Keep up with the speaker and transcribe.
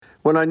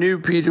When I knew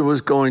Peter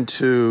was going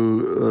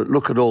to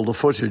look at all the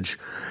footage,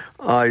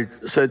 I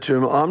said to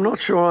him, I'm not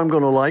sure I'm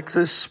going to like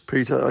this,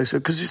 Peter. I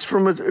said, because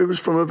it was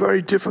from a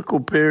very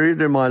difficult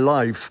period in my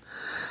life,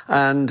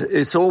 and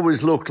it's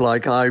always looked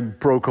like I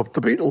broke up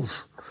the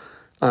Beatles.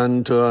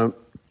 And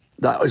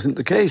that isn't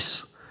the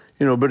case,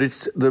 but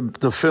it's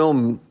the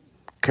film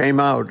came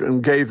out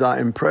and gave that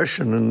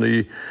impression, and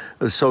the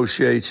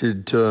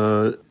associated,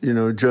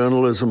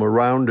 journalism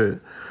around it.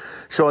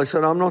 So I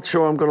said, I'm not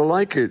sure I'm going to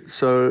like it.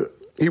 So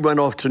he went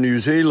off to New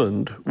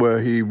Zealand,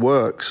 where he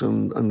works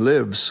and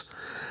lives.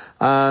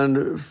 And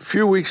a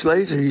few weeks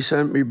later, he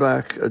sent me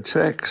back a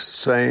text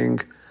saying,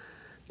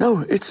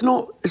 no, it's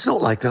not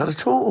like that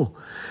at all.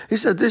 He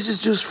said, this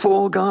is just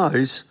four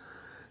guys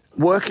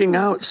working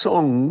out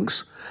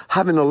songs,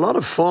 having a lot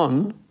of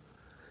fun.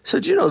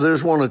 Said,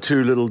 there's one or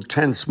two little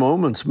tense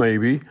moments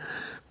maybe,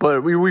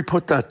 but we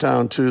put that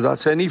down to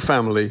that's any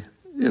family.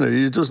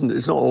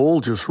 It's not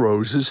all just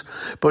roses.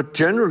 But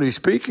generally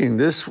speaking,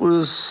 this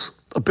was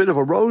a bit of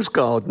a rose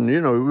garden.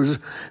 It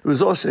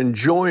was us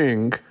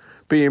enjoying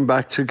being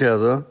back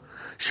together,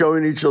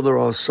 showing each other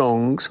our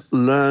songs,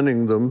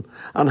 learning them,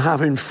 and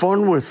having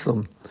fun with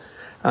them.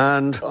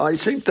 And I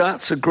think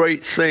that's a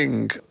great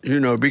thing,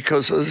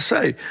 because, as I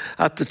say,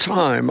 at the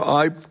time,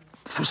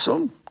 for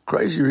some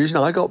crazy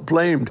reason, I got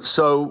blamed.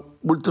 So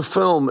with the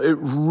film, it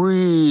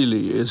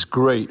really is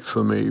great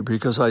for me,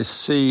 because I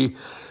see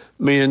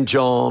me and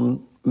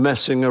John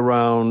messing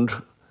around,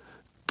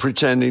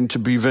 pretending to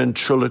be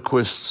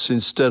ventriloquists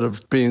instead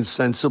of being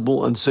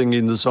sensible and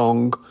singing the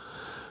song.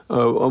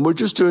 And we're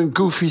just doing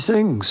goofy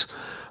things.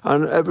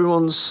 And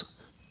everyone's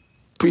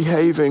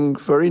behaving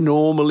very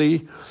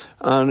normally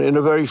and in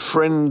a very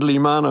friendly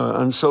manner.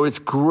 And so it's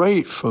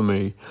great for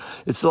me.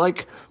 It's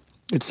like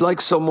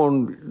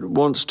someone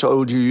once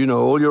told you,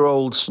 all your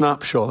old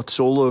snapshots,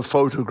 all the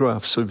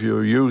photographs of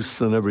your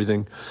youth and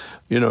everything,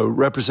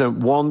 represent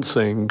one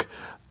thing.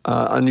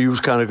 And you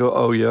kind of go,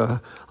 oh, yeah.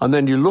 And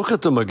then you look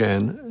at them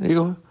again and you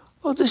go,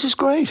 oh, this is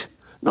great.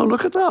 No,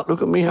 look at that.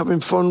 Look at me having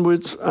fun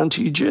with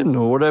Auntie Gin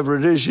or whatever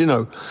it is,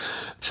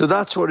 So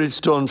that's what it's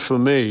done for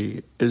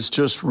me, is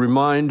just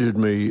reminded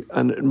me,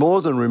 and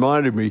more than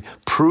reminded me,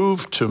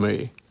 proved to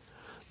me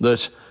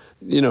that,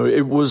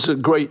 it was a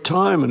great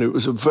time, and it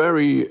was a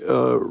very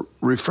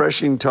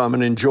refreshing time,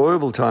 an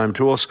enjoyable time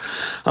to us.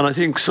 And I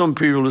think some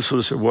people have sort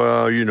of said,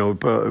 well,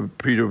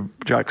 Peter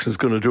Jackson's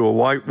going to do a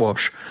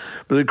whitewash.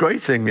 But the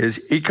great thing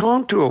is he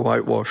can't do a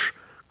whitewash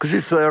because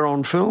it's there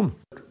on film.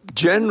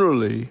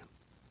 Generally,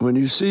 when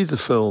you see the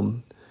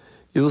film,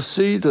 you'll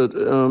see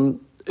that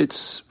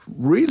it's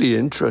really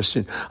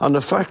interesting. And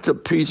the fact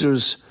that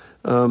Peter's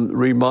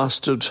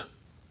remastered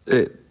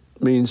it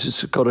means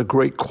it's got a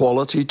great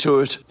quality to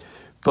it.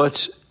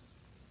 But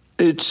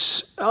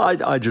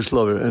I just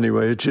love it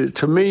anyway.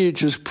 To me, it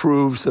just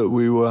proves that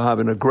we were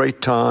having a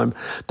great time,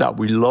 that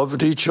we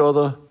loved each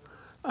other,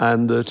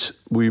 and that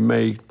we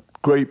made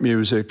great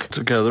music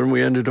together. And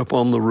we ended up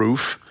on the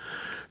roof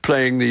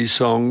playing these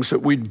songs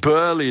that we'd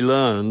barely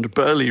learned,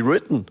 barely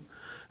written.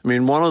 I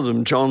mean, one of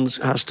them, John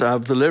has to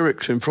have the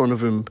lyrics in front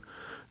of him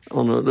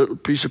on a little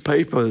piece of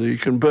paper that you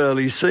can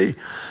barely see.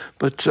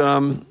 But,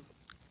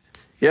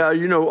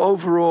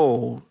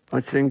 overall, I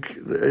think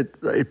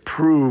it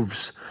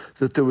proves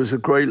that there was a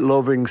great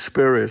loving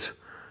spirit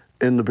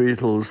in the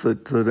Beatles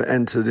that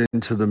entered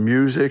into the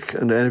music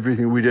and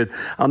everything we did.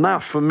 And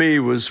that, for me,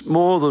 was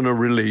more than a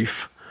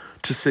relief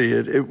to see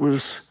it. It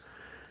was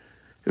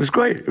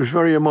great. It was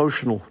very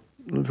emotional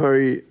and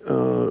very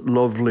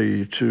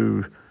lovely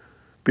to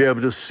be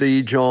able to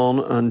see John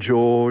and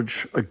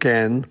George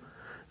again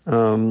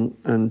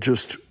and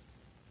just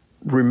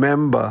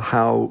remember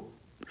how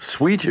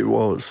sweet it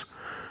was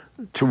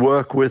to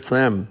work with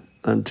them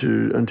and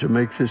to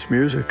make this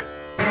music.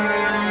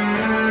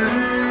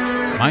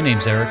 My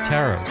name's Eric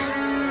Taros.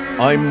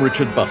 I'm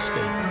Richard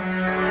Busky.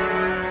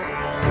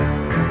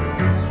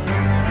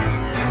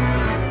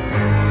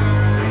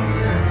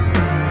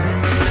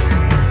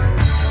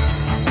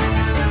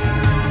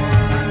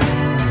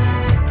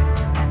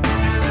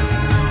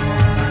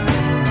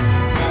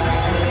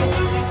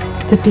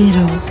 The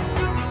Beatles.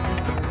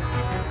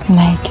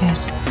 Naked.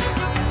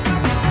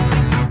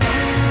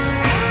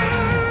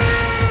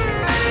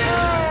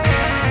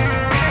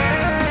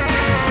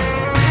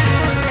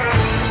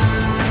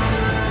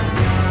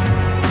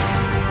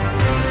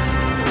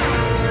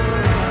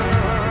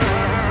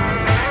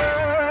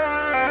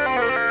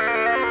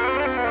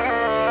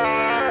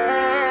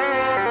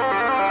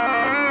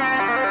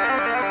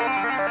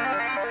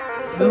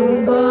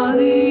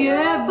 Nobody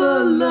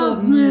ever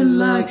loved me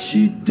like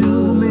she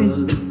do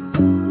me.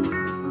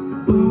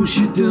 Ooh,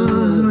 she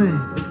does me.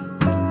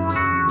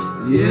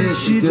 Yes,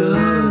 she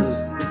does.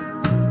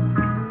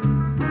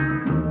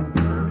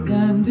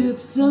 And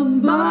if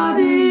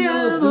somebody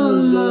ever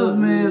loved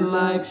me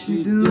like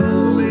she do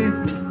me,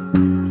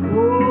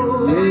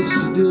 oh, yes,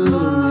 she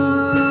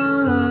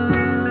does.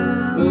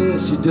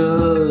 Yes, she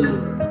does.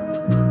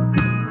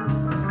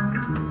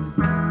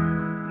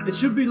 It's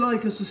should be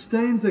like a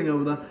sustained thing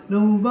over there.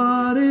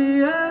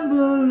 Nobody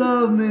ever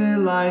loved me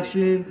like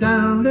she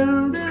down,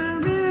 down,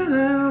 down,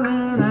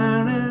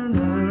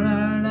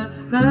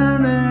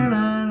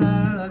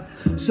 down.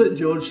 So,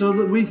 George, so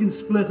that we can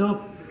split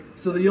up,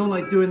 so that you're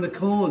like doing the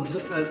chords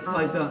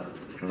like that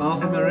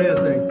Ave Maria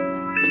thing.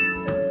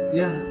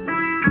 Yeah.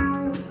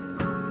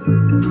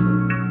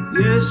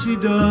 Yes, she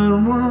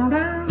done.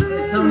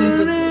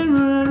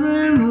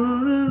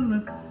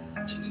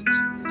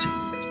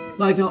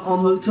 Like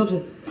on the top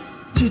of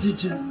you know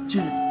what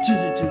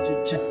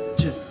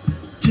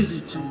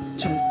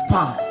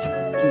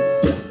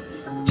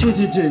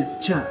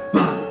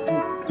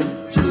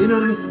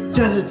I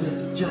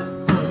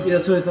mean? Yeah,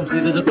 so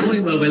there's a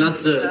point where we'll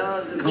have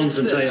to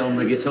concentrate on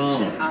the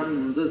guitar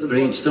for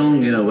each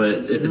song, you know, where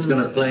if it's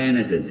going to play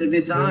anything. If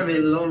it's I'm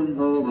in love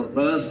for the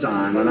first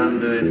time and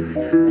I'm doing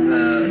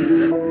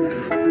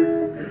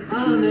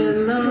I'm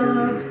in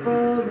love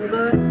for the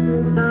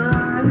first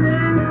time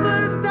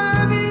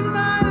in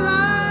my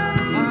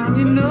life.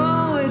 You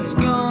know it's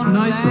gone.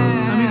 Nice though.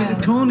 I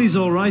mean, corny's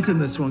all right in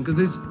this one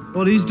because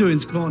what he's doing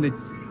is corny.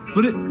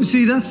 But you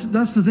see, that's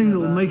the thing that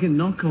will make it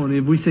not corny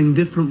if we sing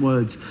different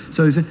words.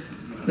 So you say,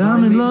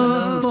 I'm in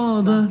love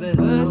for the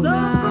first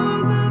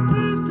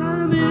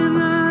time in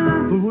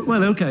my life.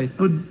 Well, okay,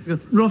 but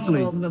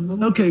roughly.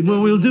 Okay,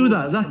 well, we'll do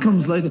that. That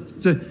comes later.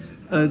 So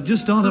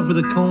just start off with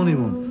a corny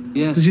one.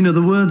 Yeah. Because, you know,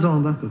 the words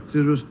aren't that good. So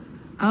it was,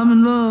 I'm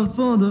in love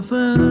for the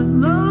first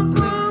time.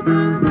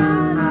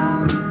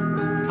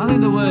 I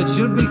think the word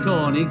should be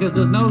corny because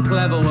there's no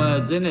clever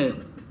words in it.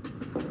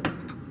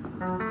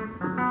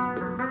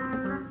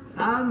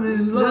 I'm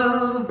in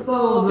love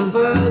for the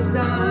first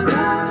time.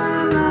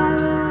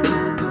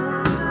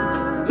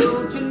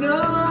 Don't you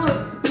know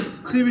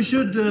it? See, we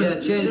should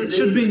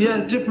should be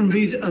different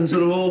beat and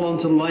sort of all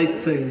onto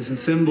light things and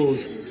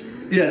symbols.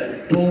 Yeah.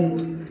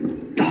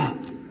 Boom, da,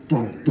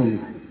 boom, boom.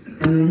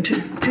 Boom, chi,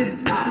 chi,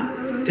 da,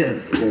 da,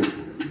 boom.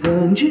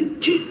 Boom, chi,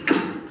 chi,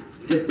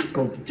 da,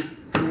 boom.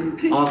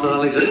 Arthur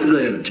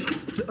Alexander.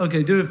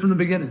 Okay, do it from the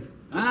beginning.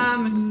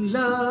 I'm in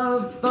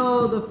love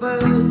for the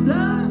first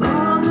time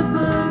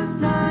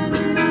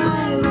in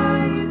my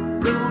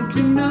life. Don't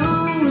you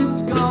know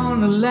it's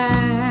gonna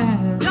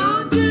last?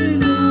 Don't you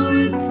know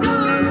it's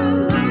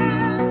gonna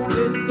last?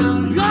 It's a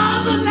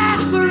love that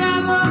lasts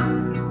forever.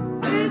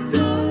 It's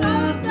a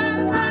love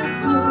that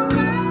lasts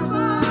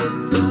forever.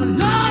 It's a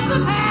love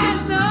that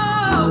has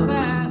no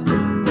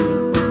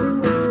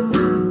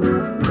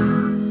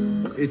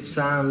past. It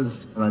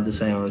sounds like the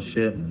same old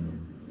shit.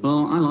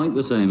 Well, I like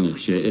the same old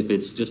shit if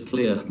it's just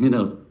clear, you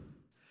know.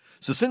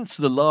 So since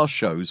the last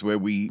shows where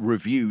we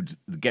reviewed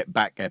the Get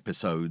Back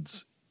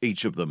episodes,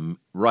 each of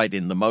them right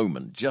in the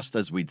moment, just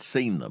as we'd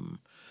seen them,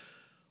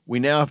 we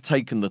now have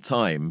taken the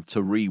time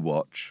to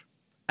rewatch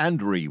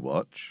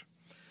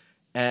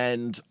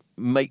and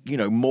make, you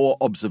know, more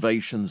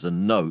observations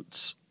and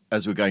notes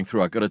as we're going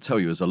through. I've got to tell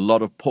you, there's a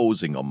lot of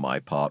pausing on my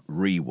part,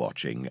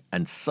 rewatching,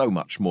 and so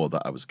much more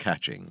that I was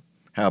catching.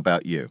 How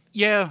about you?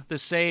 Yeah, the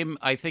same.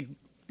 I think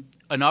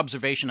an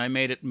observation I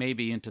made it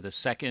maybe into the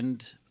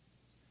second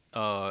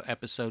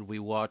episode we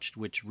watched,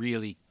 which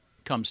really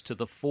comes to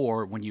the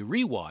fore when you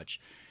rewatch,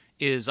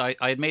 is I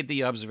had made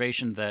the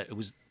observation that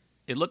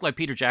it looked like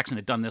Peter Jackson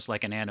had done this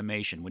like an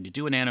animation. When you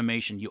do an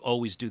animation, you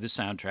always do the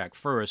soundtrack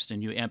first,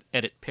 and you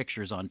edit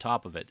pictures on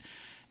top of it,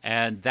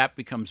 and that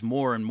becomes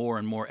more and more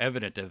and more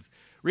evident of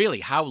really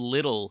how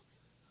little.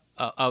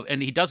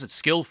 And he does it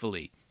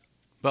skillfully.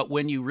 But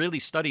when you really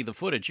study the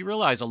footage, you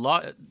realize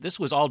this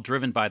was all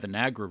driven by the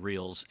Niagara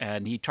reels,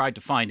 and he tried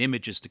to find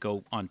images to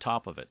go on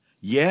top of it.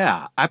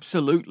 Yeah,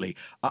 absolutely.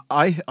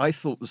 I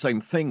thought the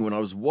same thing when I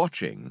was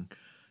watching.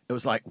 It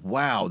was like,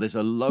 wow, there's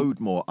a load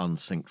more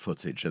unsynced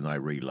footage than I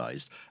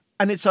realized.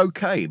 And it's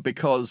okay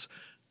because,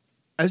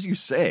 as you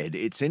said,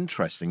 it's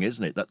interesting,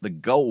 isn't it, that the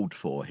gold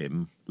for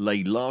him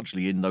lay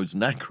largely in those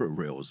Niagara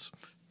reels.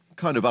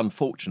 Kind of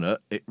unfortunate.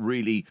 It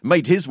really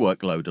made his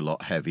workload a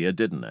lot heavier,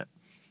 didn't it?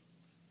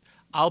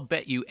 I'll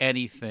bet you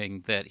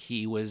anything that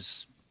he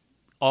was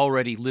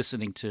already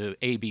listening to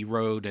Abbey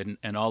Road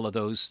and all of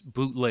those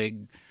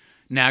bootleg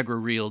Niagara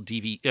reel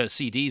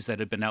CDs that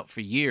had been out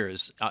for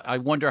years. I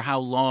wonder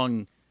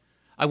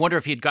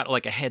if he'd got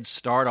like a head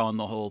start on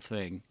the whole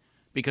thing,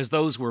 because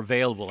those were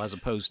available as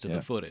opposed to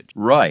the footage.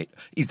 Right.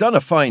 He's done a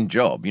fine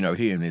job, you know,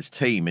 he and his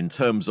team, in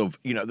terms of,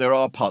 you know, there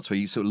are parts where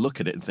you sort of look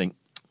at it and think,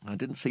 I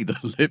didn't see the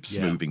lips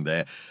moving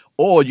there.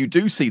 Or you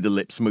do see the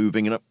lips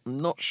moving, and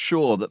I'm not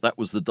sure that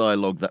was the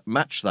dialogue that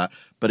matched that,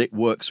 but it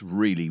works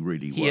really,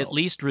 really well. He at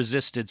least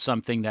resisted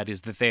something that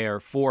is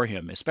there for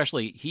him,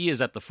 especially he is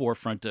at the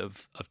forefront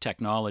of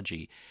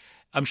technology.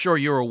 I'm sure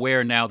you're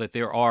aware now that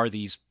there are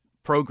these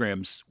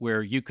programs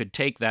where you could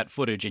take that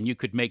footage and you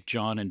could make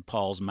John and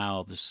Paul's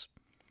mouths,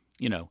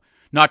 you know,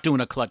 not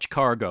doing a clutch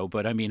cargo,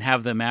 but I mean,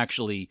 have them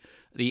actually,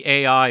 the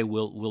AI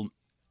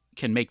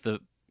can make the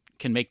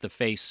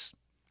face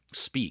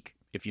speak,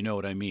 if you know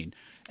what I mean.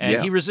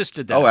 And he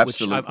resisted that,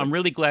 which I'm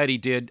really glad he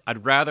did.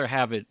 I'd rather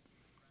have the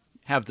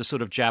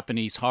sort of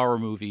Japanese horror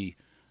movie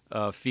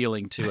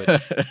feeling to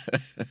it.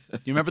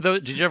 You remember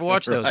those? Did you ever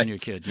watch those when you were a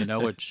kid? You know,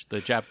 which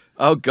the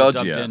Oh God,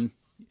 dubbed yeah. in.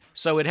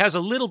 So it has a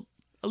little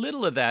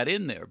of that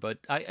in there, but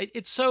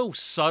it's so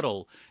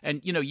subtle.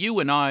 And you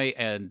and I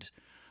and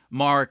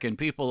Mark and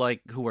people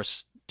like who are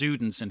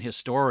students and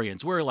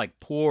historians, we're like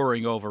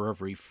poring over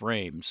every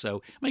frame.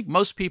 So I think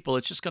most people,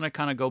 it's just going to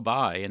kind of go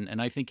by,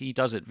 and I think he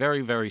does it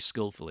very, very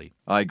skillfully.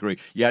 I agree.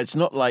 Yeah, it's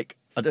not like,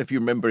 I don't know if you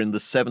remember in the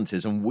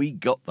 70s, and we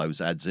got those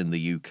ads in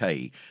the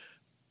UK,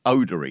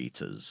 odor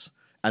eaters,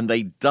 and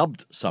they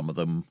dubbed some of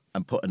them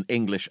and put an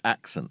English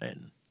accent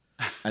in.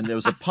 And there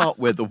was a part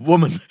where the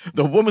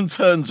woman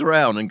turns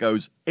around and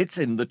goes, "It's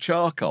in the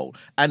charcoal,"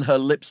 and her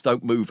lips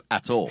don't move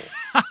at all.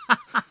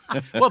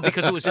 Well,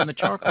 because it was in the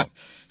charcoal.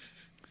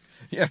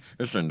 Yeah,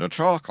 it's in the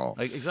charcoal.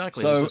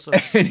 Exactly. So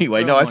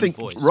anyway, no, I think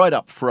right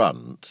up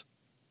front,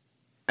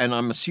 and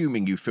I'm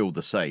assuming you feel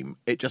the same,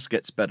 it just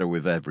gets better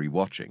with every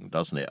watching,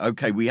 doesn't it?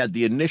 Okay, we had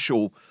the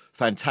initial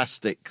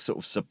fantastic sort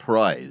of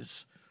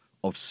surprise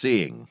of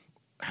seeing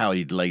how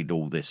he'd laid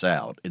all this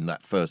out in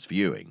that first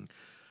viewing.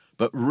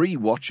 But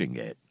re-watching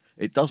it,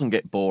 it doesn't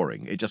get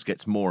boring. It just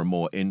gets more and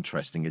more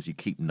interesting as you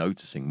keep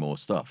noticing more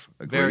stuff.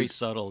 Agreed? Very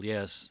subtle,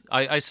 yes.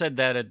 I said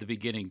that at the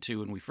beginning, too.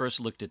 When we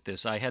first looked at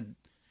this, there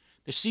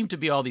seemed to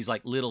be all these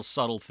like little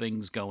subtle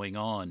things going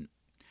on.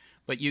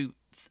 But you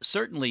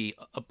certainly,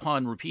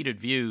 upon repeated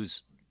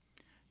views,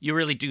 you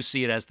really do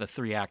see it as the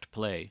 3-act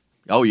play.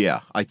 Oh,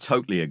 yeah, I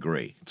totally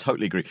agree.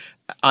 Totally agree.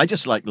 I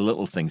just like the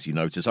little things you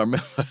notice. I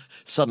remember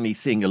suddenly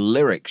seeing a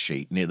lyric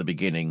sheet near the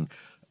beginning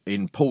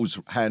in Paul's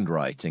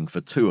handwriting for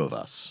Two of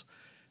Us.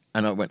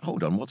 And I went,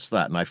 hold on, what's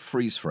that? And I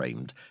freeze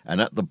framed. And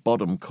at the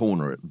bottom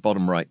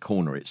right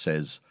corner, it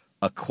says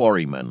a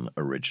Quarrymen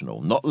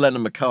original. Not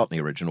Lennon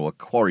McCartney original, a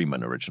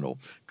Quarrymen original,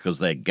 because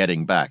they're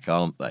getting back,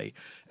 aren't they?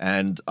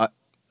 And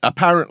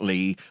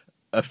apparently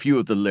a few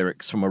of the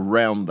lyrics from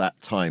around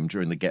that time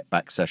during the Get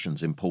Back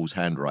sessions in Paul's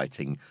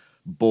handwriting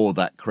bore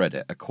that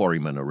credit, a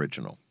Quarrymen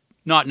original.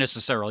 Not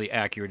necessarily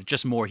accurate,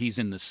 just more he's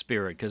in the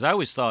spirit. Because I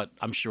always thought,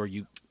 I'm sure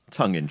you...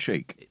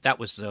 Tongue-in-cheek. That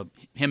was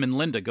him and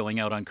Linda going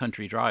out on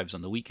country drives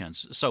on the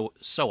weekends.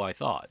 So I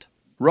thought.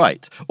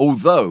 Right.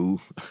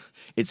 Although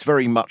it's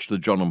very much the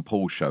John and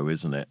Paul show,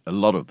 isn't it? A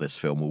lot of this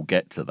film will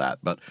get to that.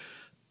 But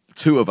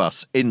Two of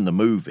Us in the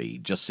movie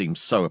just seems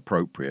so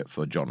appropriate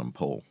for John and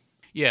Paul.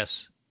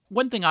 Yes.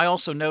 One thing I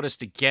also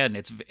noticed, again,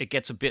 it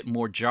gets a bit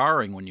more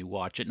jarring when you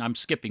watch it, and I'm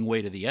skipping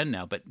way to the end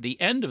now, but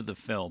the end of the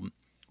film,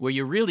 where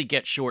you really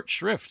get short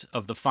shrift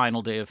of the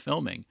final day of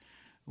filming,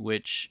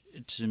 which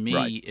to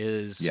me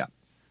is... Yeah.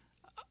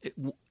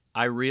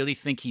 I really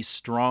think he's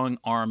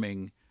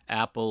strong-arming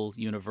Apple,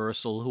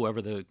 Universal,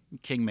 whoever the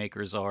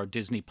kingmakers are,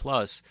 Disney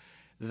Plus,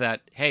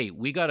 that, hey,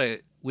 we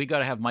gotta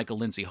have Michael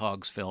Lindsay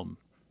Hogg's film,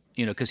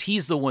 because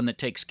he's the one that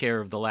takes care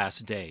of The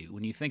Last Day.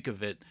 When you think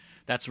of it,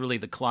 that's really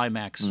the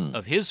climax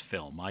of his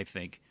film, I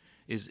think,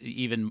 is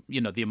even,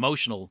 the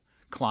emotional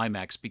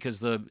climax, because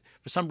for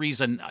some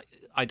reason,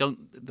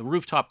 the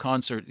rooftop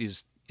concert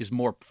is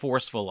more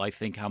forceful, I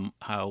think,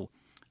 how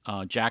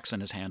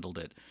Jackson has handled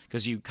it,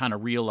 because you kind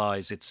of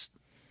realize it's...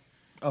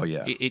 Oh,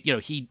 yeah.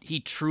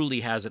 He truly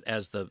has it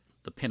as the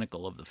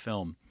pinnacle of the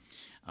film,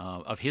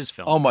 of his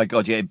film. Oh, my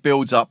God, yeah, it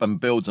builds up and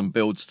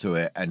builds to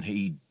it, and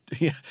he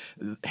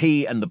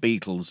and the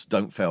Beatles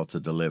don't fail to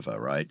deliver,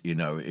 right?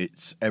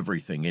 It's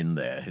everything in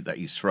there that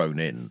he's thrown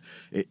in.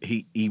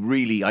 He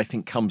really, I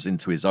think, comes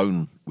into his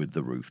own with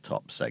the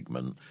rooftop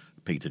segment,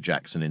 Peter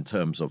Jackson, in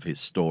terms of his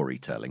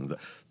storytelling.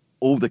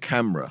 All the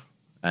camera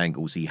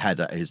angles he had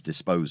at his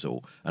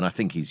disposal, and I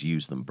think he's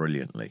used them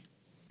brilliantly.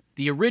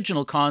 The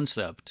original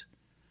concept,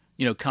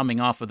 coming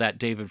off of that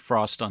David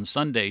Frost on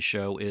Sunday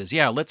show is,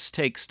 let's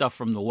take stuff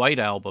from the White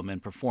Album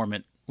and perform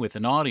it with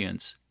an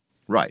audience.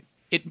 Right.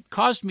 It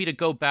caused me to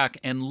go back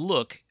and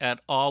look at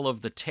all of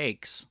the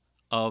takes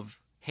of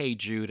Hey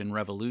Jude and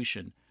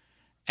Revolution.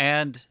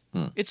 And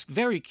it's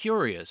very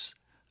curious.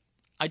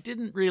 I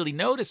didn't really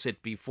notice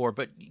it before,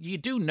 but you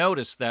do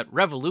notice that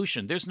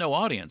Revolution, there's no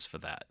audience for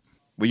that.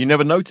 Well, you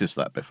never noticed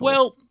that before?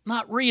 Well,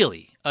 not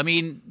really. I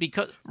mean,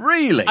 because...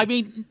 Really? I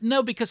mean,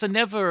 no, because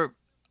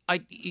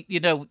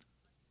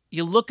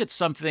you look at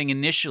something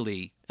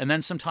initially, and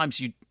then sometimes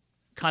you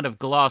kind of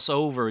gloss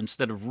over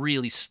instead of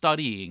really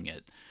studying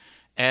it.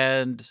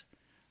 And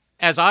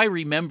as I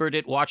remembered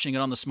it, watching it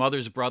on the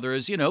Smothers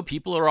Brothers,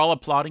 people are all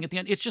applauding at the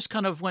end. It just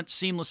kind of went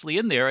seamlessly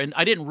in there, and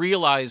I didn't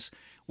realize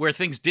where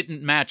things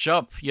didn't match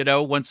up,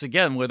 once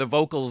again, where the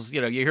vocals,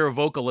 you hear a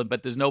vocal,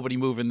 but there's nobody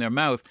moving their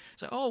mouth.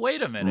 So, oh,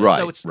 wait a minute.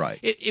 Right, so right.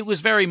 It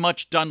was very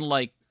much done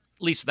like,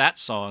 at least that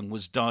song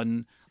was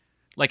done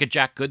like a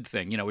Jack Good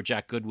thing, where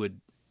Jack Good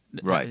would...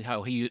 Right.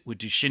 How he would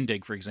do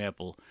Shindig, for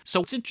example.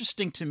 So it's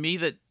interesting to me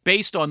that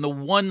based on the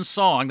one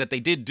song that they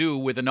did do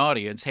with an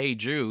audience, Hey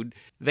Jude,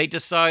 they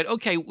decide,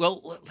 okay,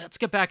 well, let's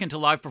get back into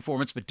live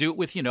performance, but do it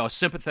with, a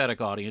sympathetic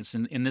audience.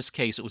 And in this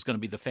case, it was going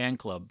to be the fan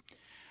club.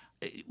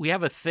 We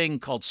have a thing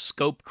called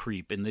scope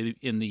creep in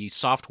the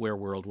software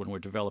world when we're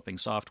developing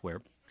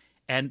software.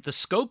 And the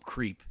scope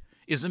creep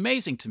is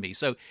amazing to me.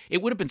 So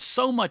it would have been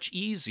so much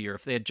easier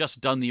if they had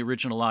just done the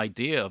original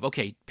idea of,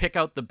 okay, pick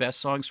out the best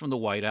songs from the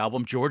White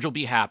Album. George will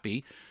be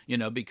happy,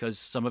 because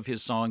some of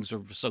his songs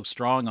are so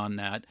strong on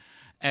that.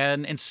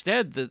 And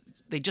instead,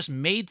 they just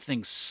made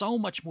things so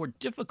much more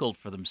difficult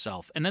for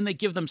themselves. And then they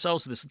give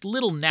themselves this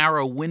little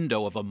narrow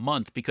window of a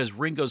month because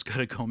Ringo's got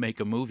to go make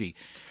a movie.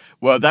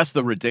 Well, that's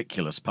the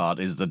ridiculous part,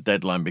 is the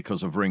deadline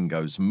because of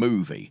Ringo's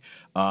movie.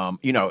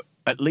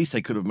 At least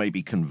they could have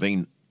maybe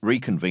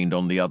reconvened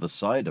on the other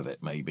side of it,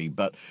 maybe.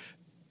 But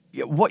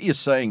what you're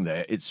saying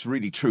there, it's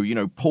really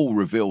true. Paul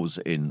reveals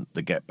in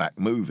the Get Back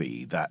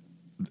movie that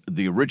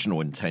the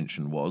original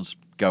intention was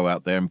go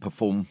out there and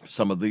perform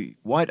some of the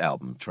White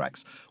Album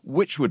tracks,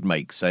 which would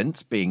make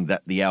sense, being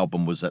that the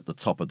album was at the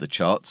top of the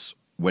charts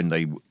when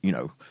they,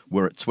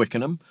 were at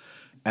Twickenham.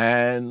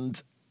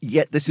 And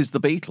yet this is the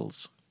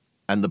Beatles,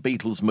 and the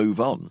Beatles move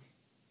on.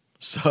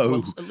 So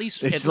well, at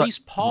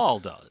least Paul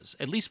does.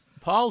 At least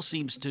Paul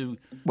seems to.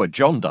 Well,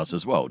 John does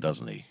as well,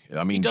 doesn't he?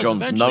 I mean, he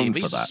John's known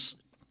for that.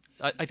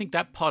 I think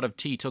that pot of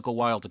tea took a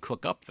while to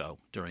cook up, though,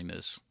 during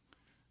this.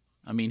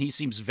 I mean, he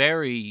seems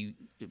very,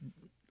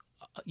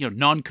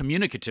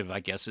 non-communicative, I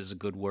guess is a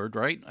good word,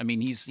 right? I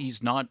mean,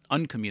 he's not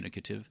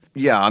uncommunicative.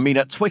 Yeah, I mean,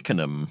 at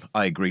Twickenham,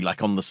 I agree.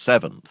 Like on the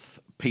 7th,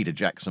 Peter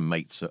Jackson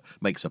makes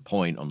a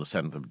point on the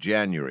 7th of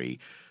January,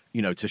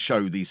 to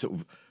show these sort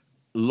of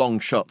long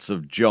shots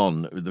of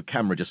John. The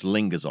camera just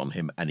lingers on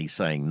him and he's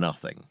saying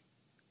nothing.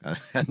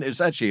 And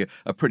it's actually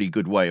a pretty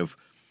good way of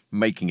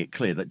making it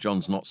clear that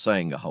John's not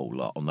saying a whole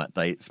lot on that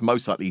day. It's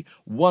most likely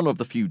one of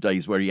the few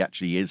days where he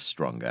actually is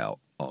strung out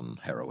on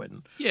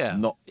heroin. Yeah,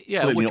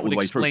 which would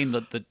explain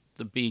the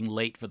being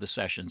late for the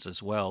sessions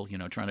as well.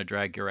 Trying to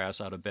drag your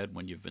ass out of bed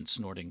when you've been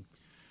snorting.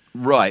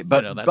 Right,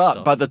 but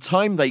stuff. By the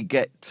time they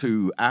get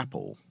to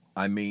Apple,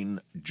 I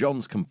mean,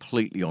 John's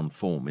completely on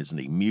form, isn't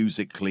he?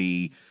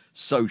 Musically,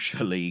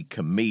 socially,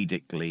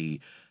 comedically,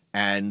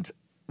 and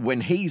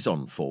when he's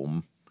on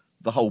form,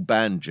 the whole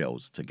band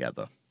gels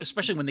together.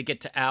 Especially when they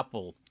get to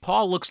Apple,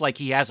 Paul looks like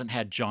he hasn't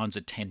had John's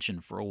attention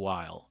for a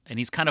while, and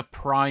he's kind of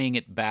prying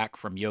it back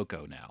from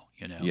Yoko now,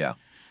 Yeah.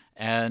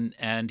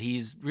 And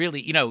he's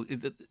really,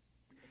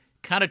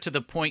 kind of to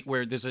the point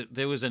where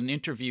there was an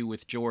interview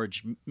with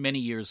George many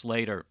years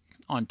later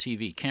on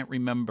TV. Can't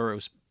remember, it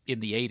was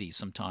in the 80s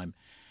sometime.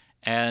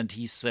 And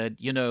he said,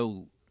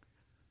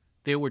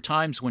 there were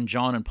times when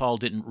John and Paul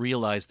didn't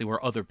realize there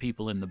were other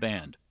people in the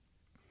band.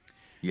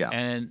 Yeah.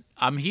 And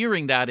I'm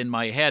hearing that in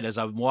my head as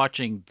I'm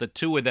watching the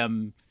two of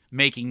them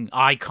making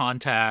eye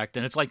contact,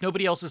 and it's like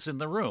nobody else is in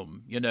the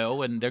room,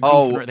 and they're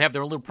goofing, they have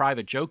their little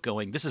private joke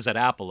going. This is at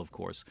Apple, of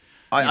course.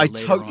 I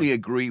totally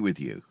agree with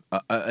you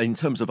in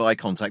terms of eye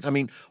contact. I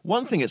mean,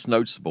 one thing that's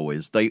noticeable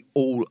is they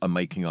all are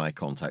making eye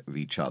contact with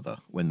each other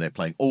when they're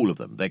playing, all of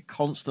them. They're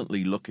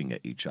constantly looking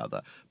at each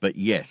other. But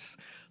yes,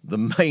 the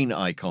main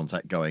eye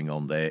contact going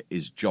on there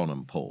is John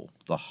and Paul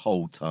the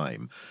whole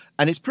time.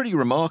 And it's pretty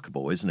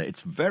remarkable, isn't it?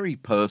 It's very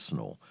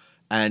personal.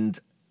 And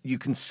you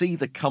can see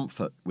the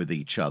comfort with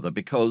each other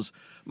because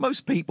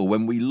most people,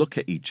 when we look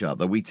at each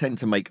other, we tend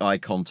to make eye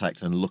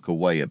contact and look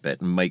away a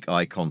bit and make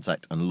eye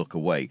contact and look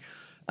away.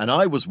 And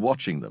I was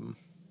watching them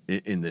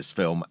in this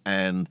film,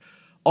 and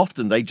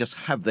often they just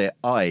have their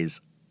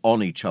eyes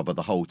on each other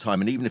the whole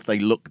time. And even if they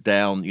look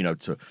down,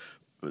 to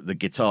the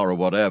guitar or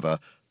whatever,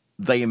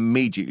 they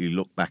immediately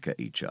look back at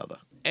each other.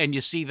 And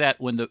you see that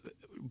when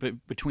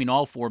between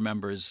all four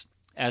members,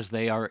 as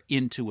they are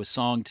into a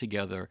song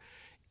together,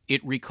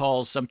 it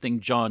recalls something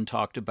John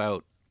talked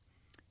about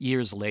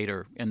years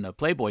later in the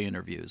Playboy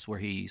interviews, where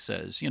he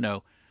says, and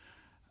I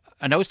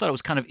always thought it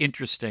was kind of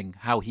interesting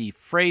how he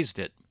phrased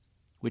it,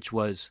 which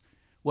was,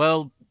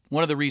 well,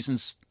 one of the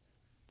reasons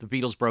the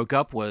Beatles broke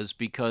up was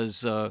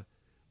because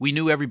we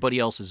knew everybody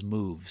else's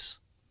moves.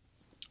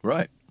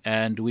 Right.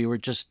 And we were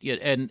just,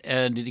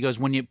 and he goes,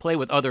 when you play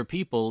with other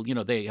people,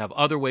 they have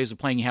other ways of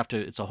playing.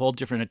 It's a whole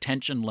different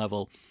attention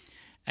level.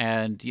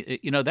 And,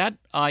 that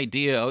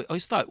idea, I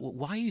always thought, well,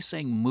 why are you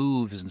saying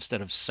moves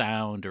instead of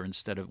sound or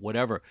instead of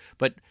whatever?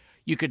 But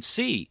you could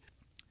see,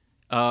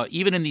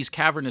 even in these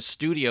cavernous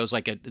studios,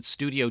 like at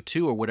Studio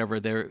 2 or whatever,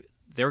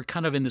 they're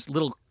kind of in this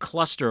little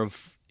cluster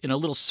in a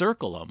little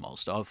circle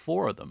almost of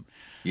four of them.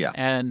 Yeah.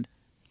 And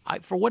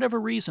for whatever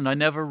reason, I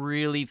never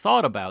really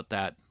thought about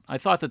that. I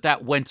thought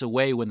that went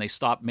away when they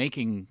stopped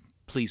making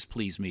Please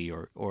Please Me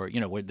or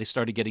where they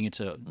started getting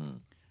into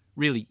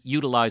really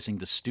utilizing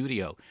the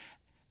studio.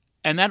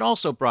 And that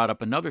also brought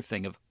up another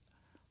thing of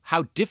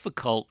how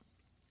difficult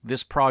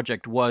this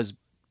project was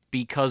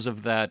because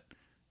of that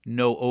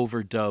no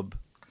overdub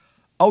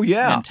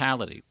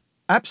mentality.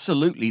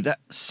 Absolutely. That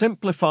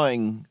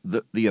simplifying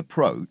the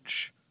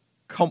approach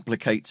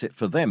complicates it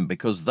for them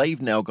because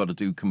they've now got to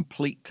do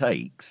complete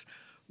takes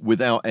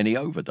without any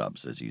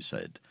overdubs, as you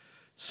said.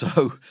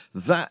 So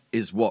that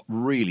is what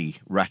really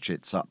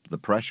ratchets up the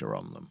pressure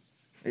on them.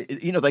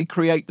 They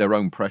create their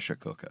own pressure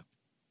cooker.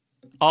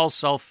 All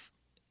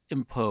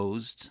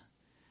self-imposed.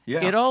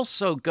 Yeah. It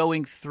also,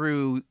 going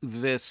through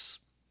this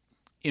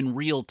in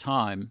real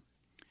time,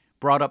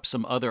 brought up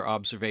some other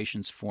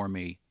observations for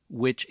me,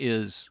 which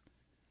is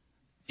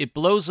it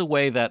blows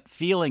away that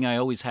feeling I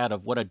always had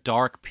of what a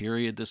dark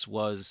period this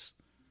was.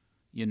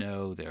 You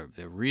know, they're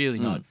really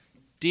not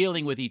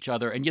dealing with each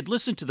other. And you'd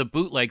listen to the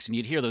bootlegs and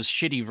you'd hear those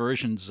shitty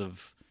versions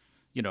of,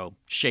 you know,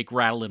 Shake,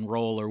 Rattle, and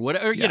Roll or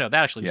whatever. You know,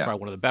 that actually is probably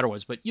one of the better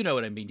ones. But you know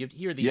what I mean? You'd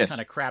hear these kind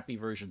of crappy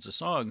versions of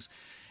songs.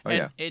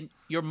 And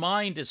your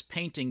mind is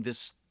painting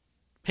this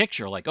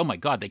picture like, oh, my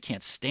God, they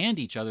can't stand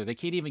each other. They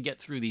can't even get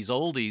through these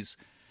oldies.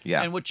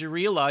 Yeah. And what you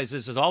realize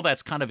is all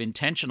that's kind of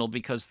intentional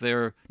because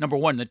they're, number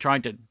one, they're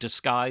trying to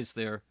disguise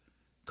their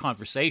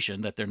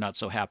conversation that they're not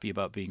so happy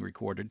about being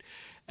recorded.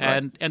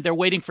 And they're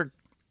waiting for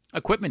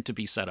equipment to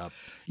be set up.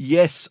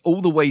 Yes,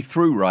 all the way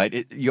through,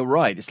 right? You're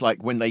right. It's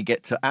like when they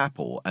get to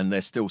Apple and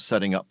they're still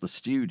setting up the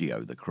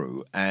studio, the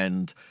crew,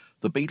 and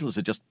the Beatles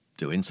are just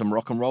doing some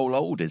rock and roll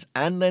oldies,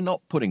 and they're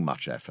not putting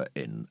much effort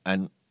in.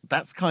 And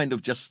that's kind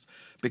of just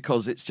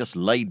because it's just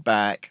laid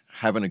back,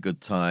 having a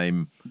good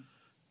time.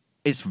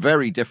 It's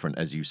very different,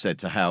 as you said,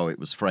 to how it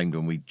was framed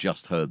when we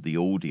just heard the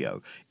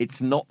audio.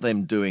 It's not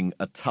them doing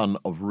a ton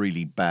of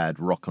really bad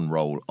rock and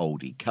roll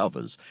oldie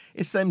covers.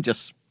 It's them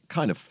just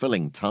kind of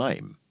filling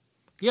time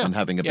and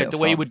having a bit of the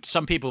fun. way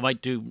some people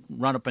might do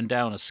run up and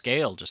down a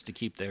scale just to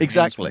keep their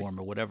hands warm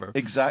or whatever.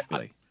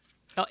 Exactly.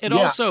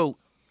 Also,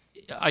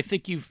 I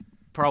think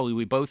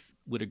we both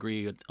would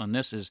agree on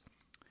this, is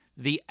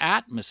the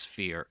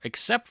atmosphere,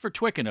 except for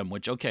Twickenham,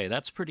 which, okay,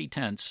 that's pretty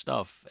tense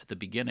stuff at the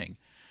beginning.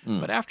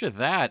 But after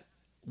that,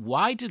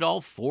 why did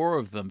all four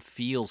of them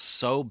feel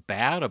so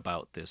bad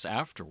about this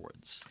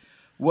afterwards?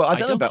 Well, I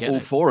don't know about all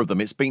four of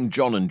them. It's been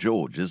John and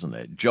George, isn't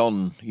it?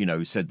 John,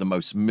 said the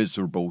most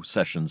miserable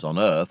sessions on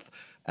earth,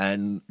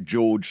 and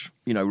George,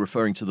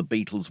 referring to the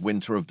Beatles'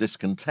 winter of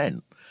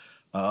discontent.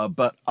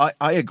 But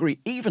I agree,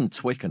 even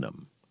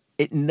Twickenham,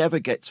 it never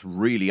gets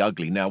really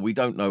ugly. Now, we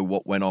don't know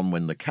what went on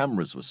when the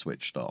cameras were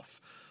switched off,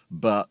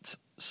 but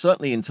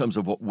certainly in terms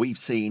of what we've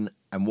seen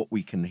and what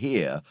we can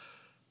hear,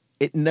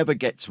 it never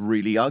gets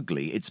really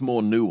ugly. It's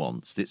more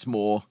nuanced. It's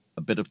more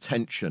a bit of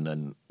tension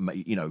and,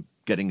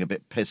 getting a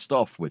bit pissed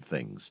off with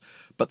things.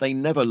 But they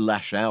never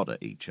lash out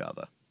at each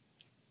other.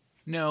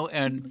 No,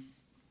 and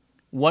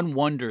one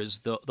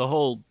wonders, the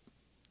whole,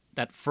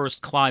 that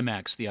first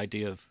climax, the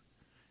idea of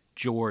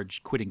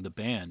George quitting the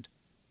band.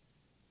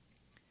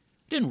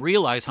 I didn't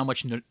realize how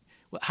much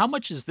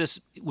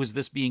was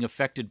this being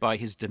affected by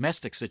his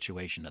domestic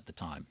situation at the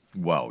time.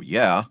 Well,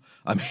 yeah.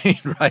 I mean,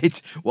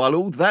 right, while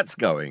all that's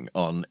going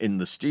on in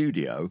the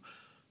studio,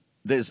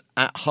 there's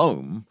at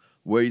home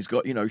where he's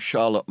got,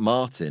 Charlotte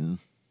Martin,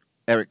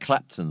 Eric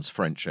Clapton's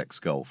French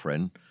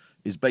ex-girlfriend,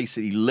 is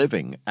basically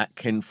living at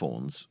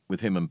Kinthorne's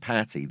with him and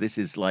Patty. This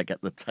is like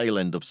at the tail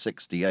end of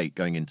 68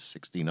 going into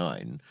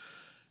 69.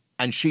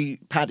 And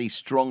Patty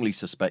strongly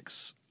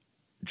suspects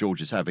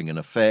George is having an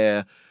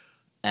affair,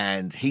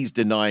 and he's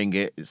denying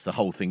it. It's the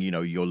whole thing,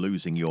 you're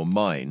losing your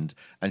mind.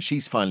 And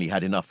she's finally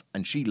had enough,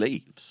 and she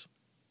leaves.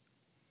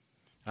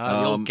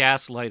 The old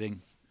gaslighting.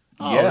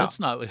 Oh, yeah.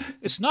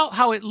 It's not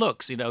how it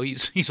looks.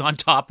 He's on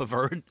top of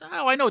her.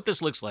 Oh, I know what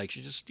this looks like.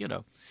 She just,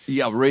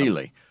 Yeah,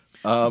 really.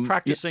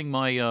 Practicing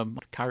my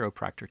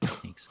chiropractor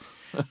techniques.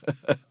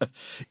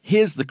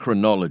 Here's the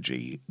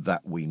chronology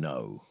that we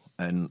know,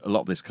 and a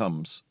lot of this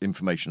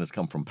information has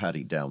come from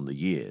Paddy down the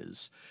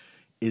years,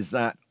 is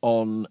that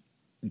on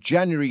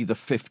January the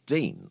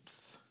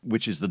 15th,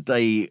 which is the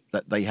day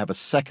that they have a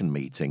second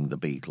meeting, the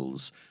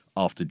Beatles,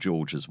 after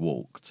George has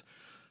walked,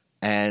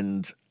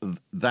 and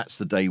that's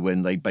the day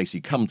when they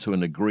basically come to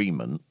an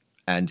agreement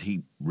and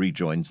he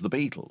rejoins the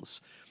Beatles.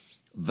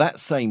 That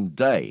same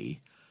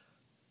day,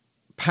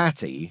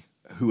 Patty,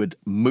 who had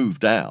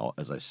moved out,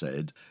 as I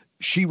said,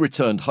 she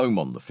returned home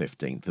on the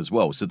 15th as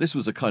well. So this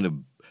was a kind of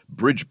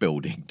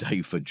bridge-building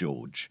day for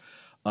George.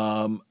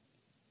 On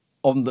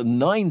the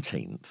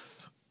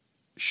 19th,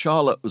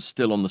 Charlotte was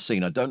still on the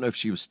scene. I don't know if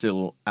she was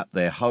still at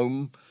their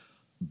home,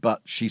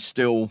 but she's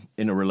still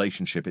in a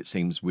relationship, it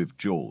seems, with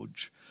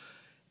George.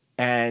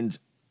 And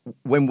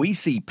when we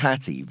see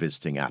Patty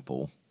visiting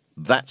Apple,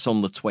 that's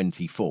on the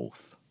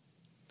 24th.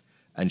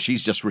 And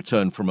she's just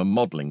returned from a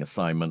modelling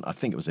assignment. I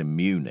think it was in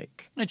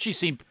Munich. And she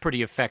seemed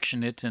pretty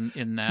affectionate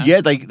in that.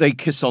 Yeah, they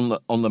kiss on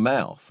the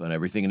mouth and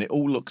everything, and it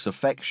all looks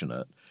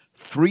affectionate.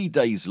 3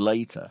 days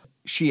later,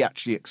 she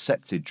actually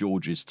accepted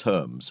George's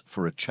terms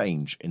for a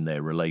change in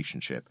their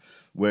relationship,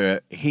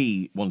 where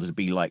he wanted to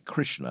be like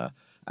Krishna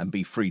and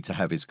be free to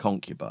have his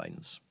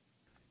concubines.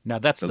 Now,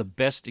 that's the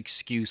best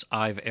excuse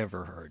I've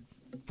ever heard.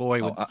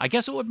 Boy, I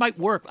guess it might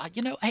work.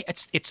 Hey,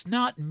 it's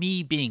not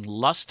me being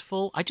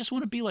lustful. I just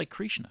want to be like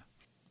Krishna.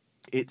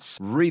 It's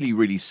really,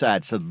 really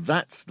sad. So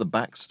that's the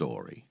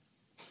backstory.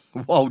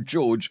 While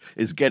George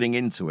is getting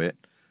into it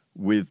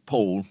with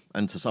Paul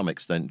and to some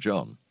extent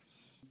John.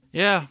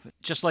 Yeah,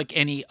 just like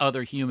any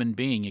other human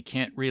being, you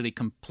can't really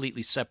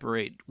completely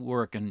separate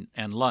work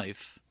and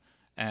life.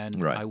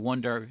 And right. I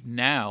wonder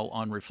now,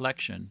 on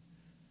reflection,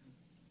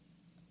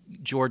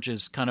 George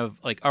is kind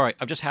of like, all right,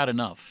 I've just had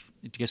enough.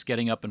 Just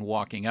getting up and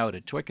walking out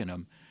at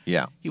Twickenham.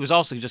 Yeah. He was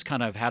also just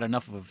kind of had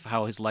enough of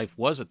how his life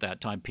was at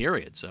that time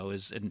period.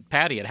 And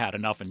Patty had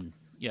enough, and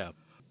yeah.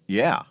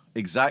 Yeah,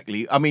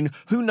 exactly. I mean,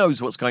 who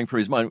knows what's going through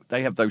his mind?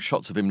 They have those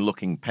shots of him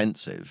looking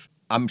pensive.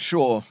 I'm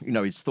sure,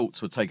 his thoughts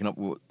were taken up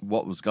with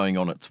what was going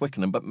on at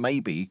Twickenham, but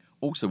maybe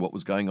also what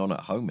was going on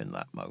at home in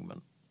that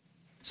moment.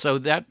 So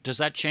does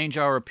that change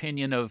our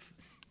opinion of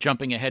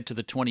jumping ahead to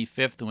the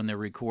 25th when they're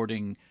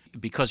recording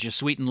Because You're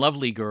Sweet and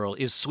Lovely Girl?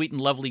 Is Sweet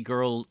and Lovely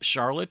Girl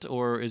Charlotte,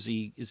 or is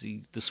he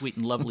the Sweet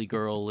and Lovely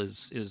Girl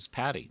is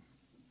Patty?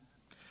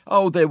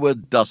 Oh, there were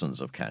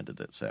dozens of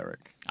candidates,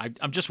 Eric.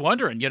 I'm just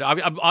wondering.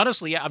 I'm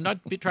honestly, I'm not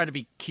trying to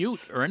be cute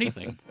or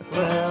anything.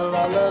 Well,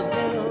 I love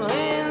you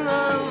in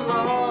the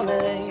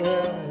morning,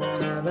 and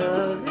I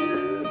love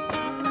you.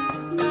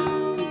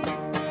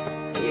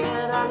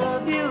 Yeah, I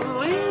love you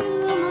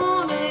in the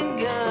morning,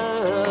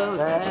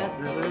 girl. I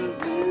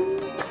love you.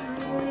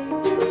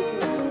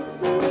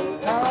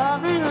 I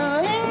love you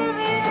every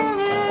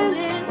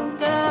minute,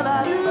 girl. I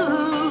do.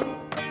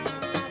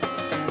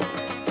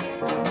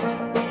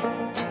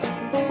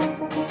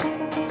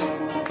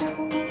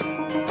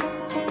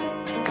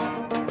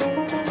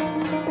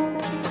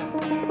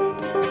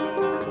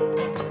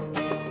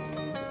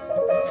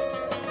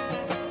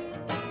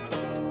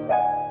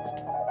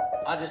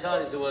 I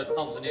decided to wear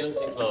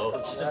continuity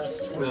clothes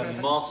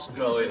with moss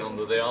growing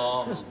under the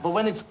arms. But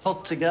when it's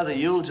put together,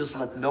 you'll just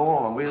look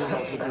normal, and we'll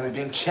look as if we've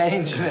been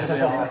changing every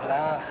half an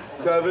hour.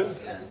 Kevin,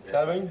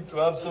 can we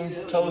have some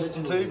toast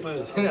and tea,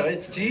 please?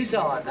 It's tea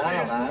time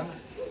now, man.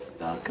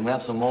 Now, can we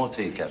have some more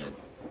tea, Kevin?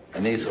 I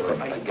need some,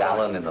 a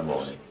gallon in the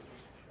morning.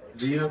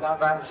 Do you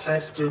have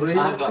access to real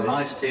I've got tea?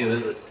 nice tea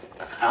with it.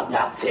 I'll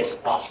have this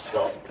box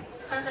up.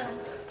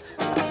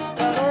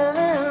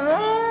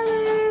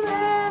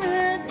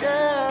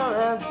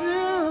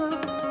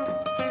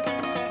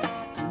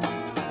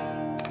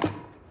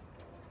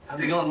 Have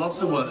you got lots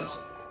of words?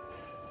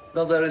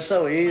 No, they're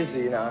so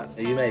easy,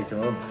 You make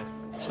them up.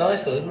 It's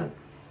nice, though, isn't it?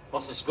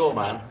 What's the score,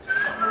 man?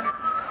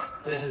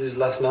 This is his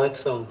last night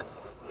song.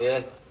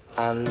 Yeah.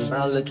 And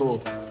a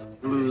little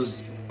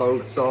blues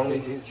folk song.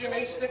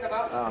 Jimmy, stick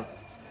about.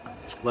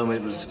 When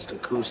it was just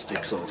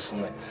acoustics or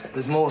something. It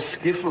was more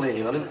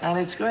skiffly, and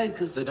it's great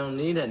because they don't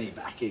need any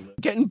backing.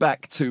 Getting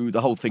back to the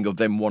whole thing of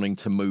them wanting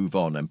to move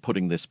on and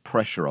putting this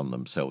pressure on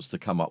themselves to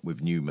come up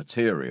with new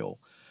material.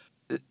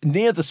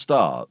 Near the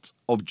start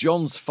of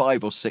John's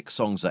 5 or 6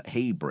 songs that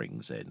he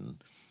brings in,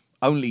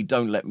 only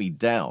Don't Let Me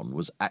Down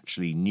was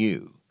actually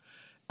new.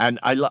 And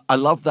I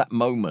love that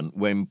moment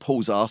when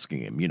Paul's asking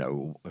him,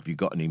 have you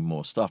got any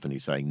more stuff? And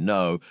he's saying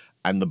no.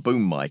 And the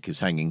boom mic is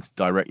hanging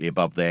directly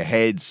above their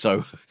heads.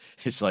 So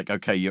it's like,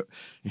 okay,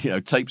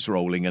 tape's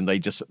rolling and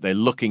they're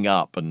looking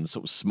up and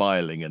sort of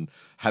smiling and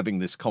having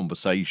this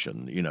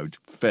conversation,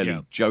 fairly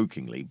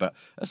jokingly. But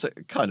that's a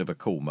kind of a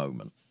cool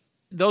moment.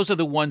 Those are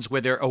the ones where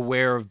they're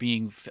aware of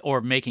being,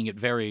 or making it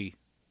very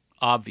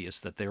obvious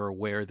that they're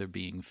aware they're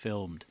being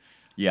filmed.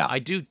 Yeah. I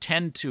do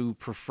tend to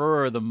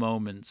prefer the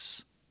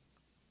moments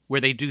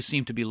where they do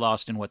seem to be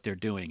lost in what they're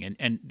doing,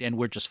 and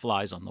we're just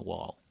flies on the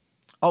wall.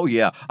 Oh,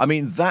 yeah. I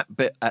mean, that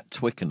bit at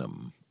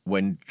Twickenham,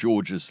 when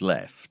George has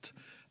left,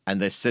 and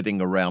they're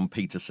sitting around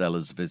Peter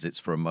Sellers' visits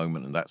for a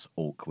moment, and that's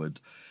awkward.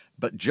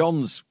 But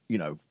John's,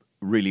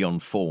 really on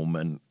form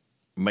and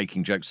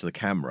making jokes to the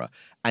camera,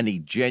 and he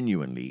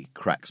genuinely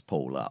cracks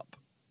Paul up.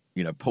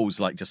 Paul's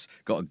like just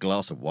got a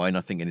glass of wine,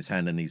 I think, in his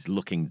hand, and he's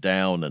looking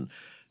down and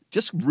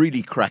just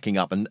really cracking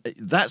up. And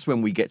that's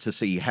when we get to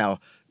see how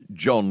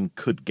John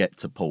could get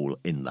to Paul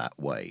in that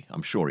way.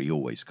 I'm sure he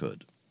always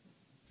could.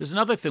 There's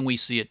another thing we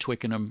see at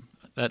Twickenham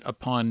that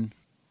upon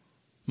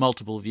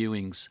multiple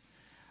viewings,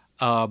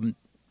 and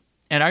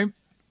I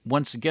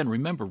once again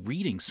remember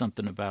reading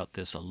something about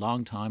this a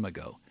long time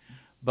ago,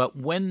 but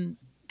when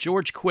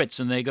George quits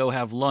and they go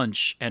have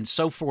lunch, and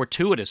so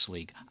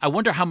fortuitously, I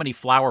wonder how many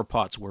flower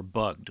pots were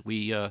bugged.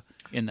 In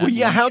that. Well,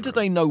 yeah. How lunchroom. do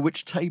they know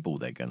which table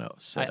they're going to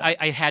sit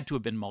at? I had to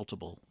have been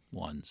multiple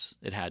ones.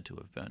 It had to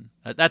have been.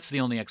 That's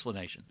the only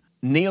explanation.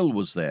 Neil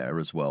was there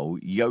as well.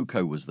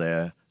 Yoko was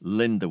there.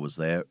 Linda was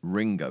there.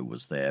 Ringo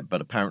was there.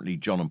 But apparently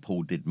John and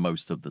Paul did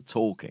most of the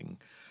talking.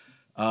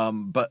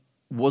 But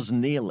was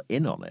Neil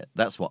in on it?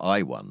 That's what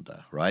I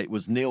wonder, right?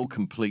 Was Neil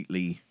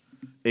completely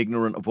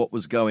ignorant of what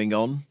was going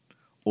on?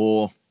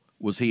 Or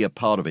was he a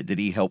part of it? Did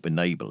he help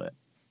enable it?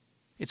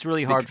 It's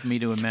really hard for me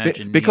to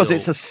imagine. Because Neil...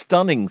 it's a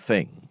stunning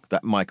thing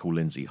that Michael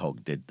Lindsay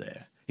Hogg did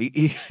there.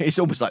 It's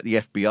almost like the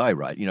FBI,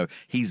 right?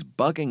 He's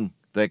bugging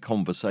their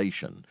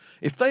conversation.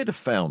 If they'd have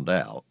found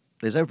out,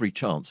 there's every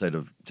chance they'd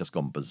have just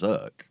gone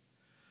berserk.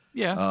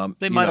 Yeah,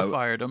 they might have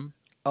fired him.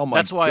 Oh my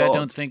that's why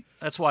God.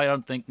 That's why I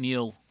don't think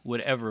Neil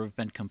would ever have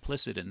been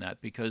complicit in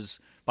that,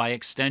 because by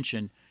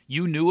extension,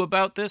 you knew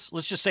about this.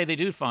 Let's just say they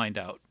do find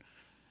out,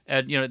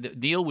 and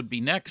Neil would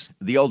be next.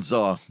 The odds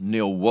are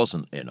Neil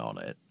wasn't in on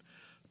it.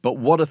 But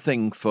what a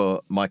thing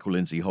for Michael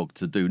Lindsay Hogg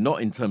to do,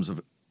 not in terms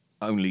of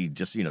only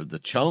just, the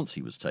chance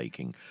he was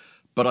taking,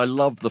 but I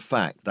love the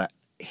fact that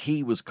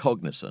he was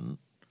cognizant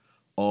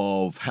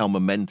of how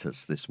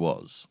momentous this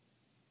was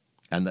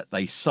and that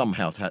they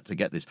somehow had to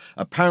get this.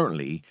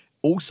 Apparently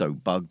also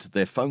bugged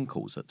their phone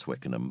calls at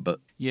Twickenham, but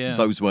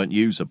those weren't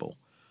usable.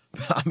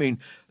 I mean,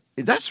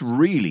 That's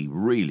really,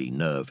 really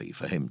nervy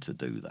for him to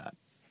do that.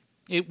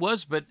 It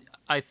was, but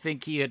I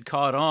think he had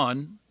caught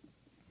on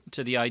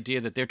to the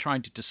idea that they're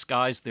trying to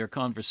disguise their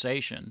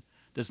conversation.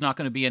 There's not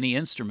going to be any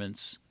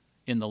instruments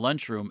in the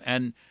lunchroom,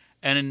 and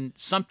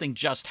something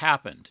just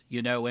happened,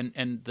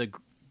 and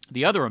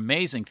the other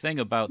amazing thing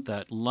about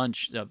that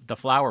lunch, the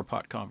flower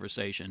pot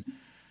conversation,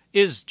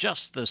 is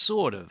just the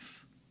sort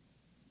of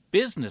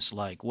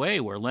business-like way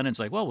where Lennon's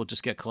like, well, we'll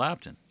just get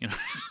Clapton.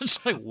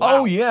 It's like,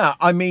 wow. Oh, yeah.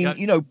 I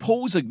mean,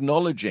 Paul's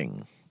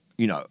acknowledging,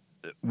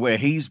 where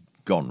he's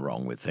gone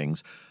wrong with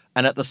things.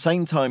 And at the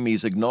same time,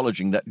 he's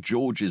acknowledging that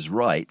George is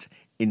right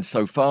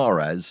insofar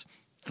as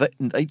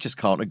they just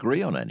can't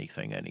agree on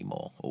anything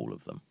anymore, all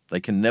of them. They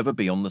can never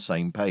be on the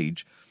same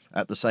page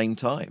at the same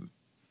time.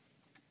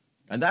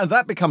 And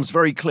that becomes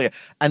very clear.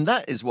 And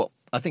that is what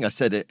I think I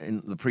said it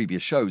in the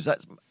previous shows.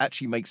 That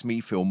actually makes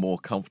me feel more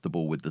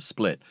comfortable with the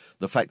split.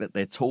 The fact that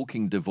they're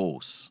talking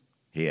divorce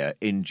here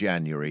in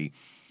January.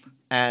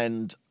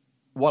 And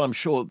while I'm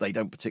sure they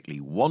don't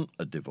particularly want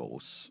a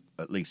divorce,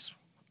 at least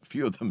a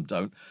few of them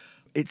don't,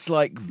 it's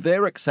like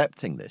they're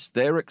accepting this.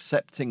 They're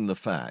accepting the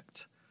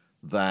fact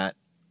that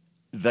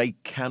they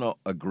cannot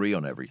agree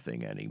on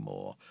everything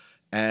anymore.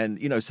 And,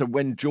 so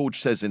when George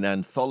says in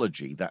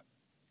Anthology that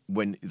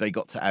when they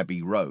got to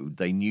Abbey Road,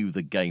 they knew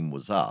the game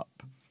was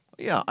up.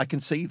 Yeah, I can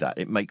see that.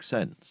 It makes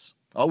sense.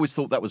 I always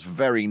thought that was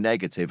very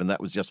negative and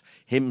that was just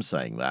him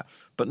saying that.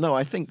 But no,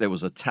 I think there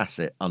was a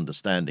tacit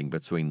understanding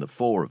between the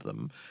four of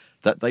them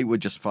that they were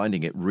just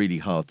finding it really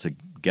hard to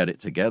get it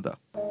together.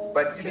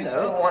 But do you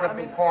still want to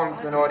perform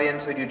to an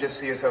audience, or do you just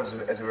see yourselves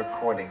as a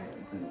recording?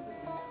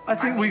 I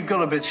think we've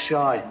got a bit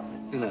shy,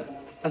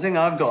 I think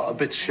I've got a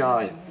bit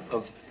shy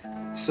of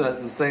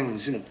certain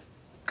things,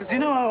 Because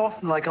how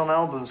often, like on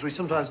albums, we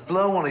sometimes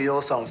blow one of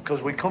your songs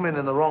because we come in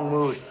the wrong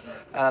mood.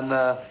 And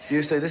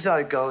you say, this is how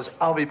it goes,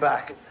 I'll be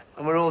back.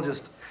 And we're all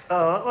just,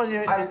 That's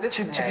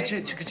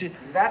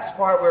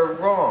why we're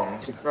wrong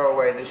to throw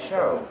away the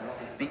show.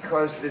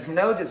 Because there's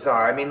no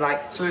desire,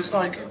 So it's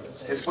like,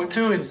 if we're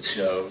doing the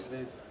show,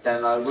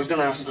 then we're going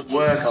to have to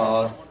work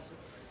hard.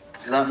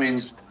 And that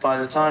means by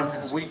the time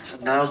a week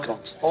from now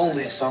comes, all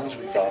these songs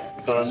we've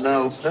got to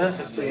know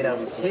perfectly.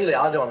 Really,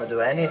 I don't want to do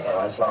anything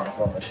on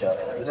songs on the show.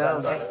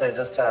 They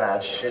just turn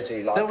out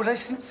shitty. No, but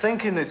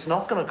thinking it's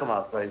not going to come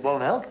out great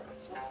won't help.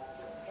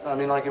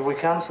 If we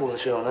cancel the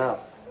show now,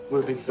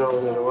 we'll be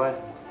throwing it away.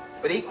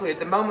 But equally, at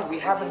the moment, we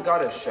haven't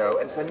got a show,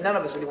 and so none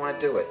of us really want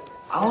to do it.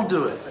 I'll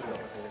do it.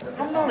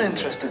 I'm not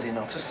interested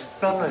enough to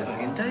spend my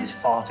fucking days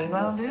farting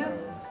around here.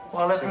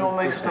 While everyone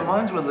makes up their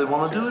minds whether they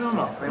want to do it or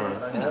not.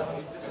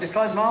 It's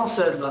like Miles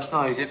said last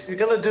night, if you're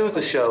going to do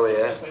the show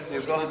here,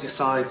 you've got to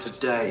decide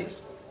today.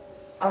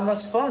 And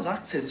as far as I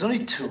can say, there's only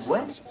two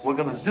ways. We're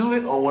going to do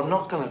it or we're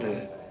not going to do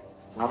it.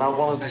 And I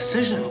want a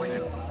decision.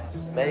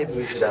 Maybe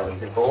we should have a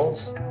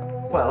divorce.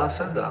 Well, I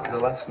said that at the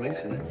last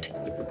meeting.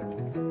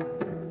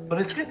 But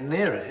it's getting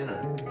nearer,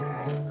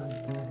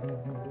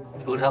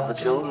 Who'd have the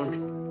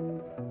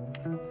children?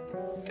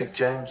 Dick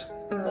James.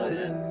 Oh,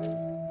 yeah.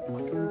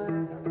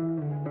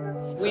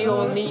 We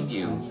all need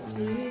you.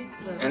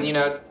 And,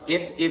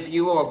 if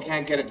you all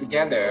can't get it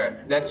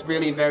together, that's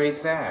really very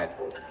sad.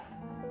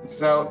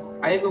 So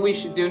I think what we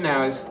should do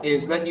now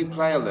is let you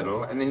play a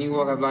little, and then you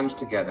all have lunch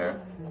together.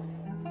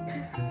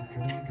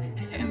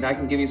 And I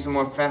can give you some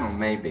more fennel,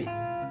 maybe.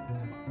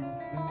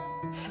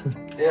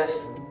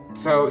 Yes.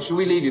 So, should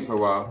we leave you for a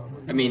while?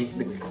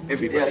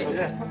 Everybody.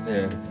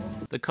 Yeah.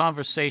 The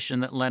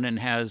conversation that Lennon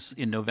has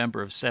in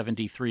November of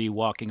 '73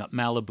 walking up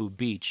Malibu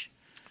Beach.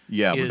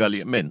 Yeah, with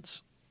Elliot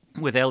Mintz.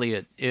 With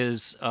Elliot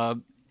is,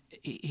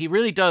 he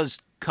really does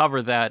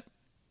cover that,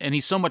 and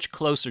he's so much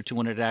closer to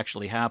when it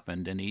actually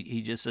happened. And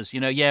he just says,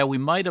 we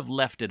might have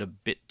left it a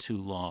bit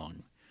too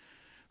long.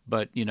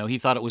 But, he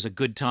thought it was a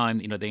good time,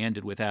 they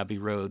ended with Abbey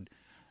Road.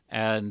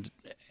 And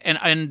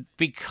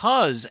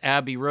because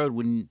Abbey Road,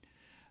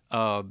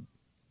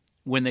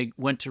 when they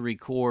went to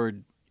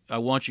record I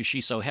Want You,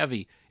 She's So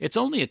Heavy, it's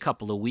only a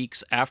couple of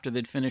weeks after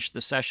they'd finished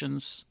the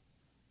sessions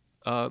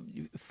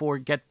for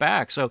Get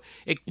Back. So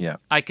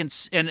I can,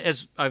 and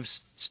as I've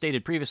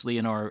stated previously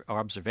in our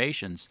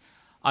observations,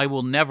 I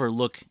will never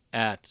look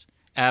at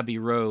Abbey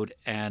Road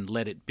and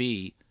Let It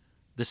Be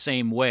the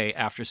same way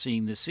after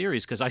seeing this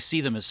series, because I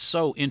see them as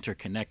so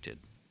interconnected.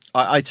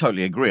 I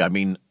totally agree.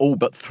 All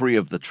but three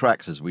of the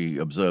tracks, as we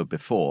observed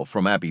before,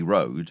 from Abbey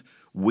Road,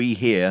 we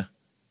hear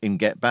in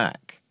Get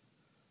Back.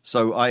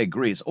 So I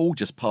agree. It's all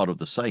just part of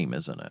the same,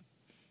 isn't it?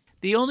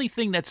 The only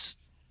thing that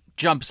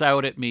jumps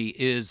out at me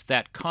is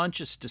that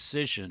conscious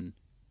decision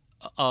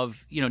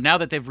of, now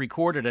that they've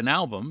recorded an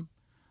album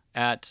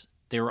at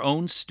their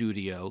own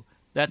studio,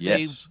 that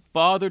they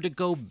bother to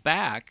go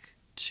back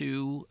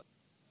to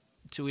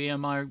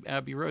EMI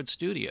Abbey Road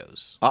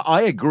Studios.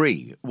 I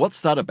agree.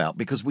 What's that about?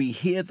 Because we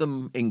hear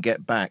them in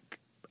Get Back.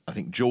 I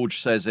think George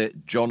says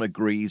it. John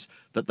agrees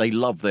that they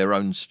love their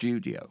own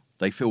studio.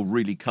 They feel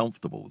really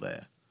comfortable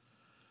there.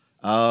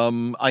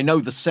 I know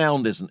the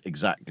sound isn't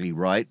exactly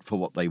right for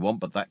what they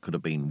want, but that could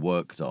have been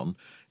worked on.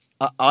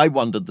 I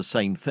wondered the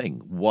same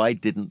thing. Why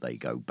didn't they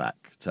go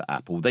back to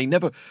Apple? They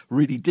never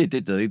really did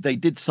they? They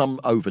did some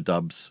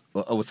overdubs,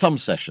 or some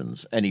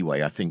sessions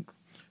anyway, I think,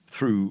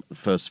 through the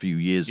first few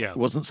years. Yeah.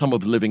 Wasn't some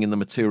of Living in the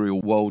Material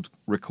World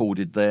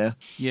recorded there?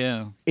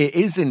 Yeah. It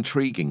is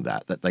intriguing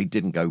that they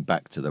didn't go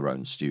back to their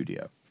own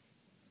studio.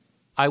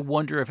 I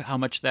wonder how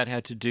much that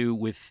had to do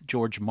with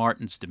George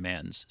Martin's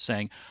demands,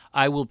 saying,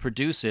 I will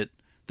produce it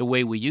the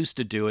way we used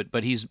to do it,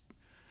 but he's,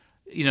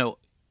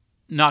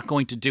 not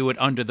going to do it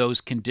under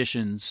those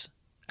conditions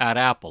at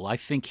Apple. I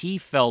think he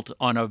felt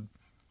on a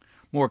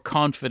more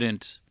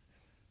confident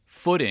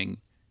footing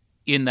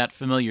in that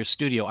familiar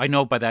studio. I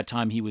know by that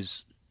time he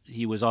was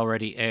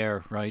already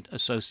Air, right?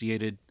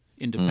 Associated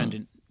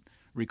Independent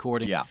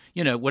Recording.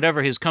 Yeah.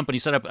 Whatever his company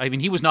set up. I mean,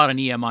 he was not an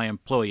EMI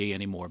employee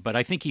anymore, but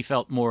I think he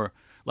felt more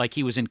like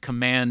he was in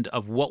command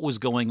of what was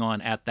going on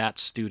at that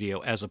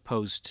studio as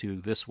opposed to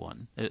this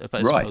one,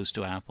 opposed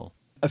to Apple.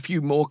 A few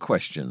more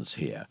questions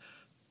here.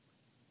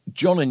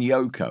 John and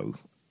Yoko,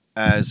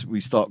 as we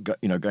start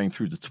going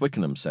through the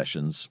Twickenham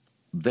sessions,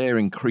 they're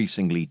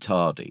increasingly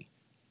tardy.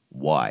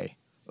 Why?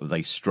 Are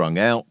they strung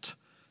out?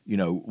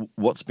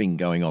 What's been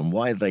going on?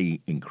 Why are they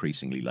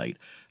increasingly late?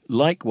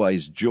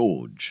 Likewise,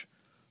 George,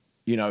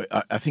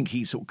 I think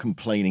he's sort of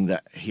complaining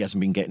that he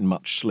hasn't been getting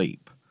much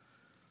sleep.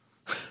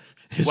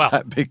 Is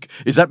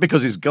that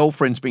because his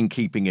girlfriend's been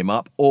keeping him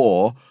up,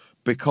 or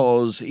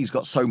because he's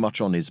got so much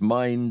on his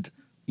mind?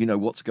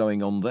 What's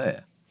going on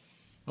there?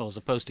 Well, as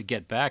opposed to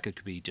get back, it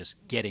could be just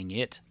getting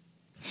it.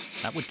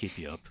 That would keep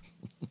you up.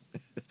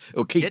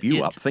 Or keep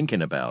you up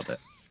thinking about it.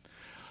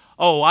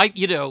 Oh,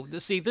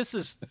 see, this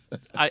is,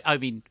 I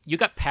mean, you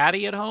got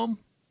Patty at home?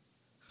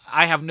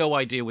 I have no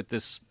idea what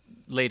this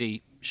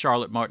lady,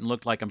 Charlotte Martin,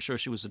 looked like. I'm sure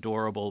she was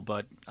adorable,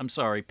 but I'm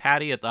sorry,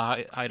 Patty at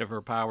the height of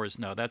her powers,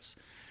 no, that's,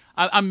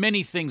 I'm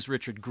many things,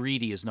 Richard.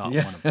 Greedy is not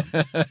one of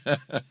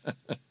them.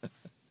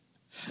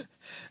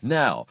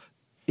 Now,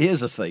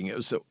 here's a thing. It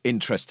was so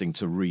interesting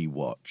to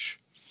re-watch.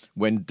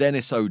 When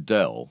Dennis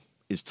O'Dell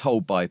is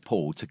told by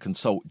Paul to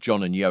consult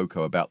John and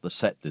Yoko about the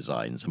set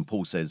designs, and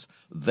Paul says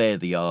they're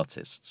the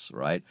artists,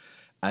 right?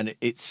 And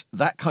it's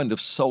that kind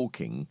of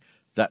sulking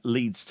that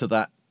leads to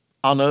that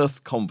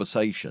unearthed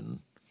conversation,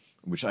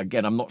 which,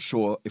 again, I'm not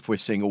sure if we're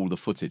seeing all the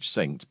footage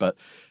synced, but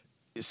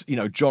it's,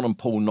 John and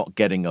Paul not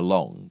getting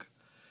along.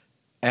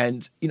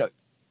 And,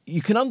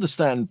 you can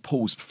understand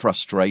Paul's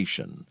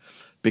frustration,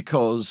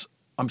 because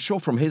I'm sure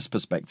from his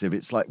perspective,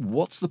 it's like,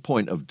 what's the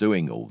point of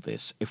doing all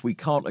this if we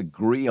can't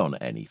agree on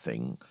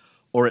anything,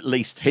 or at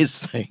least his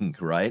thing,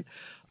 right?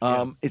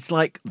 It's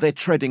like they're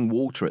treading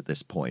water at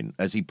this point,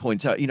 as he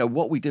points out.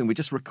 What we're doing, we're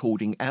just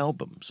recording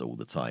albums all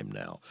the time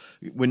now.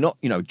 We're not,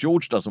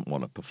 George doesn't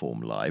want to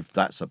perform live.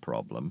 That's a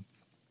problem.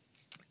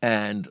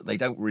 And they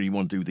don't really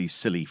want to do these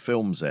silly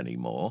films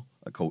anymore,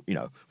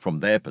 from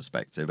their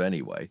perspective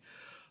anyway.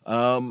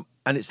 And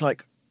it's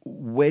like,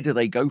 where do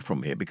they go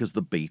from here? Because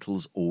the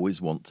Beatles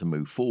always want to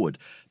move forward.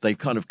 They've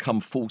kind of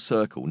come full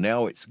circle.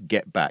 Now it's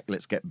get back.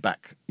 Let's get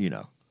back,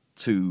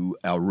 to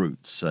our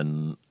roots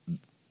and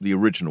the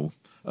original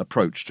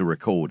approach to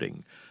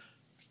recording.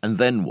 And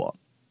then what?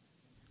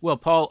 Well,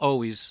 Paul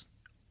always,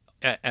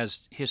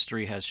 as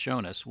history has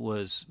shown us,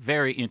 was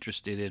very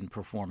interested in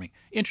performing.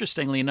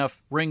 Interestingly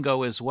enough,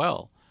 Ringo as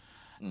well.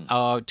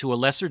 To a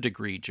lesser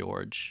degree,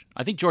 George.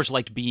 I think George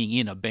liked being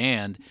in a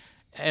band.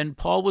 And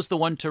Paul was the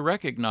one to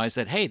recognize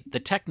that, hey, the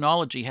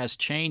technology has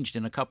changed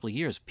in a couple of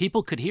years.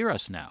 People could hear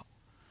us now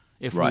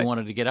if we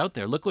wanted to get out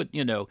there. Look what,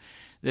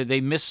 they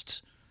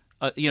missed,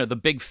 the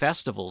big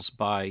festivals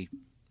by,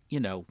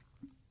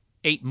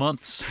 8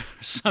 months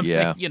or something,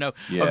 a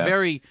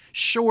very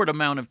short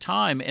amount of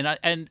time.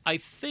 And I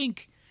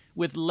think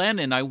with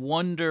Lennon, I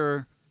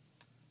wonder,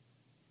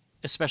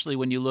 especially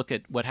when you look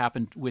at what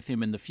happened with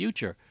him in the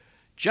future,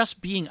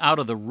 just being out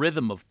of the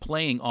rhythm of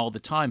playing all the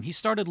time, he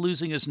started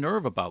losing his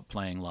nerve about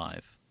playing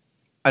live.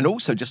 And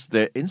also just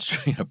their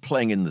instrument,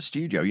 playing in the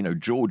studio.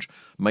 George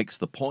makes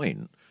the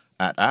point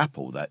at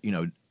Apple that,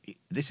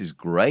 this is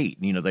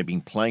great. They've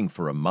been playing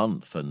for a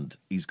month and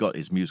he's got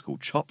his musical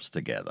chops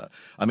together.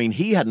 I mean,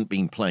 he hadn't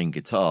been playing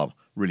guitar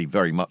really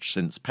very much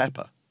since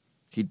Pepper.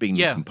 He'd been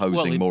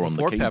composing more on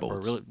the keyboards. Pepper,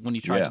 really, when he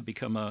tried to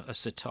become a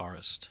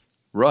sitarist.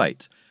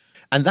 Right.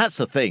 And that's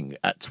the thing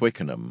at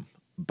Twickenham.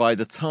 By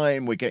the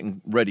time we're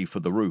getting ready for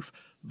the roof,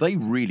 they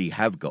really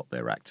have got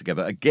their act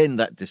together. Again,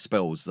 that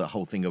dispels the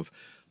whole thing of,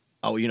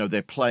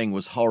 their playing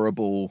was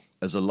horrible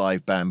as a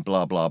live band,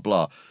 blah, blah,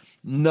 blah.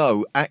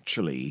 No,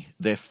 actually,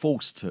 they're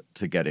forced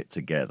to get it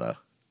together.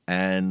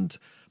 And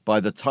by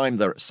the time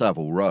they're at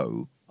Savile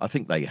Row, I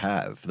think they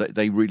have.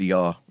 They really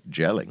are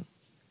gelling.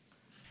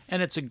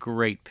 And it's a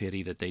great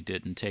pity that they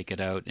didn't take it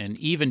out. And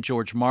even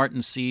George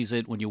Martin sees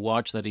it. When you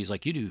watch that, he's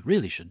like,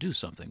 really should do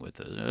something with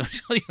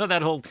it.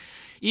 That whole...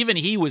 Even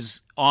he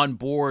was on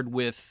board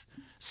with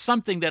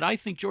something that I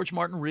think George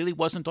Martin really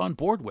wasn't on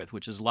board with,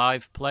 which is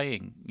live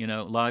playing,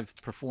 live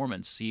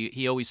performance.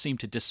 He always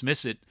seemed to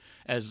dismiss it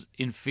as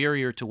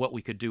inferior to what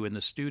we could do in the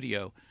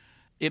studio.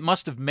 It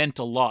must have meant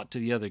a lot to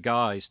the other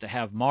guys to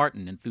have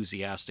Martin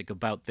enthusiastic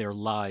about their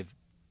live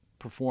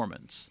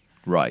performance.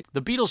 Right.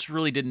 The Beatles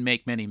really didn't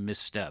make many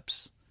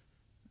missteps.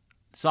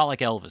 It's not like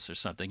Elvis or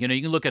something. You know,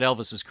 you can look at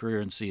Elvis's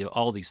career and see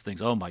all these things.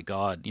 Oh, my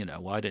God, you know,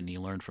 why didn't he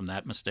learn from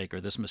that mistake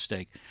or this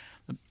mistake?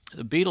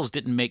 The Beatles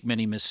didn't make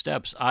many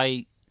missteps.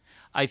 I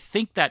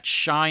think that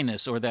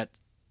shyness or that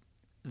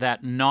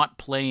not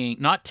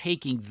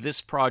taking this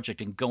project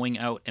and going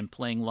out and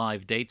playing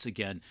live dates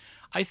again,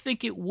 I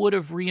think it would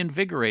have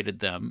reinvigorated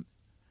them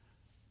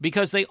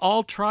because they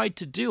all tried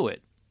to do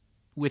it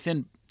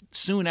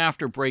soon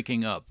after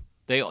breaking up.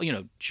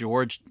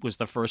 George was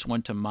the first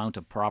one to mount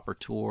a proper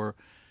tour.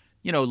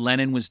 You know,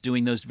 Lennon was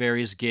doing those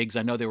various gigs.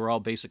 I know they were all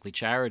basically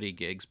charity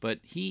gigs, but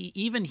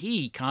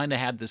he kind of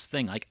had this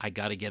thing like, I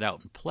got to get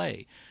out and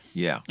play.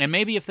 Yeah. And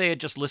maybe if they had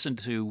just listened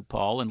to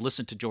Paul and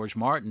listened to George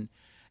Martin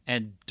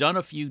and done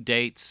a few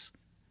dates,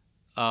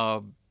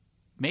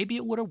 maybe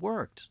it would have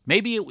worked.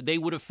 Maybe they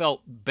would have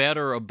felt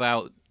better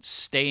about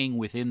staying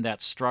within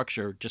that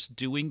structure, just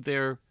doing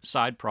their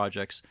side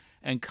projects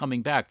and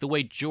coming back. The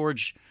way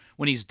George,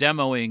 when he's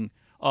demoing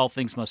All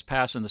Things Must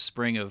Pass in the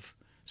spring of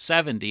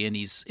 70, and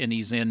he's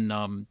in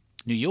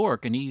New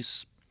York, and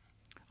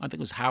I think it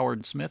was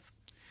Howard Smith.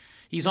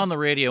 He's on the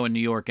radio in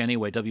New York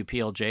anyway,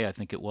 WPLJ, I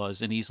think it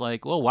was, and he's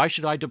like, "Well, why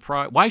should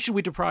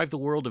we deprive the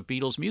world of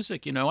Beatles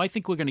music? You know, I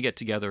think we're going to get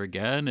together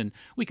again, and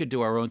we could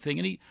do our own thing."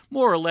 And he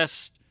more or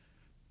less,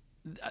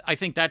 I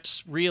think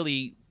that's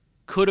really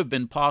could have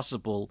been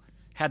possible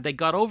had they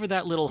got over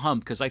that little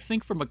hump. Because I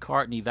think for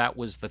McCartney, that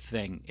was the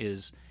thing: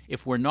 is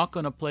if we're not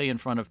going to play in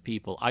front of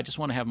people, I just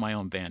want to have my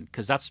own band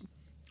because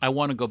I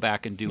want to go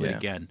back and do it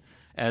again,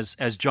 as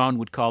John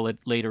would call it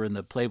later in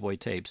the Playboy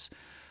tapes.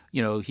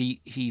 You know,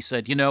 he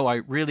said, you know,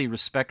 I really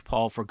respect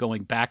Paul for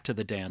going back to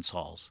the dance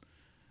halls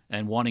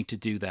and wanting to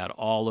do that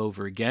all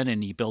over again.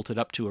 And he built it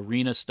up to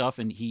arena stuff,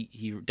 and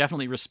he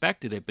definitely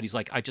respected it. But he's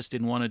like, I just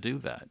didn't want to do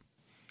that.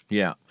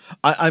 Yeah.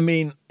 I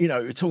mean, you know,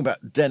 you're talking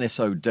about Dennis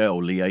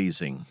O'Dell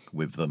liaising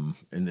with them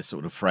in this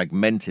sort of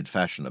fragmented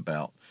fashion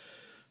about,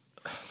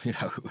 you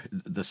know,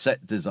 the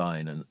set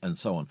design and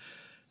so on.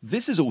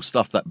 This is all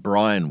stuff that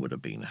Brian would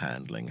have been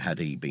handling had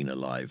he been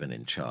alive and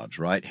in charge,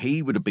 right?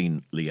 He would have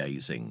been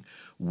liaising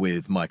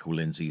with Michael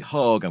Lindsay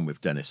Hogg and with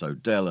Dennis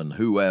O'Dell and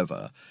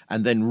whoever,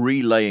 and then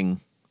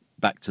relaying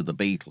back to the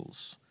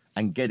Beatles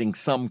and getting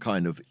some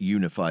kind of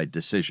unified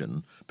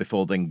decision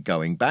before then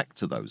going back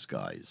to those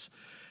guys.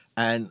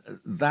 And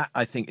that,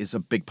 I think, is a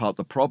big part of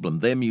the problem.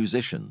 They're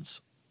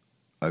musicians,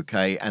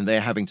 okay, and they're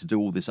having to do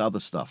all this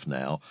other stuff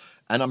now.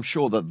 And I'm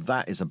sure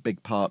that is a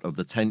big part of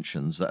the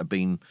tensions that have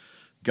been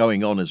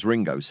going on, as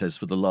Ringo says,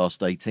 for the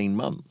last 18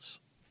 months.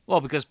 Well,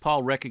 because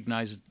Paul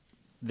recognized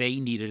they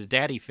needed a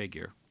daddy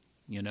figure,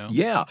 you know?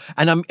 Yeah,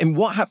 and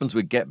what happens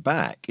with Get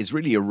Back is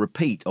really a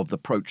repeat of the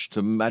approach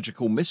to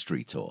Magical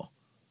Mystery Tour.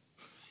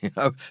 You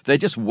know, they're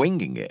just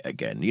winging it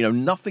again. You know,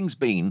 nothing's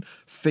been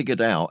figured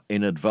out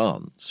in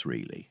advance,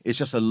 really. It's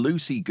just a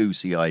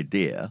loosey-goosey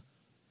idea,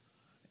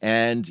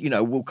 and, you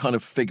know, we'll kind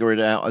of figure it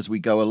out as we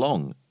go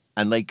along,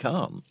 and they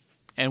can't.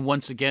 And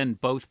once again,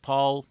 both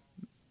Paul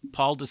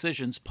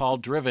decisions, Paul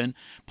driven.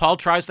 Paul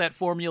tries that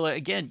formula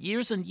again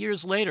years and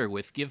years later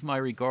with Give My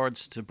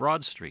Regards to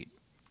Broad Street,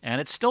 and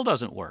it still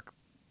doesn't work.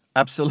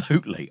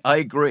 Absolutely. I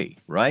agree,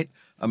 right?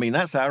 I mean,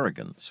 that's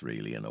arrogance,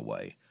 really, in a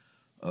way.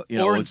 You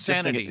know, or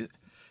insanity.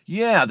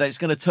 Yeah, that it's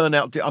going to turn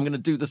out, I'm going to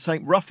do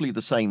roughly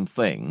the same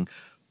thing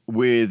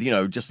with, you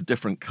know, just a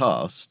different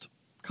cast,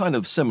 kind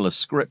of similar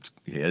script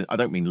here. I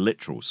don't mean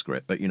literal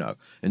script, but, you know,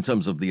 in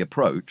terms of the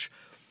approach,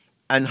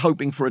 and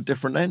hoping for a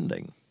different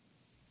ending.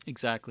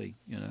 Exactly,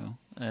 you know,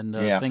 and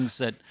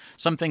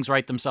some things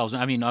write themselves.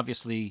 I mean,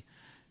 obviously,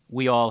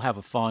 we all have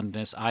a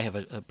fondness. I have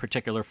a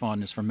particular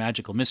fondness for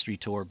Magical Mystery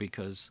Tour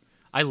because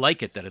I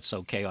like it that it's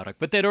so chaotic,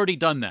 but they'd already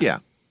done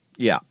that.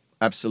 Yeah,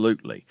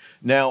 absolutely.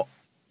 Now,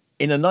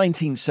 in a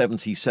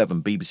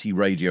 1977 BBC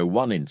Radio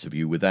 1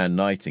 interview with Anne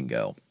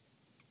Nightingale,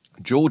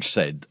 George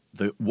said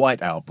the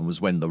White Album was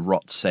when the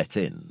rot set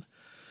in.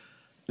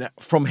 Now,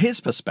 from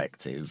his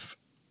perspective,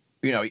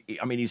 you know,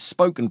 I mean, he's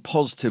spoken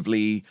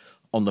positively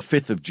on the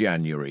 5th of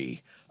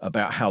January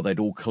about how they'd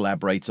all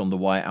collaborate on the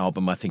White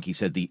Album. I think he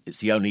said it's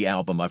the only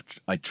album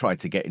I tried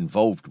to get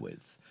involved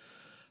with.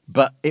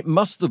 But it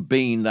must have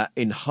been that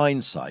in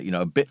hindsight, you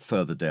know, a bit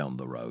further down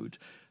the road,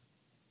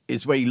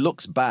 is where he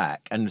looks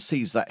back and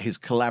sees that his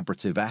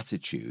collaborative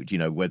attitude, you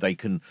know, where they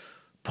can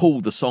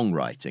pull the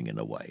songwriting in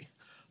a way,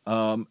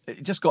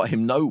 it just got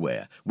him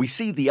nowhere. We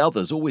see the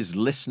others always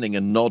listening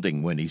and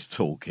nodding when he's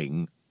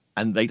talking,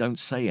 and they don't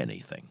say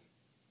anything.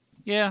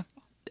 Yeah.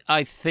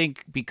 I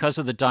think because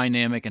of the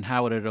dynamic and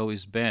how it had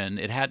always been,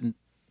 it hadn't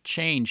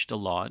changed a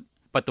lot,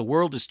 but the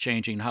world is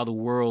changing. How the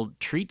world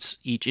treats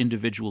each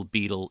individual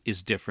Beatle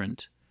is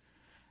different.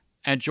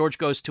 And George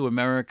goes to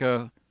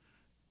America,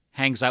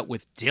 hangs out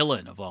with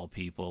Dylan, of all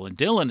people, and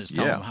Dylan is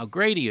telling him how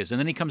great he is. And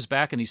then he comes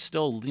back and he's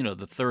still, you know,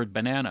 the third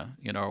banana,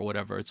 you know, or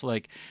whatever. It's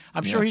like,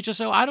 I'm sure he just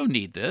said, I don't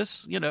need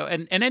this, you know,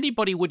 and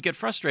anybody would get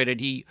frustrated.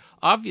 He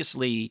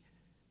obviously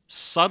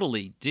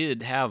subtly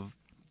did have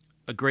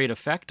a great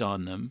effect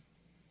on them.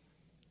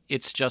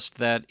 It's just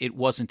that it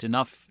wasn't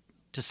enough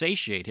to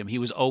satiate him. He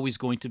was always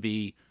going to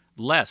be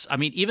less. I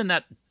mean, even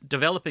that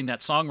developing that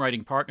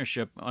songwriting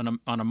partnership on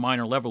a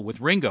minor level with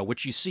Ringo,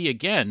 which you see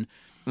again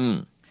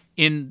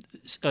in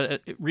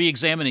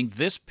re-examining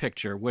this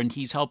picture when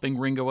he's helping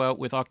Ringo out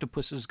with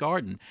Octopus's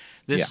Garden.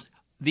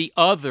 The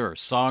other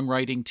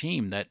songwriting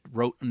team that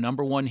wrote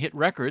 #1 hit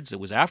records. It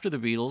was after the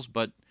Beatles,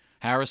 but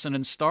Harrison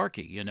and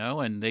Starkey, you know,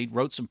 and they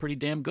wrote some pretty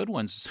damn good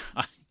ones.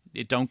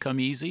 It Don't Come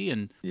Easy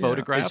and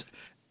Photograph.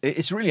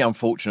 It's really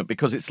unfortunate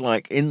because it's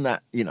like in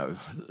that, you know,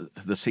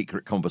 the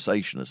secret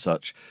conversation as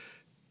such,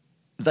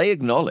 they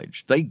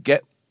acknowledge, they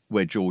get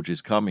where George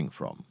is coming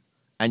from,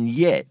 and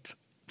yet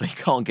they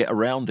can't get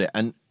around it.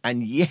 And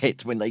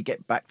yet when they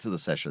get back to the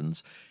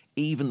sessions,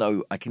 even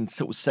though I can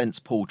sort of sense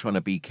Paul trying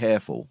to be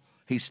careful,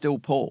 he's still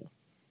Paul,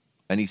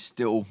 and he's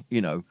still, you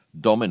know,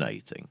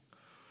 dominating.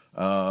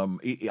 I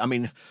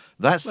mean,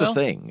 that's the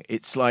thing.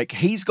 It's like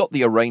he's got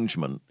the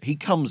arrangement. He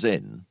comes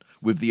in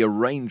with the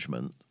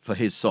arrangement for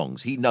his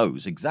songs. He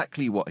knows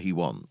exactly what he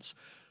wants.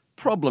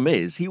 Problem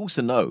is, he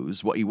also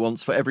knows what he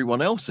wants for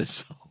everyone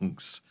else's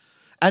songs.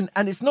 And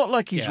it's not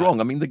like he's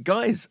wrong. I mean, the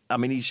guy's, I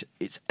mean,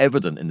 it's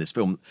evident in this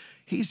film.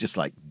 He's just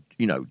like,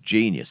 you know,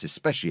 genius,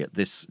 especially at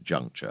this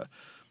juncture.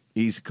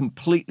 He's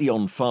completely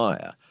on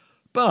fire.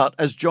 But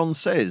as John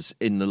says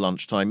in the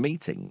lunchtime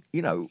meeting,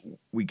 you know,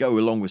 we go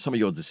along with some of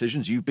your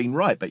decisions. You've been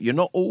right, but you're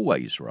not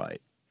always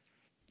right.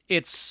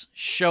 It's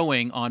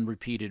showing on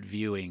repeated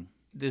viewing.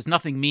 There's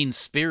nothing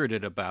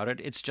mean-spirited about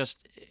it. It's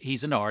just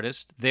he's an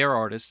artist, they're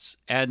artists,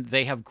 and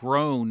they have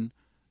grown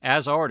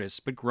as artists,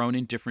 but grown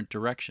in different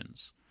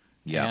directions.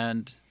 Yeah.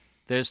 And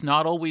there's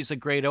not always a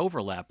great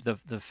overlap.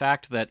 The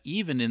fact that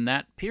even in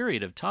that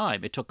period of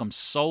time, it took them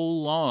so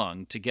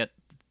long to get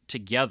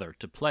together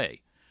to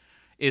play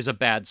is a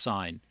bad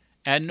sign.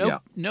 And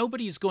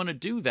nobody's going to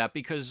do that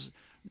because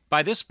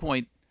by this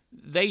point,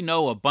 they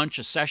know a bunch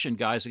of session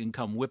guys that can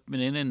come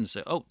whipping in and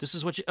say, oh, this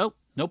is what you, oh,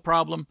 no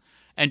problem,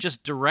 and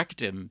just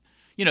direct him.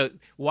 You know,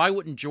 why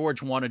wouldn't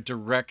George want to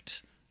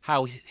direct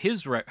how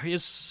his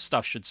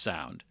stuff should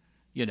sound,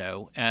 you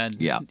know? And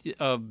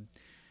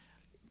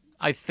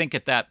I think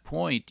at that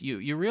point,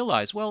 you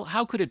realize, well,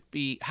 how could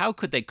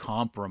they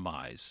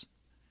compromise?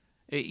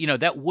 You know,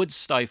 that would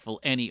stifle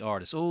any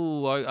artist.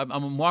 Oh,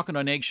 I'm walking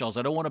on eggshells.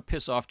 I don't want to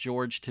piss off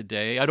George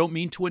today. I don't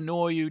mean to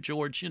annoy you,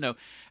 George. You know,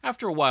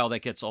 after a while that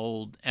gets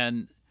old.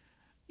 And,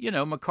 you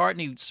know,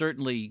 McCartney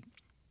certainly,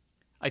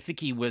 I think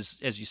he was,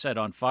 as you said,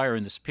 on fire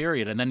in this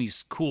period. And then he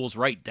cools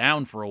right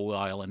down for a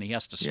while and he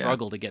has to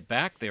struggle to get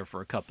back there for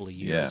a couple of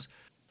years.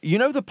 Yeah. You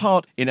know the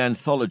part in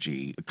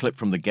Anthology, a clip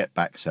from the Get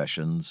Back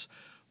sessions,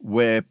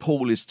 where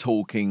Paul is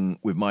talking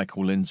with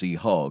Michael Lindsay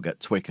Hogg at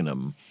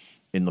Twickenham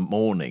in the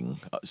morning,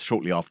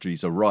 shortly after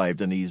he's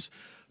arrived, and he's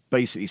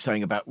basically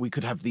saying about we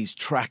could have these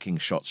tracking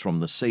shots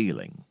from the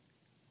ceiling,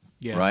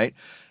 right?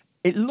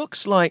 It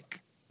looks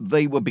like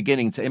they were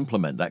beginning to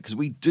implement that because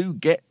we do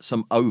get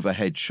some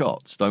overhead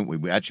shots, don't we?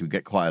 We actually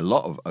get quite a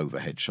lot of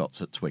overhead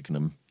shots at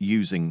Twickenham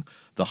using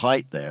the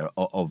height there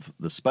of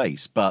the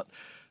space, but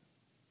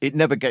it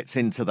never gets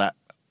into that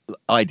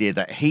idea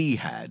that he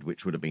had,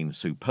 which would have been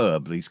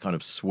superb, these kind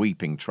of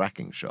sweeping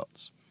tracking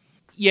shots.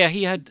 Yeah,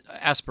 he had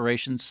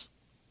aspirations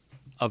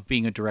of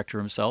being a director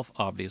himself,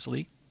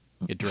 obviously.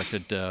 He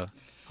directed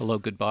Hello,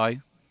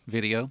 Goodbye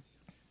video.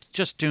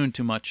 Just doing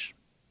too much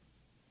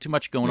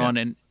going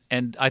on.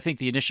 And I think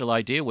the initial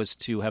idea was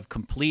to have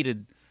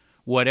completed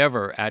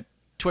whatever at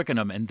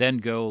Twickenham and then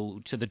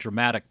go to the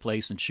dramatic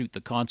place and shoot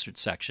the concert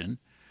section.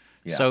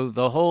 Yeah. So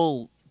the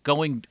whole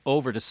going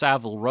over to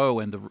Savile Row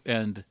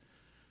and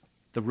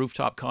the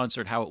rooftop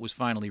concert, how it was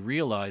finally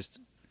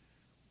realized,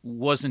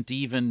 wasn't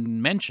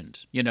even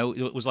mentioned. You know,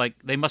 it was like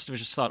they must have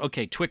just thought,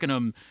 okay,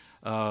 Twickenham,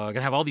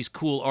 gonna have all these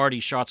cool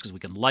arty shots because we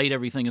can light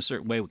everything a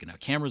certain way. We can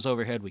have cameras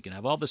overhead. We can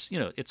have all this. You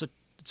know, it's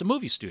a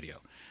movie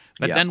studio.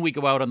 But then we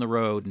go out on the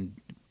road and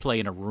play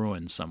in a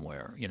ruin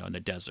somewhere, you know, in a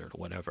desert or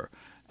whatever,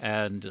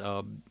 and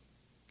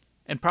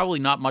probably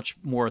not much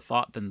more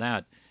thought than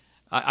that.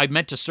 I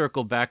meant to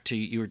circle back to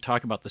you were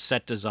talking about the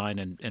set design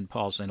and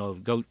Paul saying, "Oh,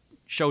 go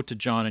show it to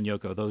John and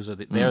Yoko.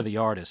 They're the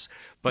artists."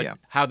 But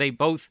how they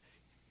both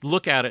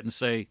look at it and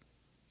say,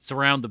 "It's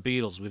around the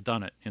Beatles. We've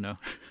done it." You know.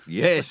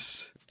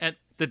 Yes. And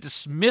the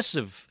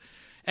dismissive,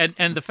 and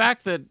the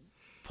fact that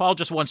Paul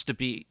just wants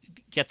to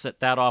gets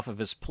that off of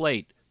his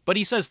plate, but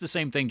he says the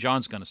same thing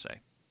John's going to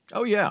say.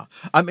 Oh, yeah.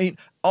 I mean,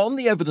 on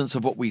the evidence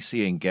of what we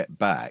see in Get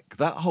Back,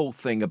 that whole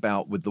thing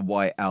about with the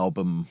White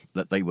Album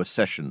that they were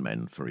session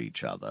men for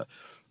each other,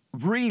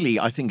 really,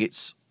 I think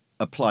it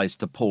applies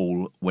to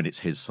Paul when it's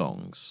his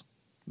songs.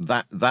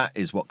 That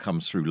is what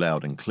comes through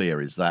loud and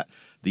clear, is that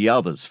the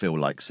others feel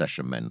like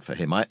session men for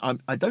him.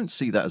 I don't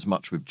see that as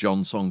much with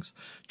John's songs.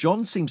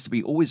 John seems to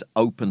be always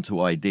open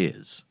to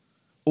ideas.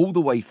 All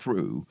the way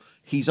through,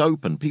 he's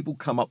open. People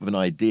come up with an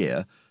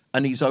idea,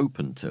 and he's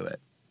open to it.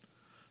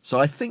 So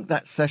I think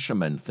that session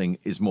men thing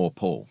is more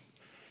Paul.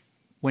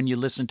 When you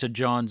listen to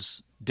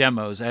John's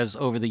demos, as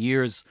over the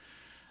years,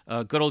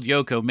 good old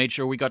Yoko made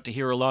sure we got to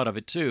hear a lot of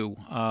it too.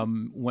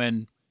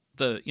 When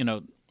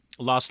the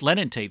Lost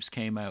Lennon tapes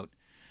came out,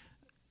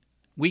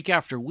 week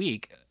after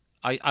week,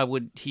 I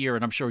would hear,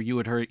 and I'm sure you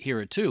would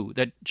hear it too,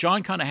 that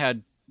John kind of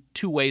had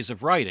two ways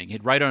of writing.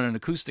 He'd write on an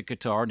acoustic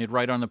guitar and he'd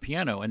write on the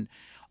piano, and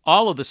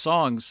all of the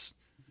songs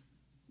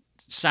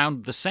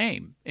sound the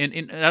same.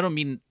 And I don't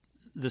mean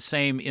the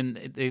same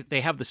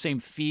they have the same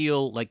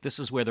feel, like this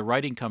is where the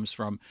writing comes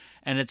from.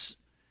 And it's,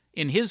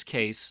 in his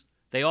case,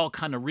 they all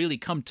kind of really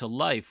come to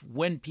life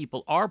when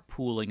people are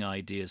pooling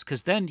ideas,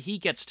 because then he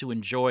gets to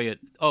enjoy it.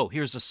 Oh,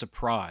 here's a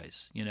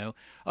surprise,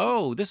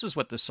 Oh, this is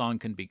what the song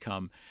can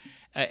become.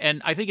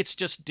 And I think it's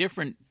just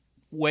different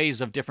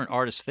ways of different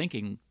artists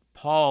thinking.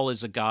 Paul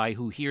is a guy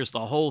who hears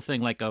the whole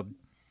thing like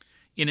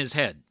in his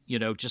head,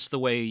 just the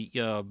way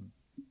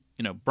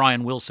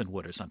Brian Wilson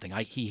would or something.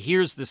 He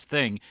hears this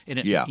thing and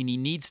he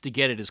needs to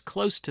get it as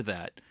close to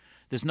that.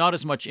 There's not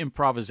as much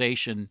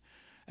improvisation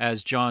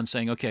as John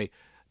saying, okay,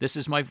 this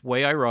is my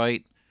way I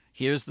write.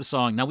 Here's the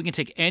song. Now we can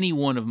take any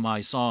one of my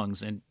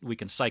songs and we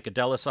can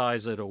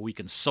psychedelicize it, or we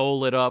can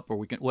soul it up, or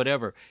we can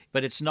whatever.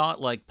 But it's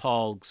not like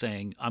Paul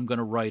saying, I'm going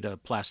to write a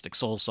Plastic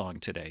Soul song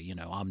today,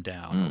 I'm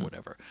down or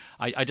whatever.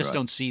 I just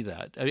don't see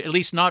that, at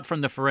least not from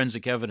the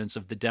forensic evidence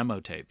of the demo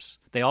tapes.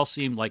 They all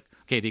seem like,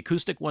 okay, the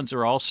acoustic ones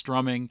are all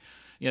strumming,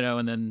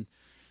 and then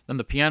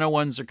the piano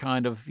ones are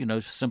kind of,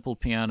 simple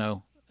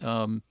piano.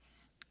 And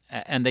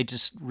they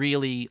just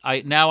really,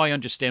 now I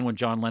understand when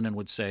John Lennon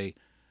would say,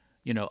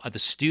 the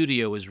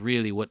studio is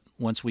really what,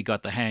 once we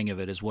got the hang of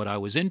it, is what I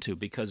was into,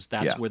 because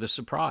that's where the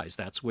surprise,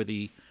 that's where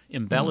the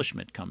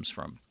embellishment comes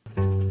from.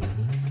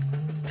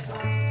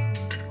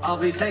 I'll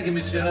be taking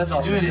my shirts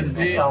off. Do it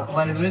indeed. I'll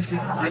play with you.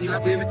 And you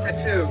have a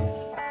tattoo.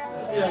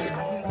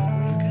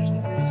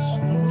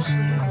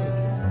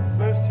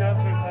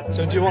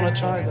 So do you want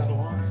to try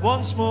that?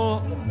 Once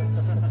more.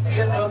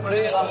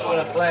 That's what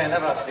I'm playing,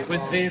 never.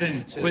 With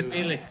feeling.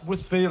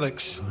 With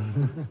Felix.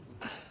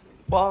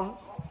 1,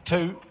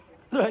 2,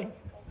 3.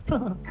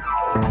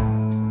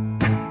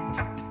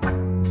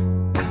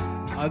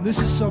 And this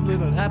is something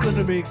that happened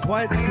to me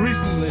quite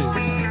recently.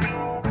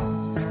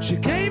 She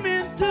came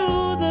into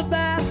the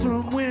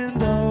bathroom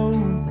window,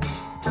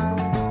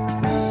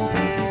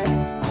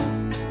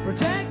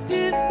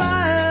 protected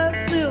by a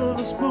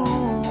silver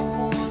spoon,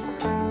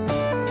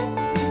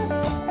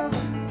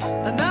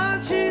 and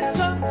now she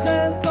sucks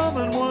her thumb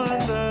and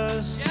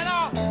wonders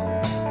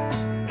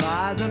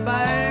by the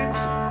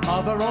banks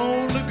of her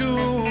own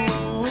lagoon.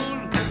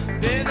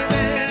 Did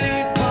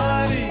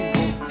anybody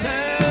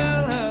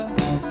tell her?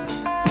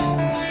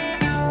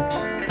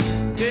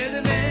 Did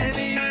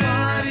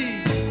anybody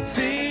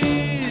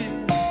see?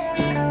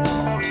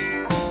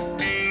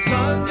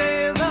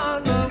 Sundays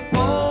on the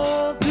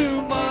 4th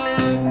to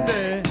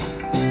Monday,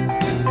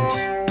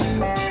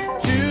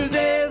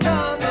 Tuesdays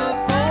on the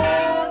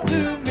 4th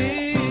to me.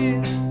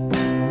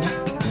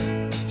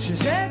 She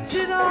said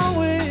she'd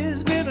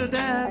always been a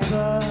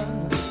dancer.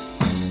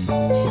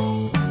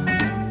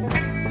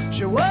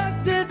 She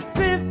worked at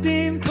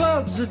 15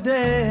 clubs a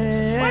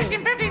day.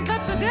 Working 15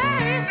 cups a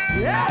day?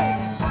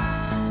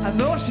 Yeah. I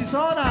know she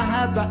thought I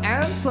had the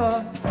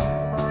answer.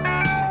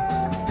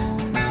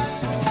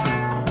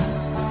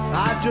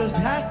 I just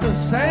had to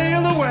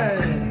sail away.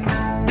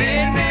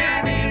 Did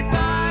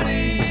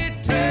anybody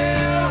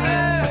tell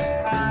her?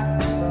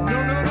 No,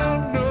 no,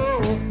 no, no.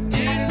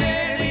 Did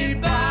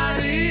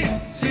anybody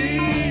see?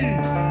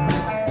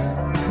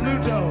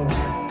 Pluto.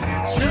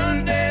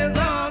 Tuesdays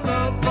on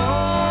the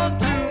 4th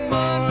to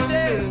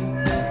Monday.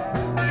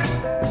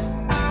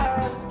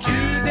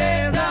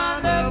 Tuesdays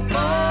on the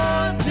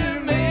 4th to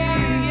me.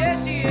 Yes,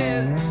 she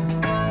is.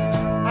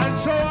 And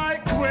so I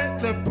quit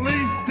the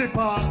police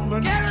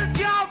department. Get a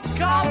job,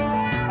 cop!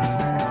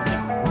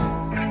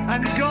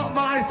 And got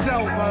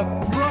myself a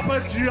proper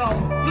job.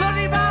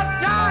 Bloody about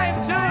time,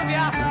 too, if you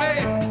ask me.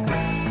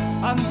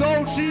 And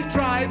though she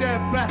tried her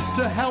best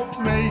to help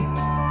me,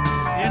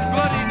 It's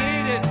bloody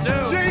needed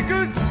too. she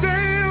could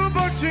steal,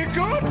 but she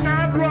could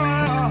not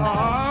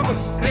rob.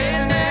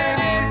 Did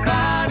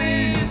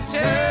anybody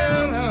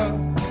Tell her.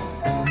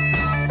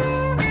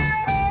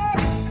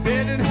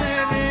 Didn't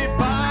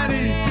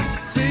anybody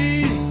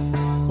see?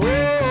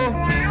 Oh,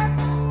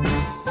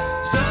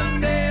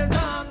 Sundays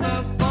on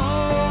the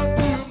 4th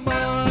to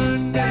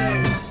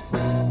Monday,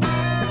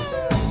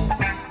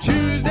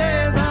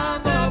 Tuesdays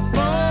on the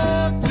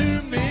 4th to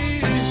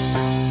me.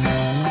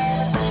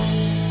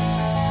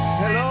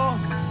 Hello,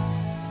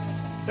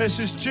 this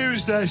is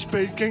Tuesday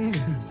speaking.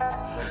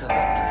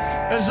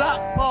 Is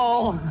that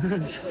Paul?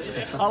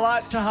 I'd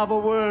like to have a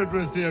word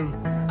with you.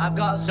 I've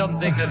got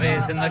something of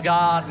his in the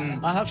garden.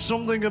 I have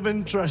something of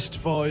interest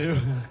for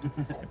you.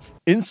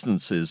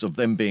 Instances of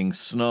them being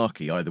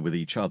snarky either with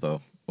each other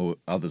or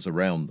others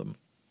around them.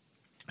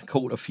 I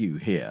caught a few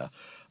here.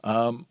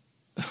 On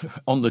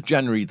the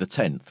January the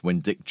 10th, when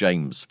Dick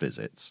James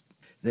visits,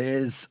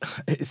 it's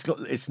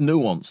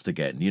nuanced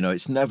again.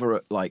 It's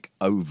never like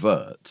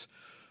overt,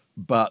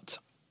 but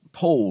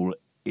Paul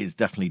is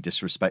definitely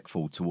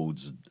disrespectful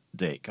towards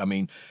Dick. I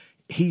mean,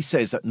 he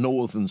says that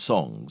Northern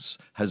Songs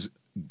has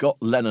got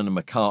Lennon and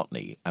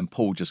McCartney, and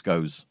Paul just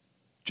goes,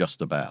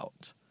 just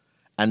about.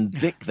 And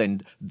Dick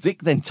then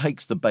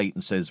takes the bait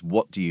and says,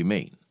 what do you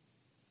mean?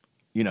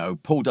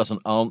 Paul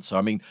doesn't answer.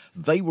 I mean,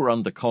 they were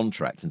under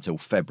contract until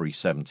February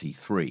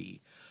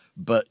 73.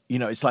 But,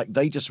 it's like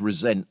they just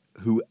resent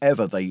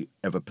whoever they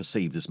ever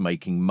perceived as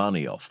making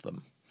money off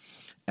them.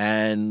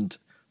 And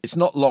it's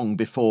not long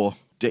before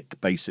Dick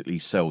basically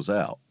sells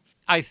out.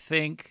 I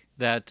think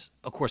that,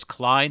 of course,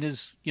 Klein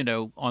is,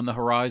 on the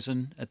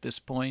horizon at this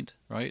point,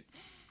 right?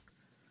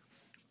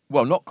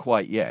 Well, not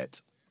quite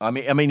yet. I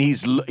mean,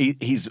 he's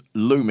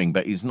looming,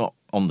 but he's not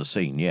on the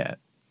scene yet.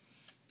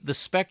 The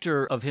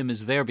specter of him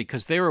is there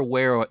because they're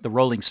aware the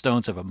Rolling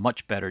Stones have a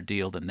much better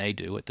deal than they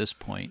do at this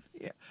point.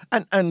 Yeah,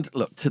 and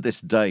look, to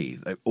this day,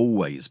 they've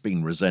always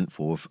been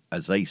resentful of,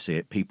 as they see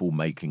it, people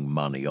making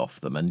money off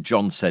them. And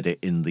John said it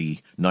in the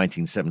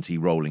 1970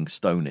 Rolling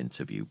Stone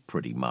interview,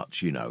 pretty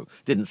much.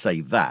 Didn't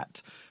say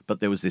that,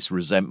 but there was this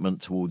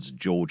resentment towards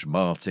George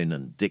Martin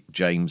and Dick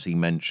James. He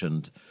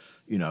mentioned.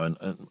 And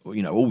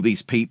all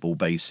these people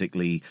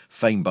basically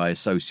fame by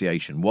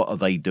association. What are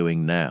they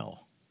doing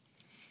now?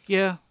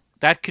 Yeah,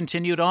 that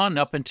continued on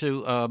up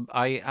into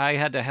I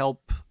had to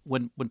help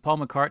when Paul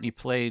McCartney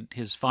played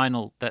his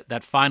final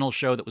that final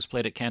show that was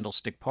played at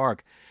Candlestick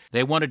Park.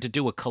 They wanted to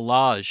do a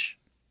collage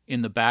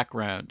in the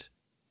background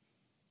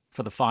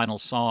for the final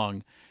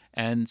song,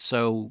 and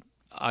so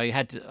I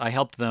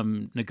helped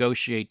them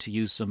negotiate to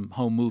use some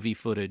home movie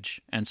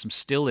footage and some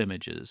still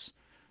images.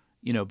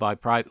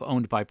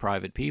 Owned by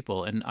private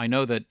people. And I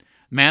know that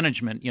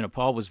management,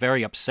 Paul was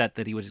very upset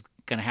that he was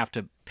going to have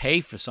to pay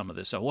for some of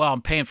this. So,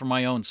 I'm paying for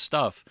my own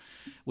stuff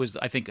was,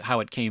 I think, how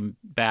it came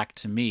back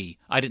to me.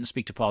 I didn't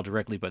speak to Paul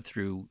directly, but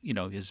through,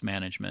 his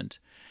management.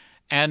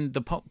 And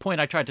the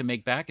point I tried to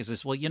make back is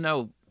this,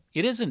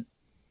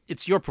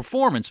 it's your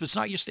performance, but it's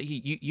not your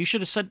you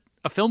should have sent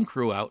a film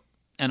crew out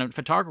and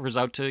photographers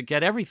out to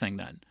get everything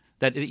then.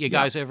 That you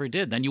guys ever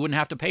did, then you wouldn't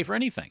have to pay for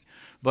anything.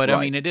 But right. I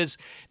mean, it is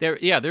there.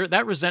 Yeah,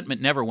 that resentment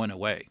never went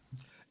away.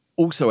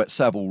 Also, at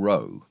Savile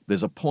Row,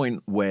 there's a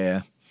point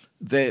where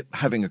they're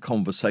having a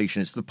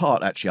conversation. It's the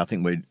part, actually, I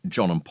think, where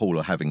John and Paul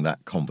are having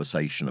that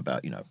conversation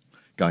about,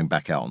 going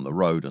back out on the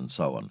road and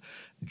so on.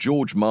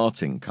 George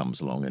Martin comes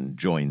along and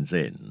joins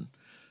in,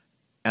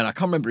 and I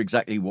can't remember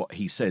exactly what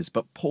he says,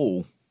 but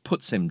Paul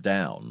puts him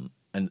down,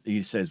 and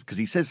he says, because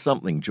he says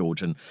something,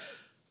 George, and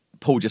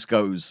Paul just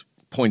goes,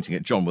 pointing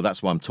at John, well,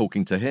 that's why I'm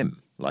talking to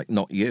him, like,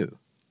 not you.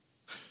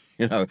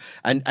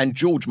 And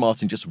George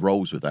Martin just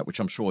rolls with that, which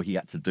I'm sure he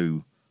had to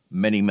do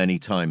many, many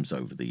times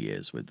over the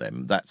years with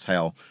them. That's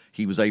how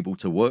he was able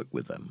to work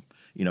with them.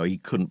 He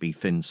couldn't be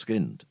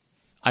thin-skinned.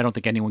 I don't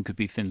think anyone could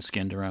be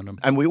thin-skinned around him.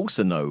 And we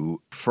also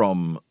know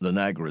from the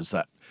Niagaras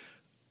that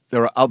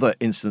there are other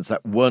incidents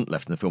that weren't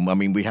left in the film. I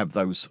mean, we have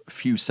those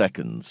few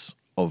seconds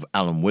of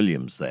Alan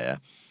Williams there,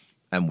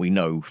 and we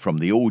know from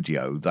the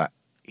audio that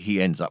he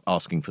ends up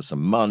asking for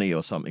some money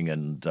or something,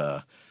 and,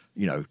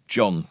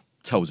 John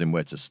tells him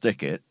where to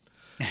stick it.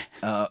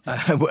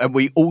 And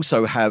we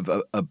also have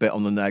a bit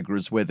on the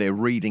Niagaras where they're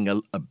reading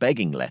a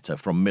begging letter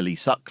from Millie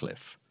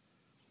Sutcliffe,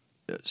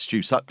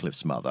 Stu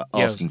Sutcliffe's mother,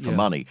 asking for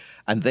money.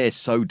 And they're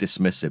so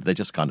dismissive. They're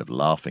just kind of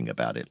laughing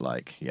about it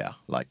like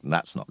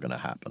that's not going to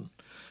happen.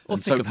 Well,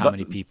 think of how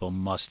many people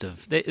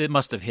it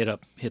must have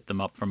hit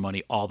them up for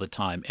money all the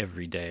time,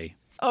 every day.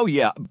 Oh,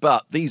 yeah,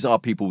 but these are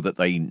people that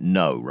they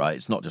know, right?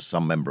 It's not just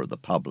some member of the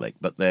public,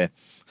 but they're,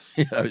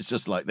 it's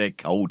just like they're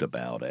cold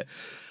about it.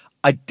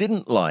 I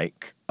didn't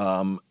like,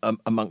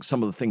 amongst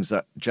some of the things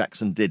that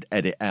Jackson did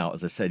edit out,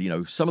 as I said,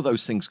 some of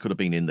those things could have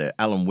been in there.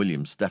 Alan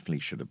Williams definitely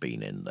should have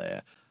been in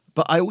there.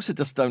 But I also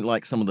just don't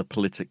like some of the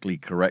politically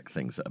correct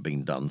things that have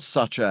been done,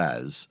 such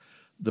as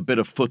the bit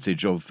of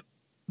footage of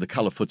the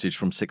colour footage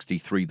from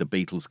 63, the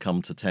Beatles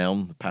come to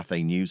town, the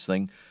Pathé News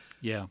thing.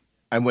 Yeah.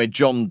 And where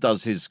John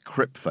does his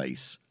crip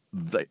face,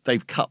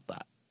 they've cut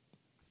that.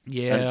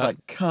 Yeah. And it's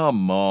like,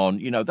 come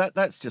on.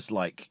 That's just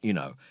like,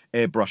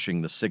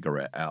 airbrushing the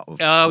cigarette out of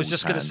I was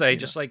just going to say,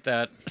 just like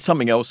that.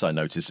 Something else I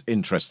noticed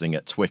interesting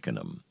at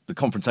Twickenham, the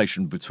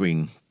confrontation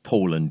between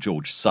Paul and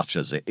George, such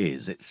as it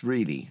is, it's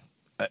really,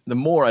 the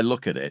more I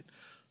look at it,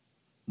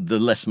 the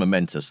less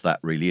momentous that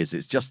really is.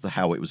 It's just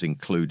how it was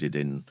included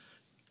in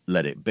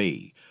Let It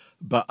Be.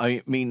 But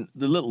I mean,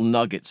 the little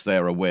nuggets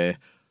there are where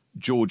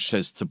George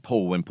says to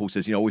Paul, when Paul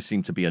says, always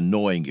seem to be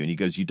annoying you, and he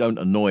goes, you don't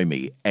annoy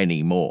me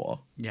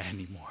anymore. Yeah,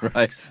 anymore.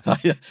 Right?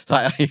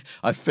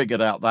 I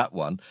figured out that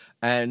one.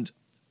 And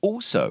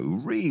also,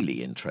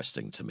 really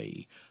interesting to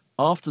me,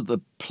 after the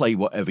play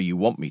whatever you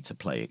want me to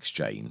play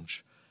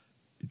exchange,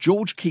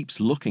 George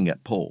keeps looking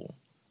at Paul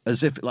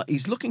as if like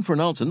he's looking for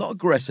an answer, not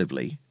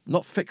aggressively,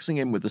 not fixing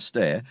him with a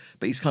stare,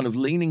 but he's kind of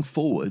leaning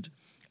forward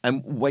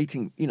and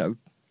waiting,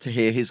 to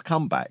hear his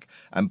comeback.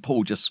 And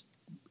Paul just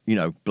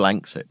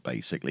blanks it,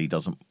 basically. He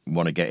doesn't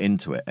want to get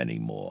into it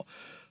anymore.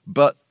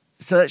 But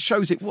so that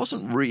shows it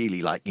wasn't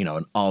really like,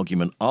 an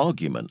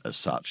argument as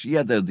such.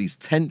 Yeah, there are these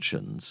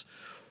tensions,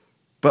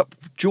 but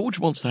George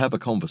wants to have a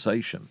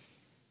conversation.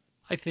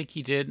 I think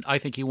he did. I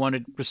think he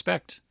wanted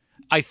respect.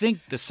 I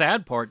think the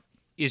sad part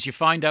is you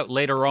find out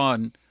later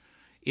on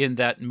in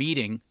that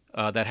meeting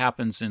that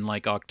happens in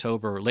like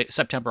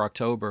September,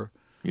 October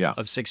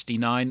of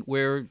 69,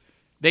 where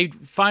they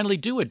finally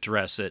do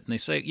address it, and they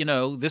say,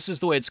 this is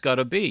the way it's got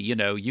to be.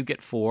 You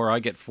get 4, I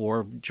get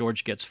 4,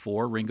 George gets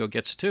 4, Ringo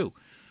gets 2,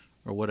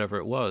 or whatever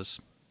it was.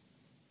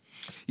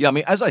 Yeah, I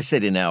mean, as I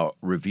said in our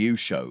review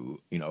show,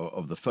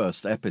 of the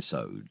first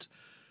episode,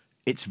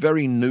 it's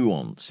very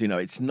nuanced.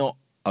 It's not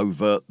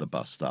overt, the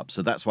bust up.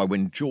 So that's why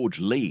when George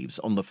leaves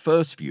on the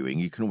first viewing,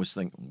 you can almost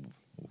think,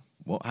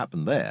 what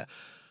happened there?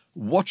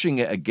 Watching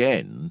it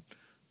again,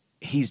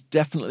 he's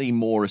definitely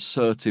more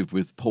assertive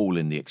with Paul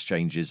in the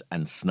exchanges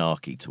and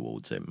snarky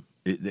towards him.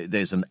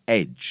 There's an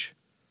edge.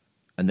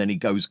 And then he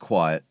goes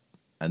quiet.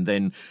 And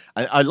then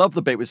I love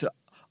the bit where he says,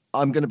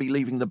 I'm going to be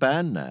leaving the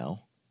band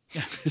now.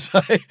 It's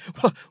like,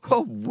 what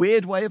a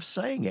weird way of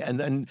saying it. And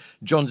then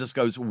John just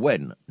goes,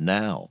 when?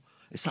 Now.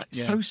 It's like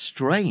so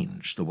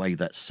strange the way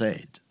that's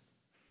said.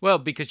 Well,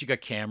 because you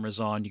got cameras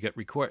on, you got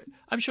record.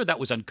 I'm sure that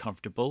was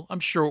uncomfortable. I'm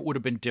sure it would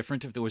have been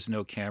different if there was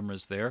no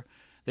cameras there.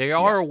 They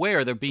are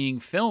aware they're being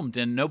filmed,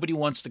 and nobody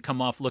wants to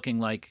come off looking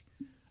like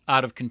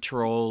out of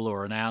control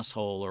or an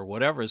asshole or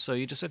whatever. So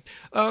you just said,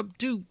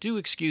 do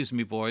excuse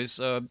me, boys.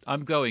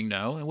 I'm going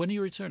now. And when are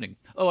you returning?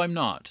 Oh, I'm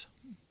not.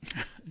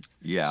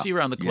 Yeah. See you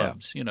around the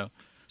clubs,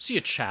 See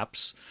you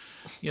chaps,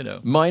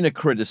 Minor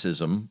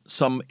criticism,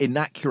 some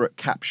inaccurate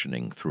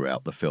captioning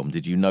throughout the film.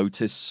 Did you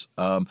notice,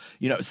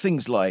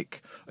 things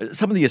like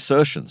some of the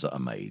assertions that are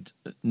made,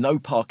 no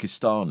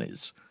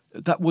Pakistanis,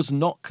 that was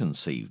not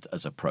conceived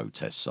as a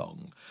protest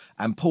song.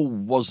 And Paul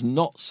was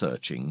not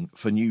searching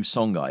for new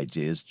song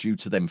ideas due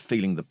to them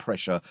feeling the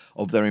pressure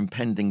of their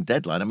impending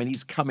deadline. I mean,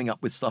 he's coming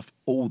up with stuff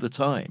all the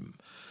time.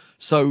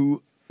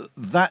 So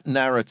that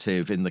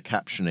narrative in the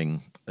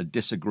captioning, I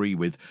disagree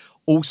with.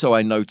 Also,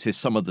 I noticed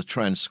some of the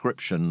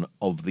transcription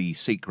of the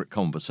secret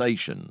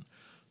conversation.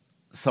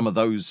 Some of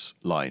those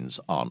lines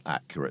aren't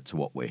accurate to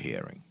what we're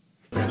hearing.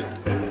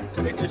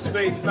 It just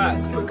fades back.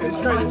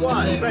 It's so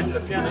quiet. It's like the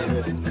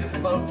piano.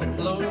 Folk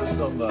blues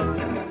number.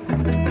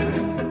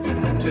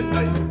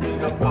 Tonight,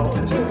 the power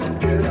to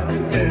get out.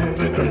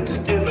 Immigrants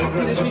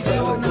are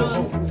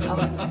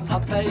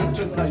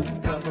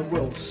tonight,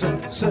 Commonwealth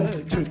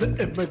said to the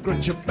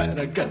immigrants, you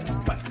better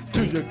get back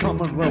to your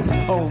Commonwealth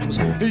homes.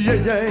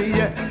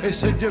 Yeah. They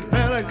said you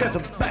better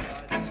get back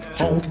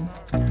home.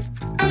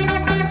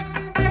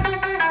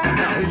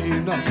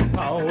 Enoch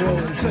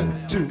Powell, he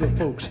said to the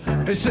folks,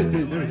 he said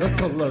you knew the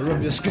color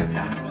of your skin.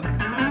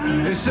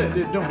 He said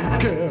he don't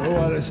care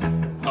what it's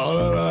all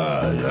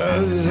about.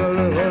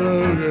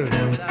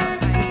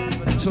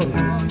 So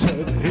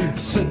Ted Heath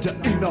said to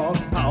Enoch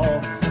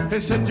Powell, he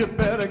said you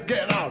better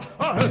get out.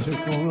 I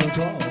said gonna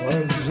talk.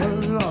 I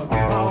said Enoch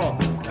Powell,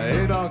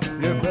 Enoch,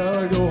 you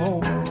better go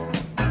home.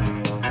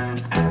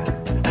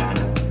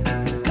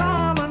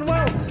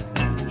 Commonwealth,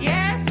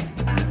 yes.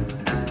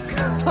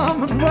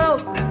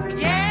 Commonwealth.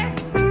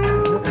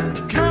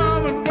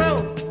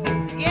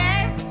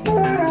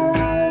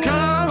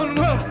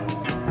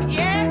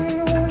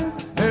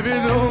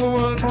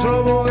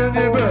 Trouble, then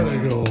you better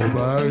go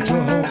back to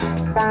home.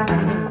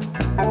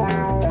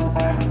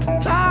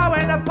 So I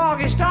went to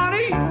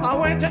Pakistani, I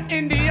went to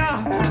India,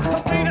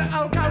 I've been to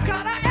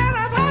Calcutta, and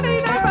I've had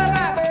enough of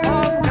that.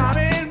 I'm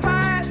coming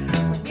back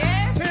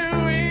to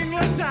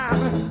England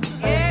town.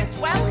 Yes,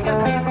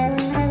 welcome.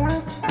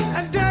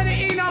 And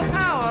dirty Enoch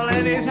Powell,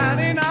 and he's had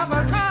enough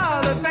of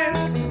Carlin men.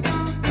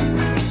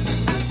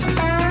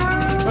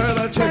 Well,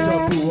 I checked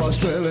up to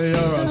Australia,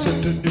 I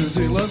sent to New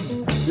Zealand.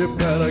 You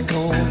better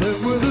come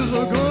live with us,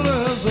 we're gonna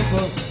have some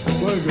fun.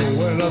 We're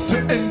going up to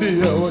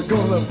India, we're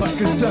going to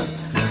Pakistan,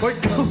 we're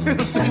going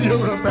up to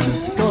Europe, and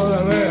going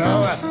to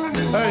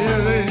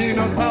hey, you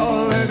know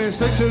Powell and his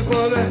sticks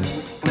for that.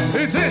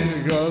 He said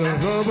you got a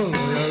trouble,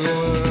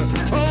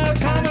 oh,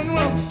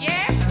 Commonwealth,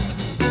 yeah.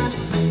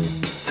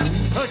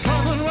 A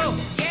Commonwealth,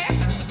 yeah.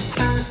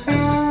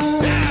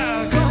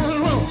 Yeah,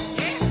 Commonwealth,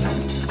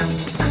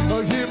 yeah.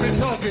 Oh, hear me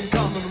talking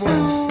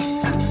Commonwealth.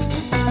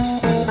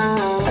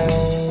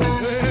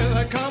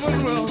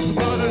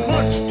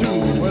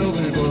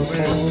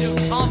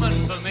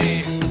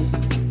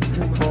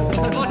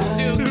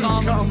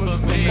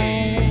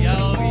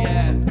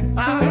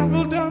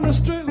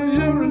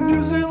 Australia and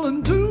New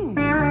Zealand too.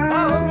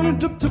 I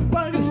went up to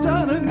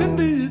Pakistan and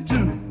India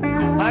too.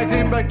 I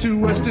came back to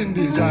West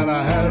Indies and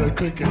I had a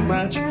cricket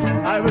match.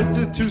 I went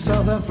to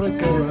South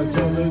Africa and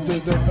I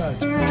did the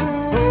patch.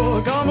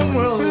 Oh,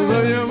 Commonwealth,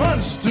 you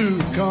much too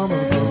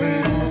common for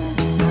me.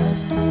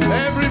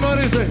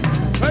 Everybody say,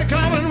 hey,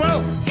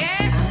 Commonwealth.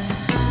 Yeah.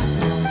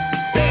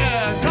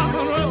 Yeah,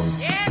 Commonwealth.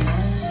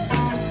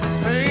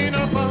 Yeah. Ain't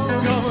no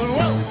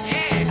Commonwealth.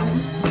 Yeah.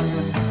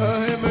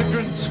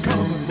 Immigrants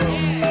Commonwealth.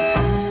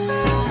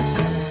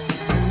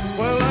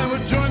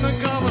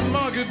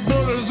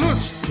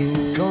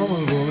 Too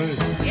common for me.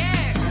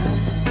 Yeah.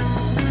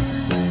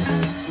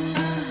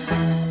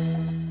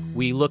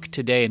 We look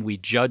today and we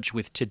judge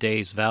with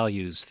today's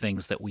values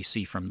things that we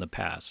see from the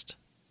past.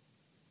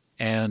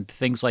 And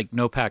things like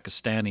no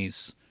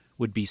Pakistanis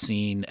would be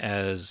seen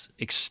as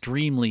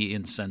extremely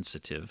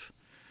insensitive.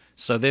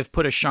 So they've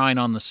put a shine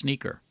on the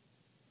sneaker.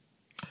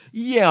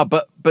 Yeah,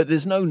 but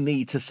there's no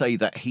need to say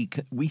that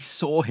we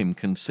saw him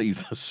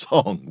conceive the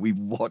song. We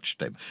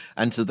watched him.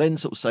 And to then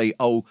sort of say,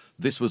 oh,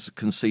 this was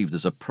conceived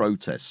as a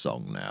protest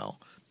song now.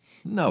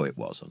 No, it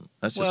wasn't.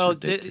 That's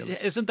just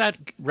ridiculous. Isn't that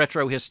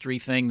retro history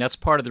thing? That's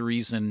part of the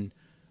reason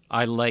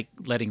I like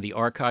letting the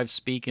archives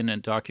speak in a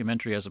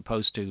documentary as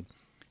opposed to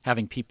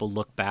having people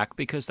look back,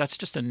 because that's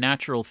just a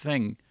natural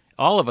thing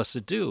all of us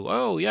would do.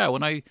 Oh, yeah,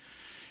 when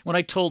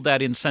I told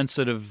that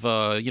insensitive,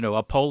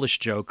 a Polish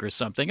joke or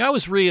something, I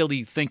was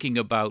really thinking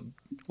about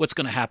what's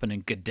going to happen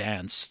in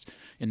Gdansk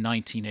in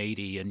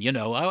 1980, and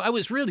I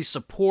was really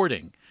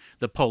supporting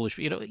the Polish.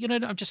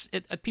 I'm just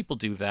people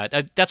do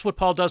that. That's what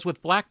Paul does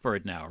with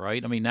Blackbird now,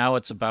 right? I mean, now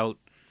it's about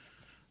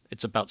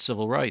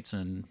civil rights,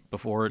 and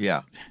before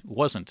it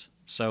wasn't.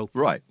 So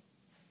right,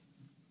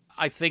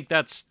 I think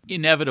that's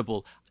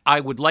inevitable. I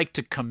would like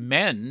to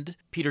commend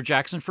Peter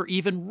Jackson for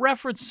even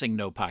referencing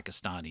No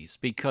Pakistanis,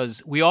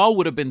 because we all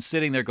would have been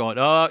sitting there going,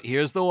 oh,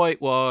 here's the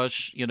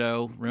whitewash,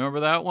 remember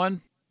that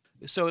one?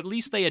 So at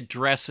least they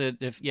address it.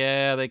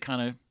 They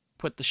kind of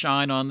put the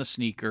shine on the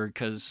sneaker,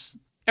 because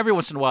every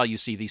once in a while you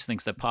see these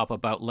things that pop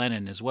about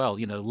Lenin as well.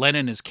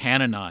 Lenin is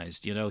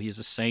canonized, he's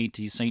a saint,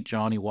 he's St.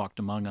 John, he walked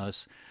among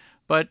us.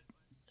 But,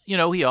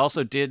 he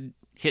also did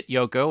hit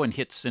Yoko and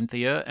hit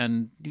Cynthia,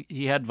 and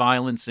he had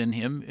violence in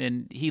him,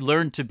 and he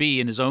learned to be,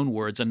 in his own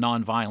words, a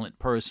nonviolent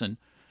person.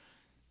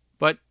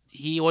 But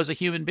he was a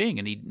human being,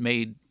 and he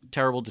made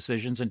terrible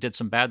decisions and did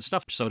some bad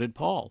stuff. So did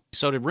Paul.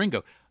 So did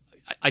Ringo.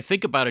 I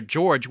think about it,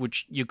 George,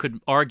 which you could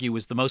argue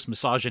is the most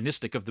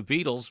misogynistic of the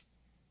Beatles.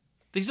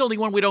 He's the only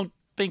one we don't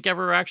think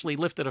ever actually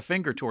lifted a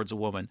finger towards a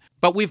woman.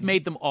 But we've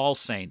made them all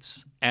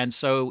saints. And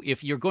so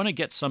if you're going to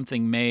get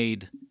something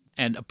made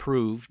and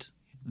approved,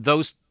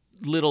 those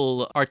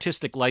little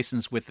artistic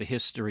license with the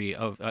history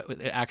of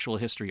actual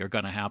history are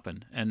going to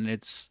happen, and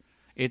it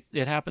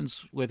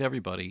happens with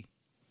everybody.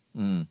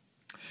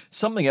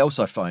 Something else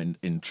I find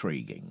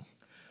intriguing,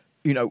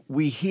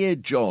 we hear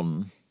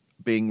John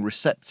being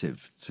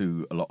receptive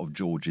to a lot of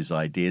George's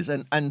ideas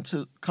and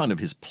to kind of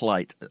his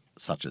plight,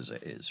 such as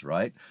it is,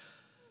 right?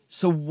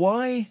 So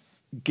why,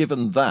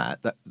 given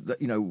that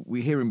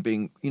we hear him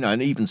being,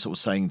 and even sort of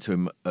saying to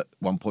him at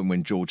one point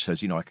when George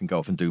says, I can go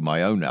off and do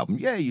my own album,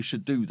 yeah, you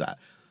should do that.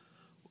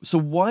 So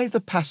why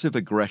the passive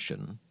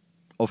aggression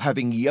of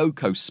having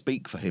Yoko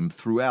speak for him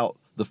throughout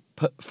the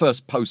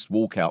first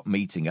post-walkout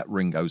meeting at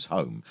Ringo's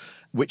home,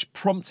 which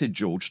prompted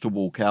George to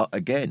walk out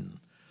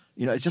again?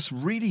 It's just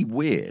really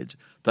weird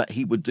that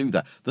he would do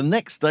that. The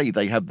next day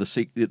they have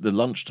the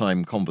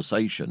lunchtime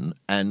conversation,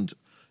 and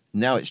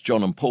now it's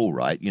John and Paul,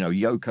 right?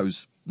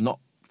 Yoko's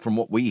not, from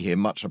what we hear,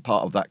 much a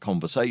part of that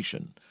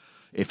conversation,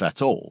 if at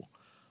all.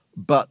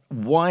 But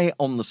why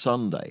on the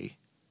Sunday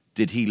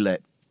did he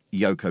let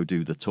Yoko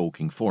do the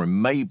talking for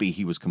him? Maybe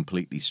he was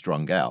completely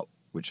strung out,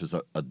 which is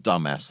a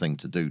dumbass thing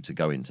to do, to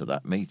go into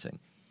that meeting.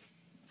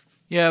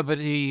 Yeah, but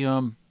he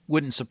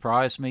wouldn't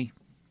surprise me.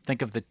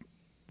 Think of the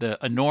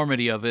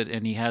enormity of it,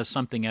 and he has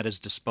something at his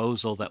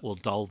disposal that will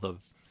dull the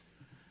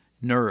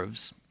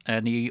nerves,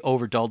 and he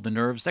overdulled the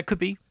nerves. That could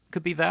be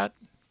that.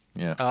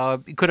 Yeah.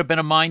 It could have been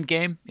a mind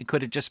game. It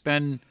could have just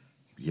been.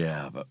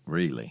 Yeah, but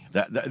really,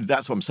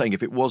 that's what I'm saying.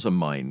 If it was a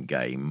mind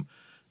game,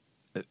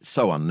 it's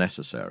so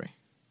unnecessary.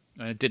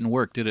 It didn't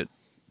work, did it?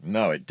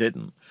 No, it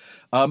didn't.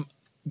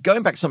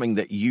 Going back to something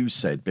that you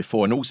said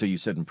before, and also you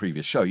said in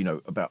previous show,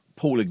 about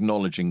Paul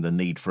acknowledging the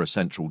need for a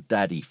central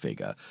daddy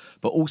figure,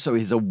 but also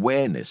his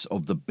awareness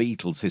of the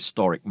Beatles'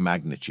 historic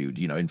magnitude.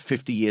 In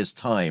 50 years'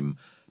 time,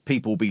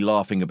 people will be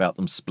laughing about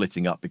them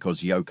splitting up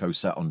because Yoko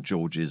sat on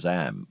George's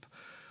amp.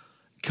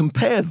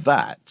 Compare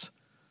that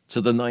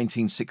to the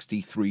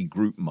 1963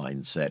 group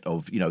mindset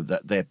of,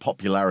 that their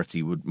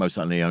popularity would most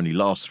certainly only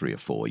last 3 or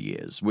 4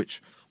 years,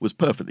 which was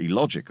perfectly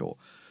logical.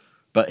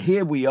 But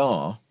here we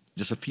are,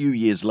 just a few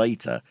years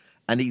later,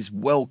 and he's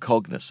well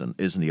cognizant,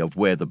 isn't he, of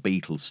where the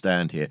Beatles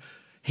stand here.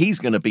 He's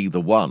going to be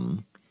the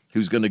one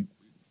who's going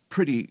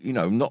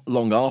to not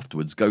long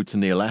afterwards go to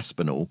Neil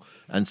Aspinall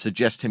and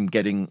suggest him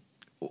getting,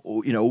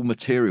 all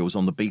materials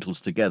on the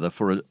Beatles together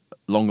for a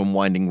Long and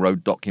Winding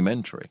Road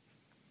documentary.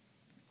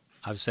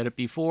 I've said it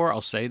before,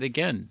 I'll say it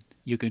again.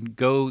 You can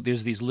go,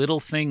 there's these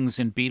little things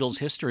in Beatles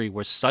history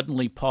where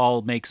suddenly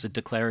Paul makes a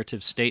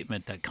declarative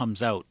statement that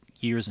comes out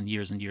years and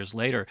years and years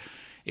later.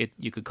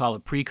 You could call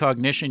it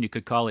precognition, you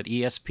could call it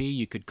ESP,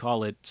 you could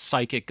call it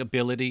psychic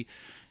ability.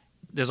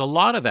 There's a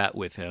lot of that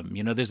with him.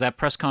 There's that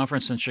press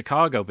conference in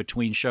Chicago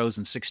between shows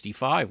in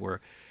 65 where,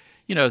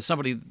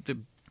 somebody,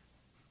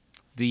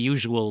 the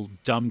usual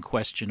dumb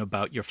question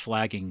about your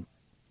flagging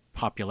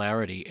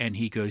popularity, and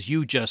he goes,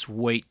 you just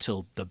wait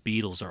till the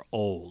Beatles are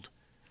old.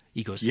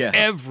 He goes,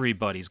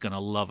 everybody's going to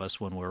love us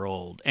when we're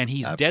old. And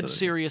he's dead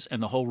serious,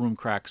 and the whole room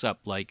cracks up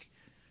like,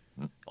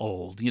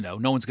 old,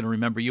 no one's going to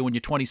remember you when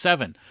you're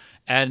 27.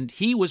 And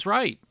he was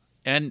right.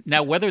 And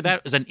now whether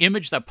that is an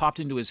image that popped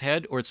into his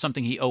head or it's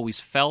something he always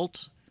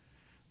felt,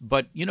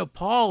 but,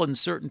 Paul in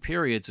certain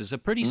periods is a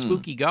pretty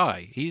spooky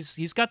guy.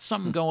 He's got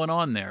something going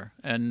on there.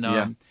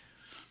 And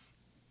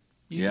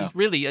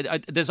really,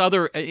 there's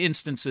other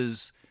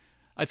instances.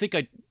 I think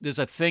there's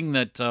a thing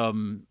that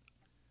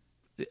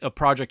a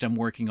project I'm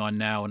working on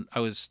now, and I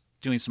was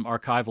doing some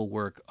archival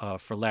work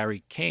for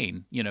Larry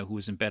Kane, who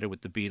was embedded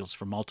with the Beatles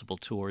for multiple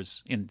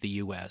tours in the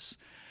U.S.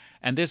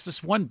 And there's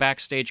this one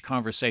backstage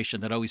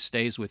conversation that always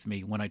stays with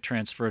me when I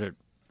transferred it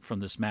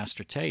from this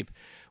master tape,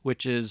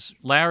 which is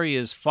Larry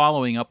is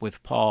following up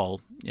with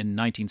Paul in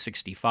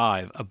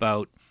 1965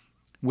 about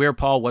where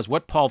Paul was,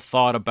 what Paul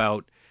thought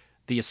about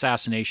the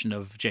assassination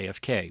of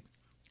JFK,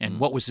 and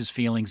what was his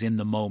feelings in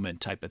the moment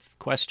type of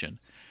question.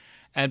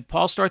 And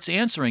Paul starts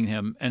answering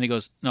him, and he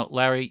goes, "No,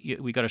 Larry,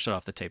 we got to shut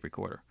off the tape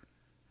recorder."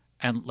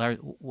 And Larry,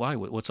 why?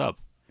 What's up?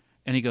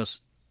 And he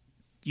goes,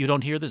 "You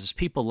don't hear this? There's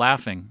people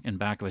laughing in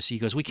back of us." He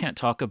goes, "We can't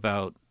talk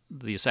about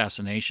the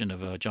assassination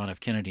of John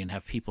F. Kennedy and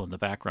have people in the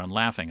background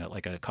laughing at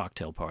like a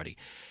cocktail party."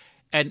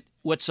 And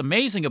what's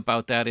amazing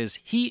about that is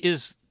he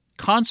is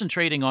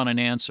concentrating on an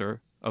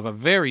answer of a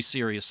very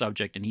serious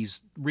subject, and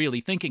he's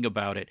really thinking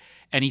about it,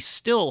 and he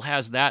still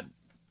has that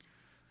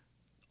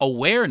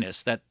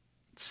awareness that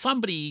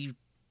somebody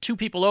 2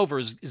 people over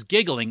is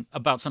giggling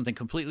about something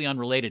completely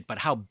unrelated, but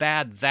how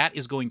bad that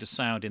is going to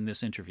sound in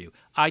this interview.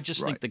 I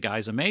just think the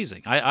guy's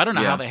amazing. I don't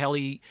know how the hell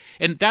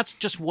and that's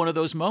just one of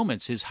those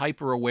moments, his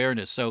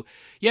hyper-awareness. So,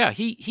 yeah,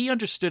 he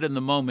understood in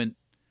the moment.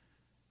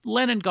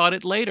 Lennon got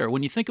it later.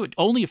 When you think of it,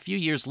 only a few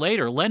years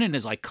later, Lennon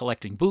is like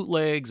collecting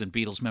bootlegs and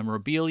Beatles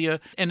memorabilia.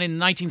 And in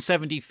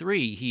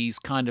 1973, he's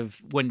kind of,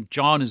 when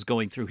John is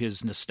going through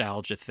his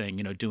nostalgia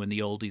thing, doing the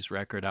oldies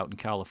record out in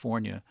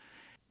California,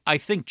 I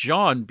think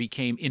John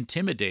became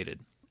intimidated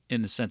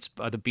in the sense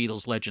by the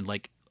Beatles legend.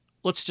 Like,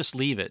 let's just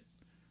leave it.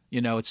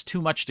 It's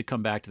too much to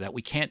come back to that.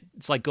 We can't,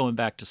 it's like going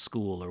back to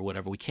school or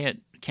whatever. We can't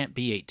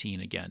be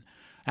 18 again.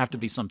 Have to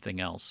be something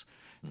else.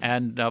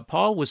 And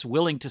Paul was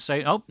willing to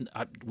say,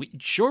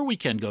 sure we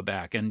can go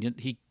back. And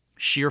he,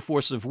 sheer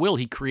force of will,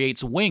 he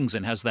creates Wings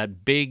and has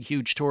that big,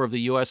 huge tour of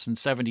the U.S. in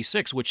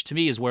 76, which to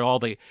me is where all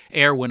the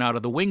air went out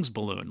of the Wings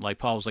balloon. Like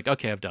Paul was like,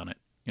 okay, I've done it.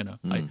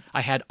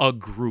 I had a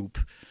group,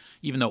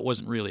 even though it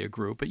wasn't really a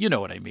group, but you know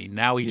what I mean.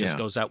 Now he just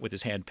goes out with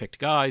his hand-picked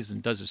guys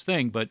and does his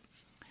thing. But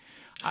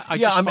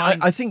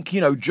I think,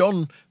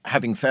 John,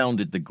 having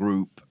founded the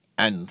group,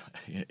 and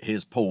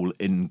here's Paul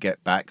in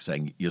Get Back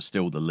saying, you're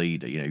still the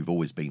leader, you've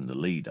always been the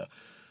leader.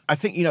 I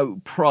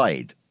think,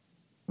 pride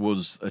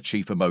was a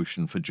chief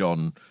emotion for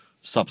John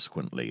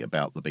subsequently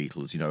about the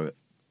Beatles,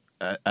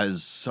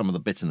 as some of the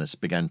bitterness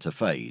began to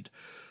fade.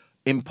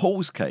 In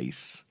Paul's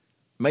case,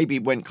 maybe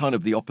it went kind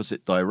of the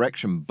opposite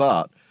direction,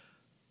 but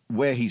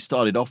where he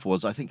started off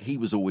was, I think he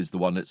was always the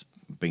one that's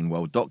been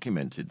well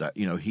documented, that,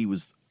 he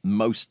was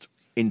most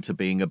into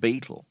being a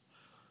Beatle.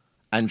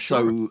 And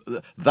so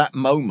that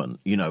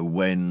moment,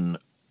 when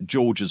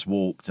George has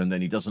walked and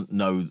then he doesn't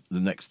know the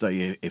next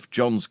day if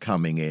John's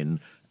coming in,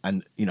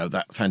 and,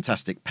 that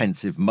fantastic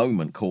pensive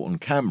moment caught on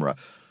camera,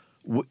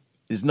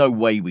 there's no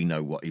way we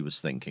know what he was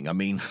thinking. I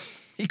mean,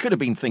 he could have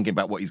been thinking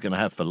about what he's going to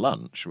have for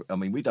lunch. I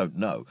mean, we don't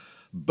know.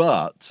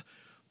 But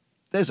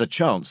there's a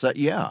chance that,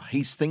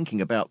 he's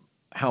thinking about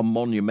how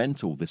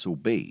monumental this will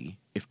be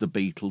if the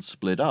Beatles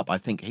split up. I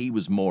think he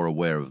was more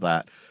aware of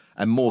that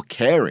and more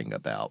caring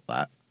about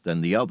that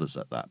than the others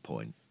at that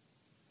point.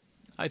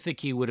 I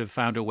think he would have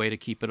found a way to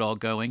keep it all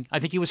going. I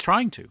think he was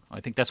trying to. I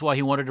think that's why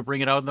he wanted to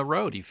bring it out on the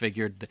road. He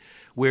figured,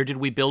 where did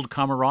we build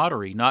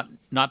camaraderie? Not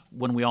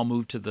when we all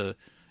moved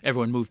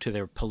everyone moved to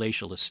their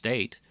palatial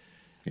estate.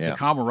 Yeah. The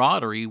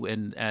camaraderie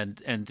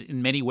and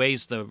in many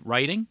ways the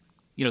writing,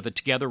 the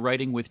together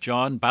writing with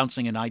John,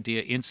 bouncing an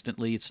idea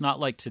instantly. It's not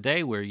like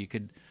today where you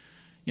could,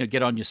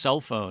 get on your cell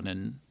phone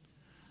and,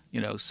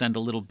 send a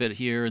little bit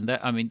here and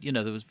that. I mean,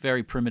 there was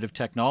very primitive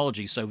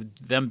technology. So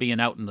them being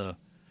out in the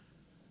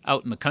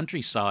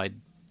countryside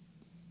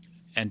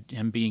and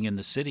him being in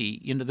the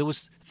city, there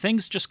was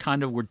things just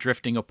kind of were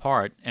drifting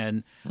apart.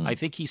 And I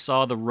think he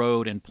saw the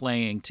road and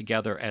playing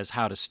together as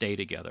how to stay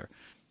together.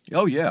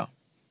 Oh, yeah.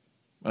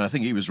 And I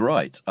think he was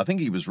right. I think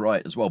he was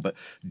right as well. But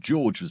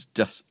George was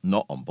just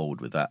not on board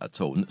with that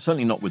at all.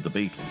 Certainly not with the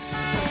Beatles.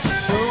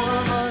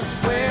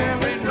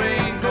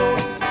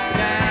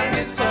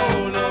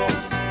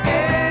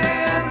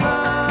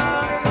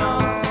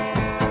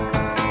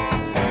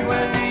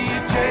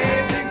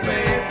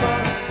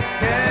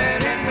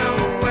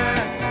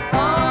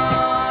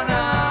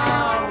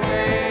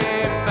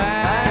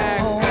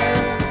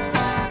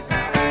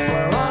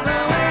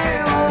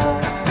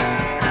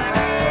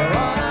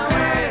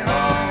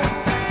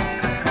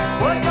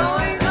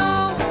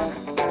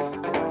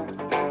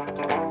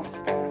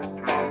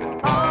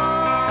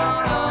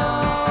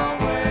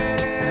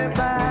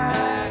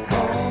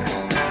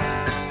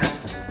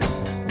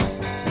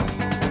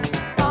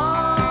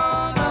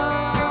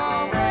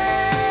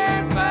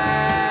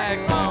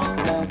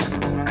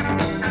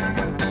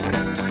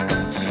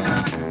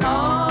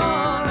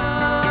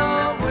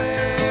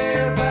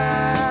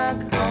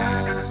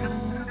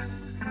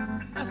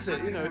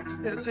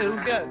 It'll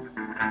go.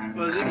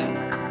 But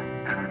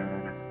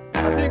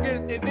I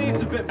think it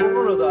needs a bit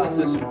more of that.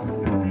 This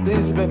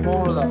needs a bit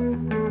more of that.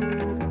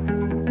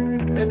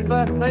 In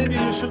fact, maybe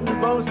you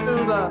shouldn't both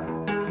do that.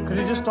 Could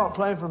you just stop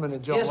playing for a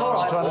minute, John? Yes, while all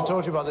right, I'm trying Paul. to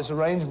talk to you about this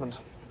arrangement.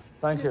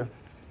 Thank you.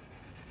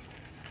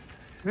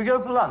 Should we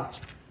go for lunch?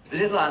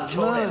 Is it lunch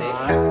No. already?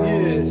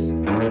 Yes.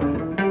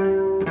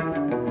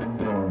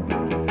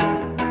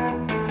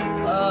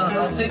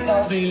 I think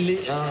I'll be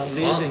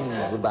leaving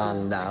the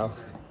band now.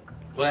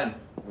 When?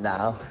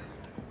 Now.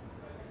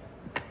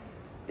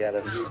 Get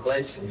a few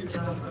places.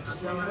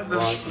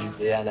 Watch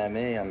the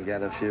NME and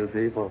get a few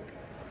people.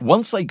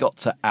 Once they got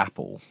to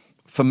Apple,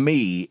 for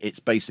me, it's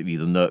basically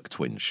the Nerk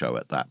Twins show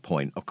at that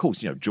point. Of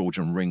course, George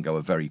and Ringo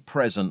are very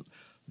present.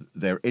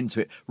 They're into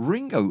it.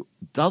 Ringo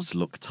does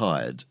look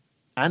tired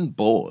and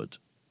bored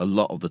a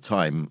lot of the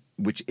time,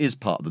 which is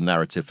part of the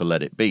narrative for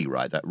Let It Be,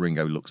 right? That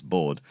Ringo looks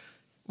bored.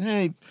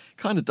 He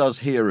kind of does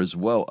here as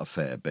well a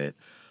fair bit.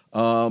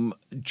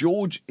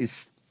 George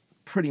is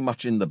pretty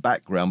much in the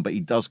background, but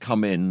he does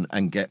come in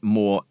and get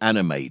more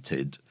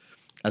animated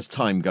as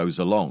time goes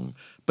along.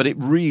 But it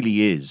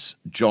really is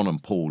John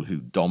and Paul who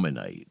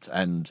dominate.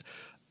 And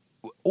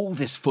all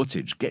this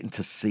footage, getting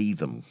to see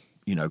them,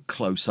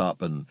 close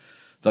up, and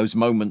those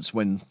moments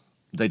when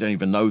they don't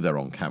even know they're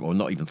on camera or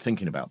not even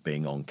thinking about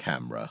being on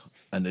camera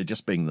and they're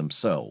just being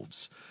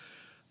themselves.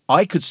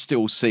 I could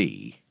still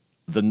see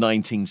the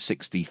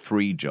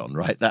 1963 John,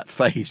 right? That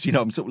face,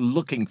 I'm sort of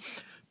looking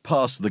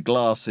past the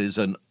glasses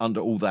and under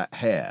all that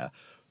hair.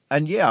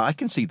 And yeah, I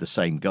can see the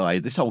same guy.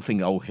 This whole thing,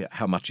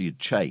 how much he had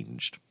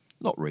changed.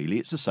 Not really,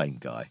 it's the same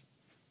guy.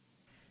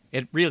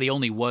 It really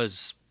only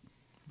was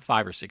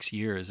 5 or 6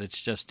 years.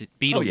 It's just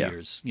Beatle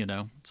years,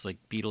 It's like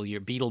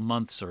Beatle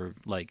months are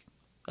like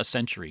a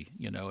century,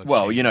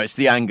 Well, it's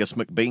the Angus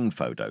McBean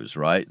photos,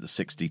 right? The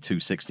 62,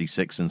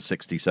 66 and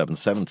 67,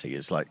 70.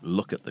 It's like,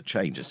 look at the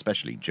change,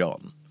 especially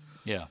John.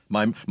 Yeah.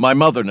 My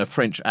mother in a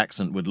French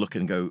accent would look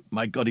and go,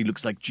 my God, he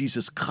looks like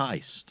Jesus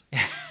Christ.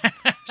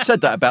 Said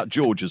that about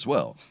George as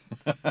well.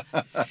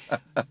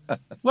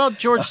 Well,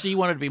 George, he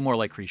wanted to be more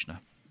like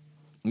Krishna.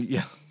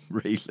 Yeah,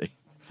 really.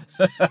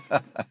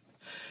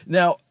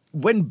 Now,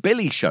 when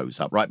Billy shows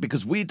up, right,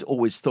 because we'd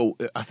always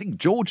thought, I think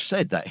George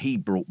said that he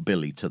brought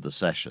Billy to the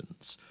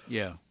sessions.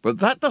 Yeah. But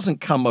that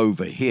doesn't come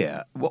over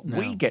here. What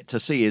we get to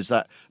see is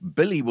that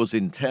Billy was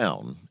in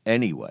town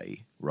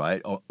anyway,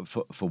 right,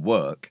 for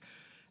work,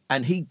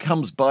 and he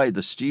comes by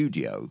the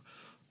studio.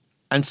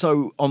 And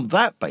so on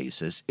that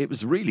basis, it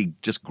was really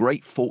just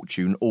great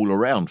fortune all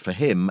around for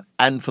him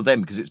and for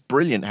them, because it's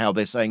brilliant how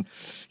they're saying,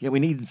 yeah, we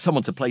need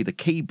someone to play the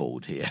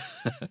keyboard here.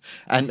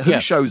 And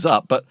who shows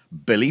up but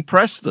Billy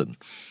Preston?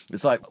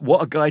 It's like,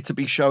 what a guy to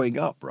be showing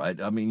up, right?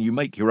 I mean, you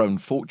make your own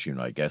fortune,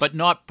 I guess. But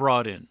not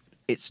brought in.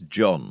 It's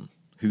John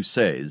who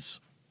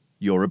says,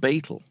 you're a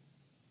Beatle.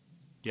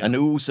 Yeah. And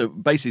who also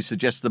basically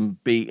suggests them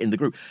be in the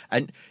group.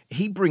 And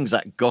he brings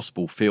that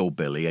gospel feel,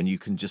 Billy, and you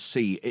can just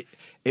see it.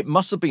 It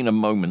must have been a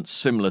moment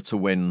similar to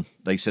when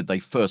they said they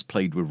first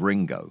played with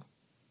Ringo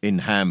in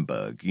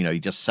Hamburg. He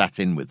just sat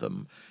in with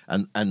them.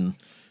 And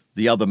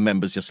the other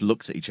members just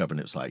looked at each other and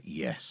it was like,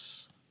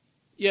 yes.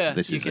 Yeah,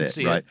 this you is can it,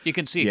 see right? it. You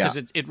can see it because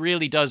it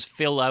really does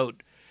fill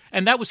out.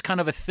 And that was kind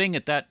of a thing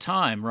at that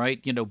time,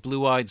 right?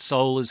 Blue-Eyed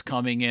Soul is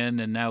coming in,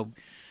 and now,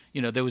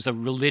 there was a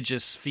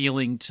religious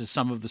feeling to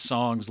some of the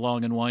songs.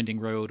 Long and Winding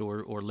Road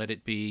or Let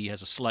It Be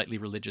has a slightly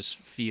religious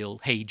feel.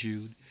 Hey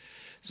Jude.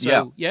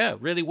 So yeah,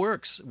 really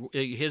works.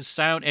 His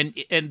sound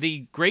and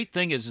the great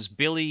thing is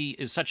Billy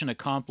is such an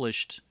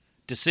accomplished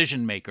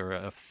decision maker,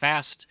 a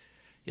fast.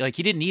 Like,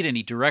 he didn't need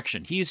any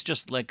direction. He's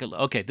just like,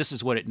 okay, this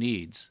is what it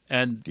needs,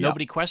 and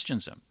nobody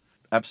questions him.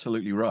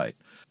 Absolutely right.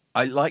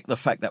 I like the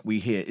fact that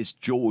we hear it's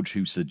George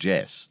who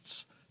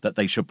suggests that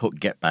they should put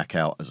Get Back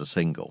Out as a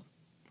single,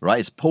 right?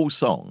 It's Paul's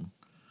song,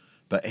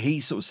 but he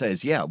sort of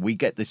says, yeah, we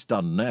get this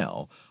done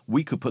now.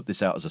 We could put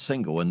this out as a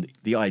single, and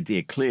the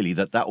idea clearly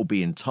that will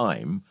be in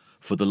time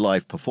for the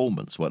live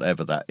performance,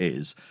 whatever that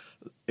is.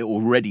 It will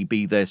already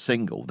be their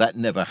single. That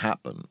never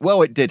happened.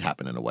 Well, it did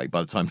happen in a way. By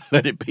the time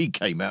Let It Be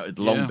came out, it had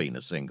long been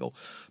a single.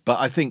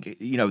 But I think,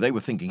 they were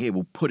thinking, here,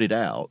 we'll put it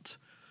out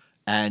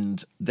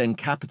and then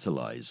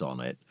capitalize on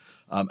it.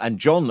 And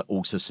John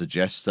also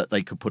suggests that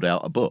they could put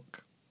out a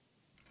book.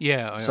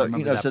 Yeah, so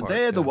remember that so part,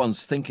 they're the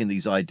ones thinking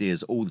these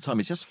ideas all the time.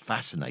 It's just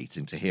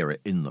fascinating to hear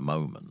it in the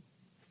moment.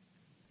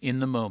 In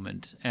the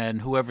moment,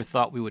 and whoever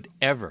thought we would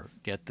ever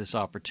get this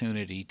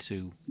opportunity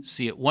to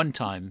see it one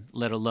time,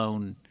 let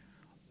alone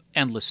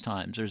endless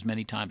times, or as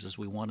many times as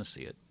we want to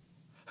see it.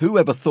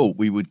 Whoever thought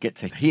we would get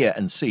to hear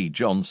and see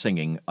John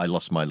singing I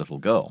Lost My Little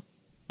Girl?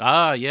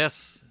 Ah,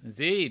 yes,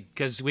 indeed,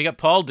 because we got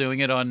Paul doing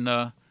it on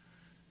the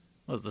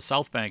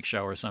South Bank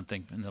show or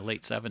something in the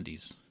late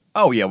 70s.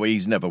 Oh, yeah, well,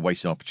 he's never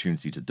wasted an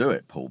opportunity to do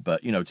it, Paul.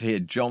 But, to hear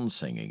John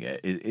singing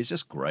it's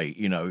just great,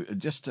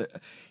 just to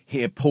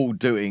hear Paul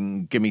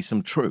doing Give Me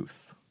Some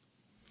Truth.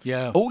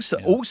 Yeah.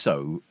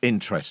 Also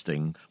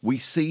interesting, we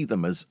see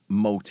them as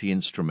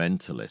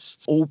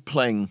multi-instrumentalists, all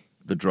playing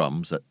the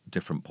drums at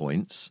different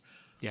points.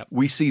 Yep.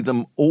 We see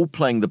them all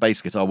playing the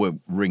bass guitar. Well,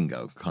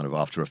 Ringo, kind of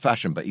after a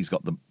fashion, but he's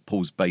got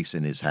Paul's bass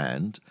in his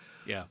hand.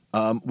 Yeah.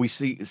 We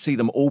see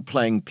them all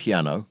playing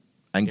piano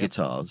and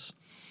guitars.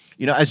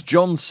 As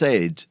John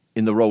said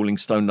in the Rolling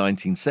Stone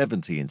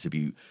 1970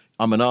 interview,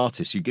 I'm an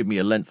artist. You give me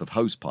a length of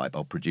hosepipe,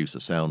 I'll produce a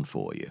sound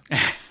for you.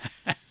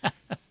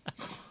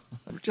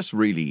 Just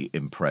really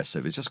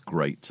impressive. It's just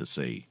great to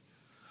see.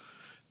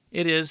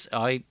 It is.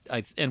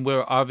 And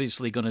we're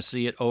obviously going to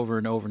see it over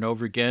and over and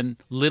over again.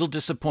 Little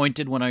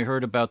disappointed when I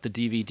heard about the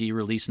DVD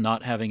release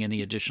not having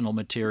any additional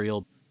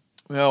material.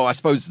 Well, I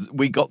suppose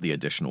we got the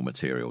additional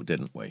material,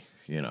 didn't we?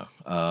 You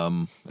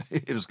know,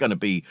 it was going to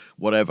be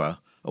whatever,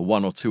 a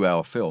 1 or 2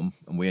 hour film,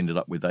 and we ended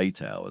up with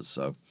 8 hours.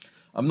 So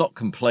I'm not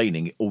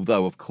complaining,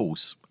 although, of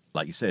course,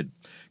 like you said,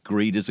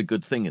 greed is a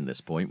good thing in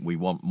this point. We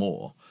want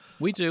more.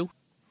 We do.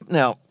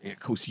 Now, of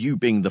course, you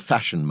being the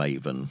fashion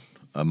maven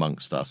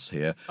amongst us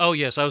here. Oh,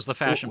 yes, I was the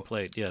fashion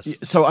plate, yes.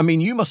 So, I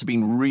mean, you must have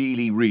been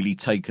really, really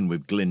taken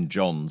with Glyn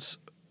John's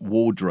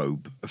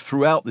wardrobe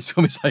throughout this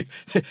film. It's like,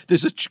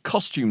 there's a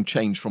costume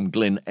change from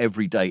Glyn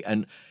every day,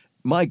 and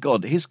my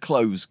God, his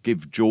clothes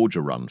give George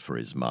a run for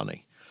his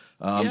money.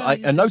 I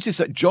noticed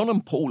that John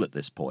and Paul at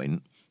this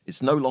point,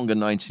 it's no longer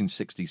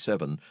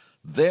 1967,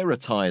 their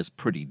attire's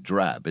pretty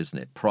drab, isn't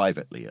it?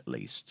 Privately, at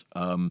least.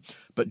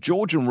 But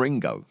George and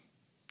Ringo,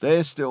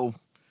 they're still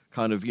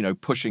kind of, you know,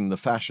 pushing the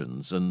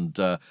fashions, and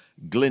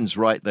Glyn's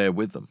right there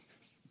with them.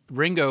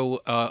 Ringo,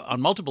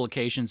 on multiple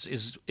occasions,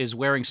 is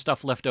wearing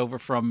stuff left over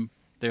from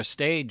their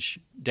stage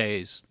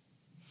days.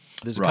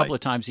 There's a couple of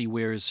times he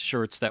wears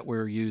shirts that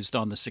were used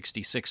on the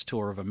 66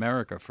 tour of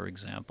America, for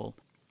example.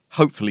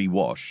 Hopefully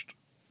washed.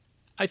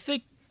 I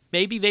think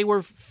maybe they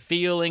were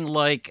feeling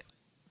like,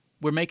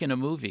 we're making a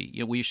movie.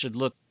 You know, we should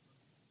look.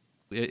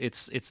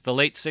 It's the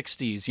late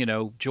 60s. You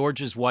know,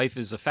 George's wife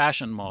is a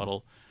fashion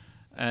model.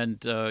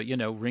 And, you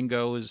know,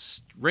 Ringo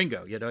is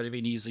Ringo. You know what I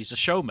mean? He's a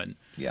showman.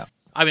 Yeah.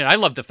 I mean, I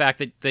love the fact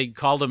that they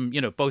called him,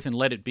 you know, both in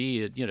Let It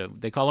Be, you know,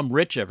 they call him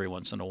Rich every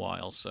once in a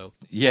while. So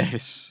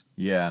yes,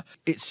 yeah.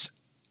 It's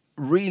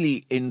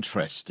really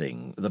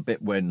interesting, the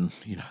bit when,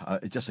 you know,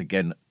 just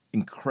again,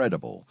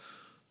 incredible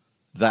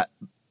that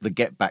the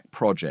Get Back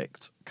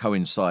project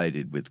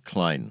coincided with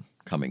Klein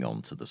coming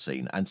onto the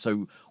scene. And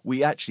so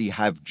we actually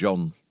have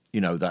John, you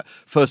know, that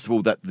first of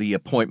all, that the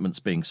appointment's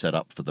being set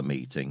up for the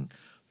meeting.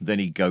 Then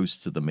he goes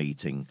to the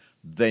meeting.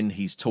 Then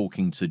he's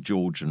talking to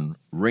George and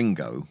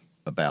Ringo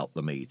about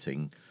the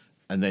meeting,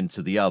 and then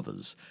to the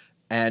others.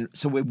 And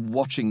so we're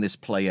watching this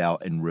play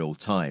out in real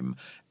time.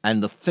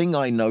 And the thing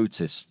I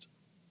noticed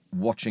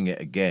watching it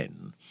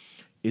again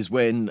is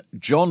when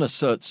John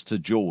asserts to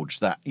George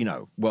that, you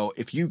know, well,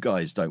 if you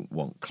guys don't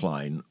want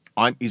Klein,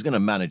 he's going to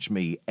manage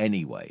me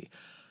anyway.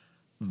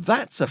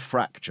 That's a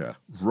fracture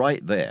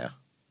right there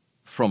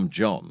from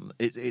John.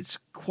 It's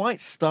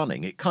quite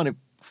stunning. It kind of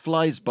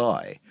flies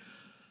by.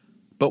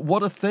 But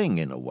what a thing,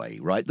 in a way,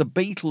 right? The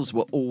Beatles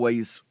were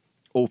always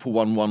all for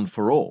one, one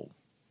for all.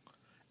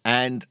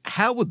 And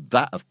how would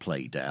that have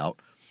played out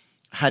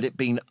had it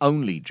been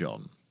only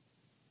John?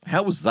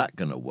 How was that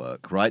going to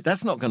work, right?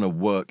 That's not going to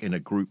work in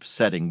a group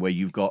setting where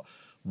you've got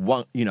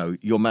one, you know,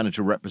 your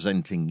manager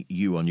representing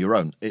you on your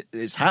own.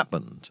 It's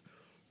happened,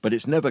 but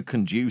it's never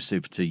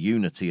conducive to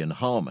unity and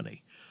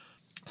harmony.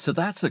 So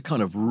that's a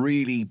kind of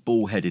really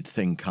bullheaded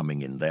thing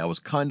coming in there. I was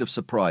kind of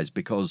surprised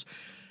because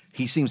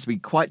he seems to be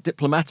quite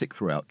diplomatic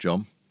throughout,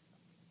 John,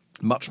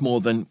 much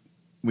more than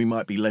we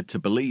might be led to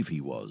believe he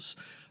was.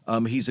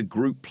 He's a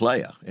group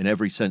player in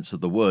every sense of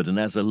the word, and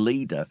as a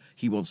leader,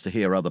 he wants to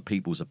hear other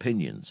people's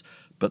opinions.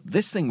 But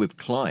this thing with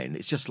Klein,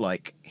 it's just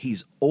like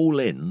he's all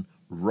in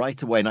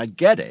right away, and I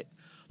get it.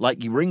 Like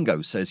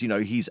Ringo says, you know,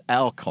 he's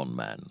our con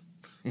man.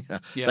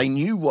 Yeah. They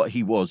knew what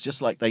he was,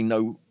 just like they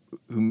know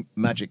who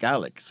Magic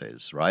Alex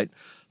is, right?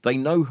 They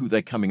know who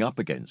they're coming up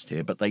against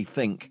here, but they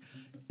think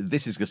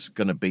this is just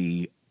going to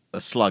be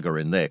a slugger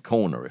in their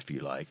corner, if you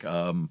like.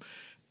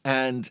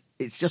 And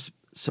it's just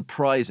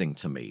surprising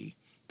to me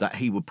that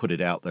he would put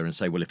it out there and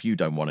say, well, if you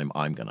don't want him,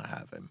 I'm going to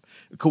have him.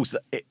 Of course,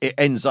 it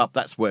ends up,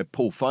 that's where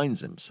Paul finds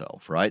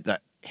himself, right?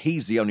 That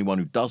he's the only one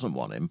who doesn't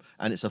want him,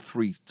 and it's a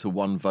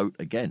 3-1 vote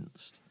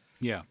against.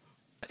 Yeah.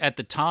 At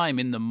the time,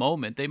 in the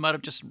moment, they might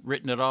have just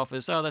written it off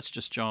as, oh, that's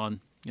just John,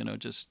 you know,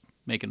 just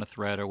making a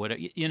threat or whatever.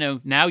 You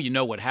know, now you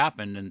know what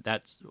happened, and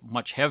that's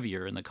much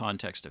heavier in the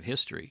context of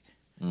history.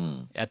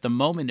 At the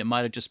moment, it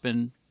might have just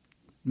been,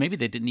 maybe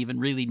they didn't even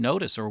really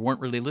notice or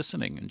weren't really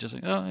listening and just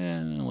like, oh,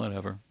 yeah,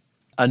 whatever.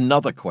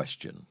 Another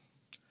question.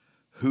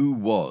 Who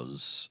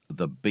was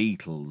the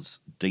Beatles'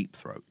 Deep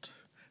Throat?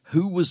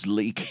 Who was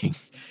leaking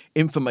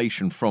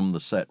information from the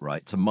set,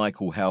 right, to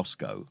Michael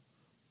Houseco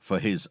for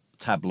his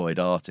tabloid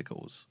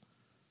articles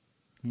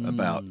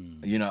about,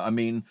 you know, I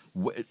mean,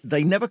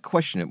 they never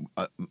question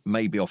it.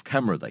 Maybe off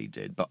camera they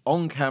did, but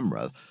on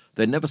camera,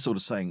 they're never sort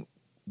of saying,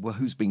 well,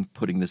 who's been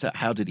putting this out?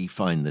 How did he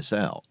find this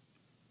out?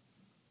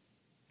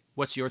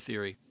 What's your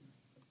theory?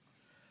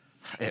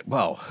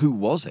 Well, who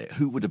was it?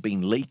 Who would have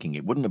been leaking?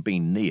 It wouldn't have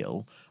been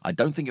Neil. I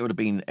don't think it would have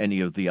been any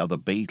of the other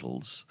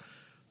Beatles.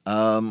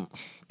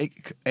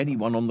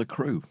 Anyone on the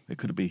crew. It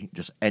could have been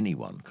just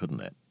anyone, couldn't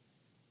it?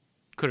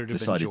 Could it have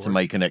decided been to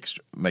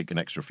make an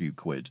extra few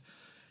quid.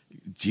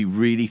 Do you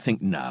really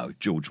think? No,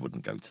 George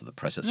wouldn't go to the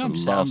press. It's no, the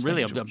last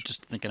I'm thing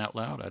just thinking out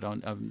loud.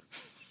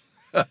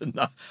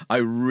 No,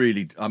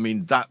 I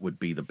mean, that would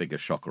be the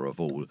biggest shocker of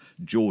all.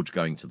 George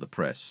going to the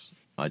press.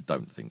 I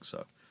don't think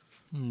so.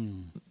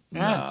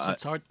 Yeah,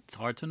 it's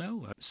hard to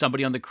know.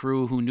 Somebody on the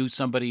crew who knew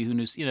somebody who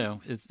knew,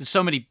 there's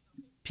so many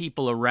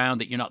people around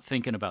that you're not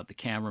thinking about the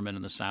cameraman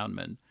and the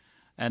soundman.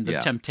 And the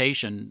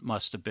temptation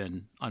must have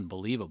been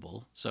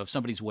unbelievable. So if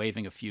somebody's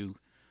waving a few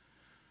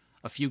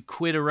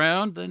quid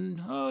around,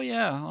 then, oh,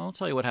 yeah, I'll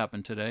tell you what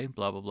happened today,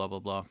 blah, blah, blah, blah,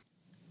 blah.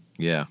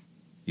 Yeah.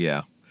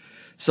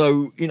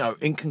 So,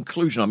 in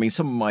conclusion, I mean,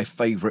 some of my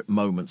favourite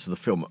moments of the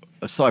film,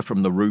 aside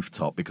from the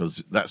rooftop,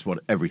 because that's what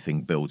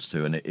everything builds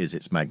to, and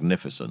it's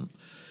magnificent.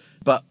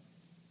 But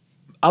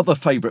other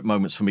favourite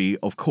moments for me,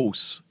 of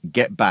course,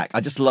 Get Back.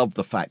 I just love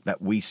the fact that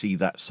we see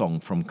that song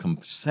from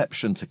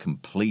conception to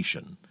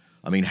completion.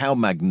 I mean, how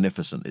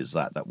magnificent is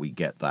that we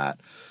get that?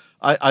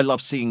 I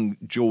love seeing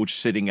George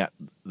sitting at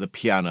the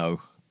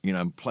piano,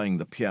 playing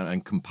the piano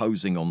and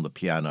composing on the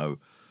piano.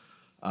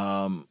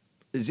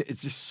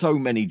 It's just so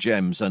many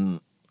gems, and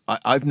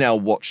I've now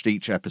watched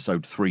each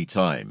episode 3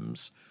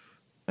 times,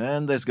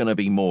 and there's going to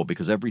be more,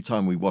 because every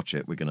time we watch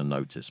it, we're going to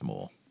notice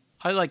more.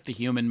 I like the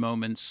human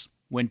moments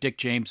when Dick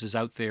James is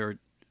out there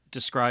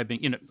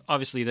describing,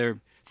 obviously they're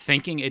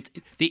thinking it.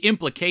 The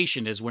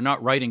implication is we're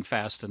not writing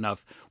fast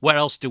enough. What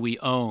else do we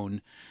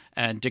own?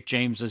 And Dick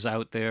James is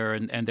out there,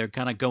 and they're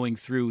kind of going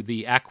through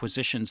the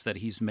acquisitions that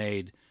he's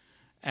made.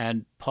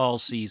 And Paul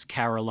sees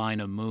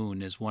Carolina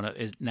Moon is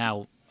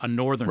now a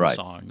northern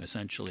song,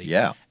 essentially.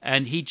 Yeah.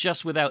 And he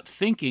just, without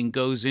thinking,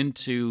 goes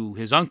into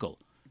his uncle.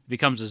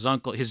 Becomes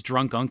his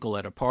drunk uncle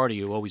at a party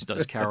who always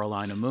does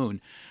Carolina Moon.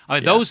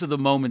 Those are the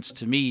moments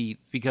to me,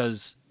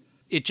 because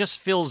it just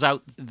fills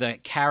out the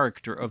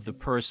character of the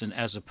person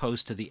as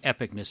opposed to the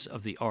epicness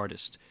of the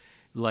artist.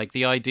 Like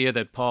the idea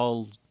that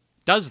Paul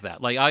does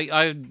that. Like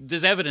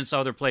there's evidence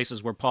other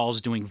places where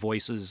Paul's doing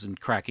voices and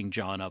cracking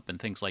John up and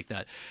things like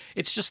that.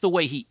 It's just the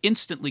way he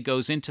instantly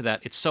goes into that.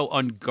 It's so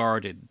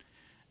unguarded.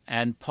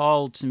 And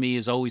Paul, to me,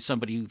 is always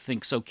somebody who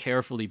thinks so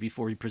carefully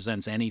before he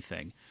presents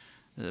anything.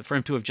 For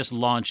him to have just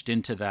launched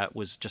into that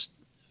was just,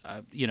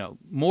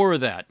 more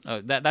of that.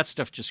 That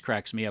stuff just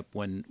cracks me up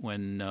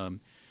when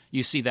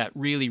you see that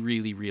really,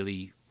 really,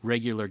 really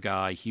regular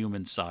guy,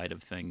 human side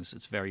of things.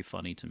 It's very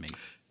funny to me.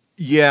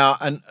 Yeah,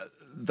 and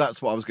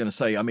that's what I was going to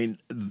say. I mean,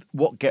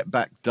 what Get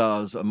Back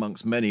does,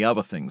 amongst many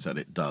other things that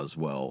it does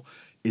well,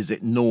 is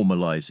it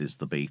normalizes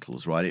the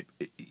Beatles, right?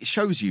 It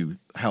shows you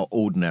how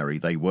ordinary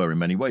they were in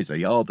many ways.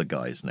 They are the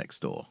guys next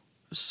door,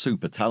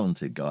 super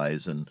talented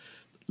guys and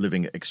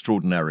living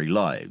extraordinary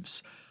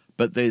lives.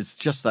 But there's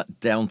just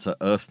that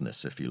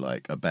down-to-earthness, if you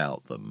like,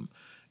 about them.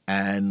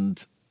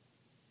 And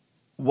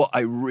what I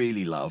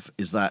really love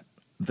is that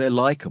they're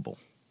likable.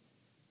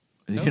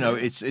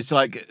 It's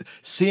like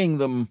seeing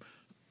them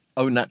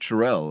au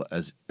naturel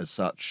as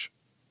such.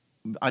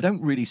 I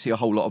don't really see a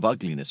whole lot of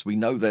ugliness. We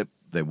know that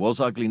there was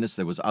ugliness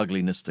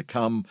to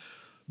come,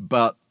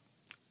 but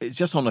it's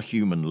just on a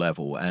human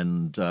level.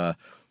 And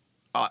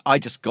I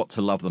just got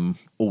to love them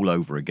all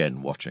over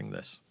again watching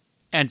this.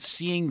 And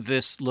seeing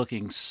this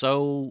looking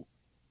so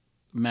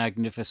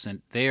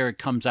magnificent, there it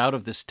comes out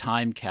of this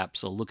time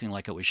capsule looking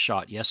like it was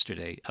shot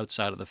yesterday,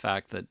 outside of the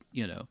fact that,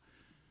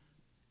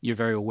 you're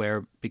very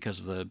aware because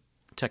of the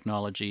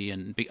technology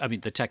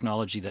the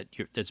technology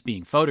that's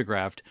being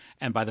photographed,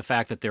 and by the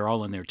fact that they're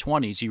all in their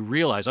 20s, you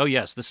realize, oh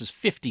yes, this is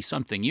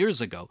 50-something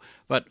years ago.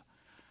 But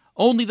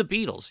only the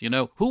Beatles,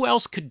 who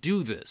else could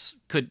do this?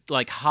 Could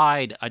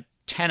hide a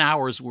 10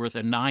 hours worth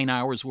and 9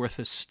 hours worth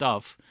of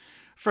stuff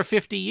for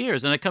 50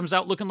 years, and it comes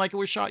out looking like it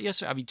was shot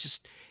yesterday. I mean,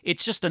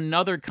 it's just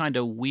another kind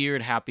of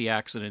weird happy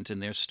accident in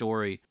their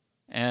story.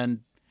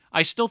 And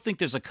I still think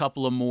there's a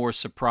couple of more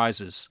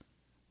surprises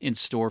in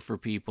store for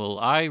people.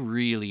 I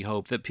really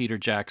hope that Peter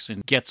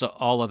Jackson gets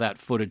all of that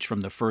footage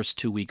from the first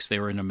 2 weeks they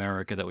were in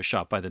America that was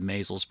shot by the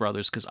Maysles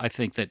brothers, because I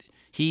think that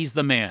he's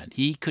the man.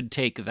 He could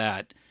take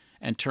that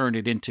and turn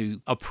it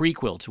into a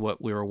prequel to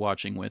what we were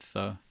watching with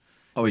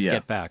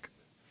Get Back.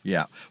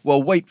 Yeah.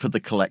 Well, wait for the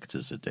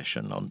collector's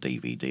edition on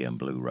DVD and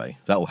Blu-ray.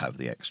 That'll have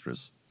the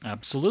extras.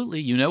 Absolutely.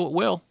 You know it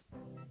will.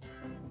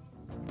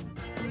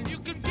 You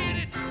can get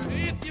it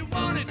if you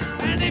want it.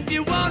 And if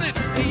you want it,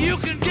 you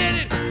can get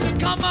it. So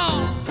come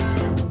on.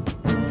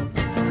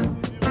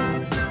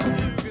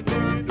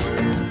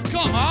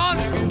 Come on.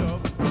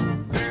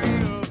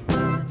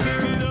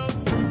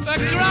 For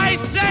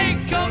Christ's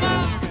sake, come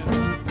on.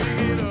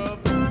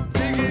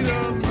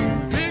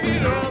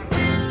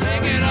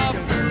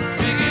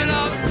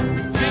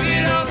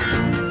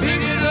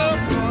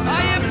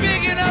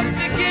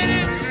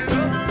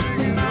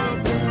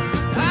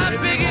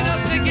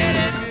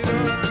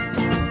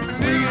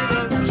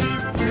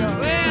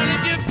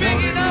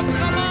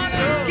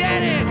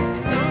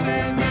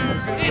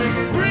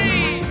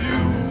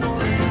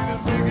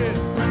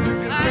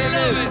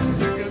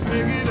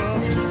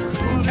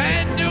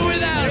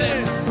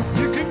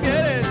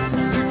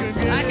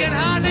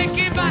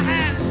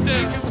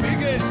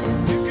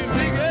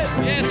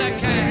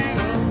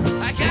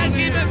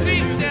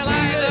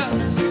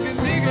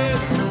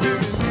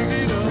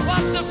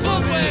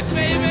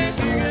 Baby,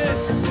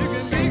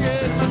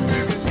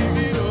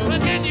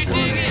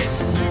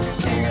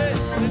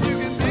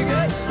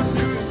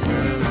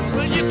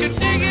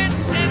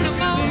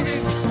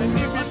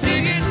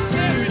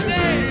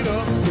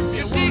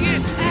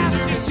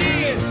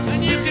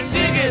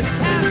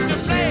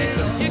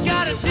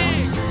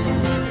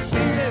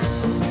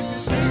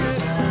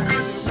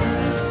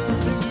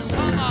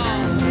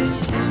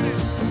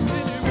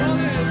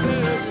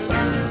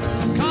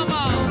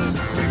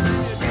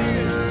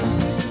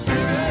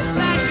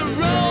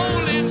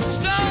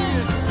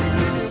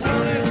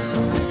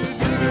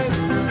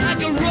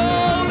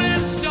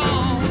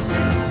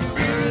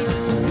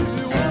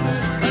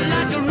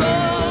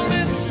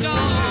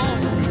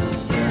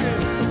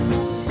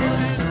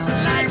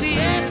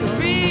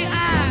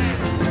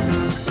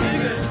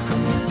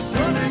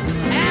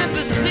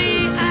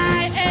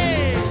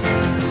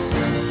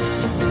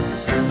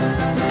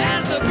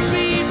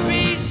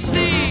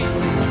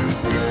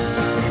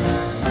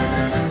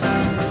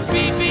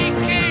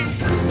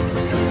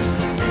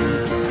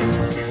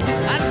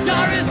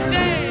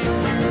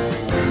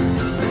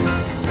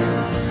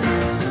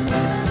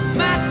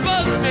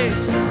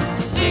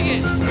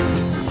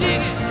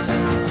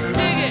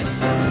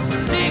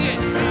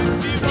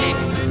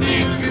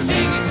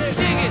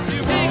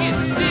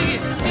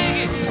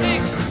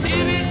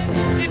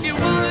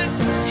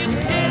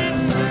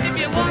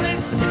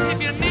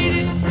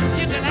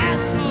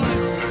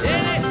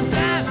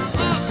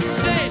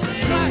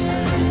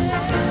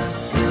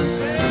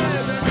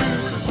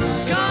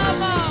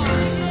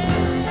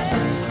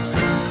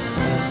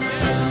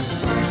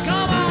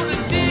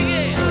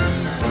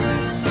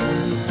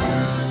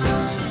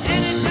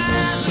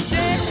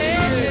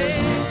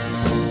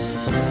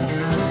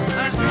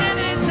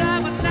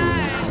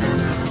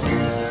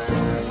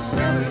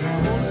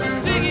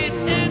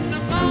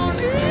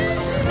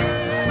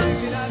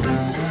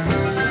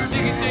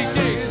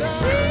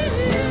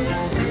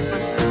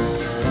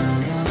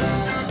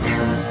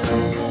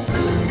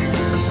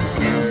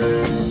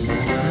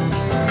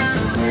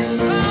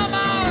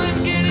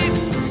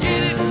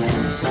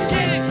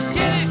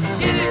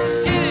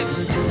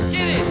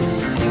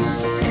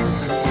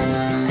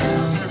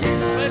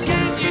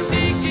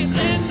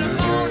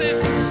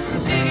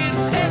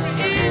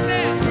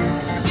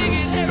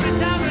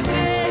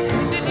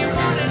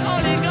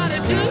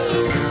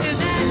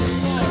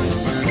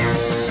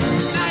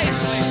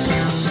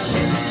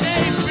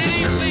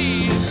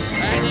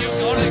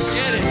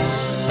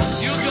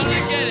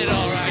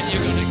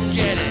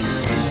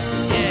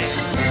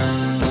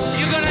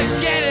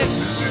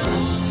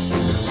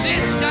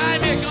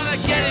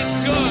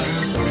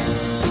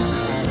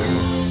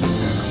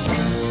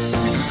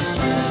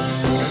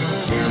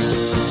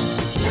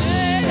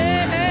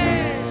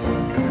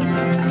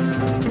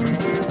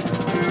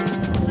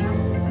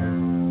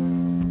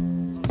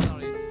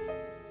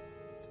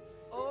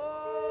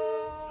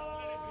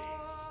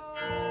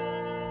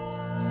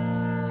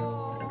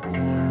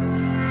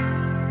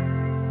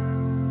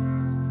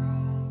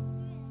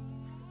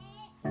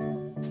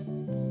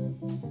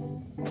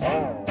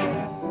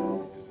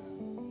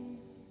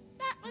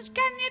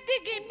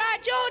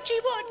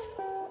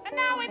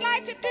 I'd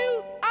like to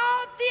do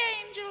All the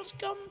Angels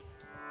Come.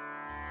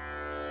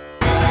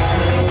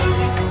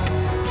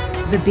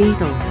 The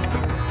Beatles,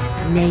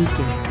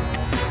 Naked.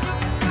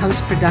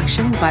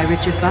 Post-production by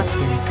Richard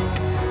Buskin.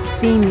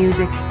 Theme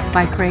music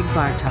by Craig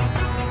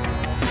Bartok.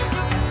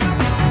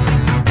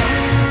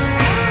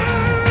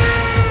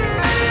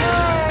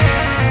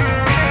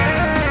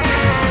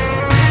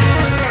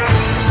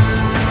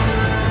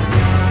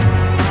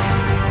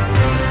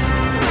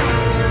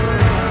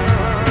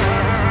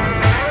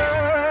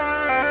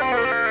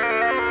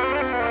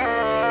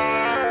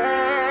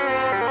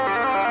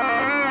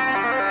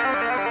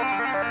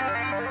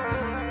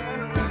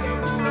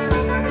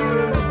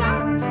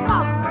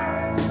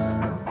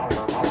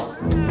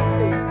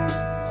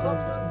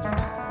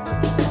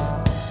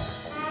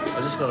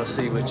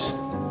 See which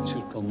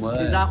should come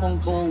where. Is that one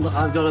called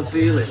I've Got a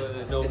Feeling?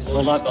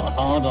 Well, I've got a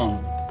hard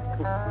on.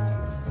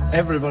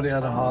 Everybody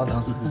had a hard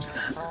on.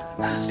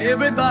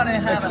 Everybody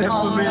had Except a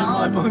hard for me and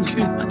my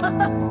monkey.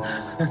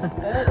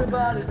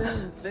 Everybody's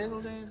been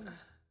filled in.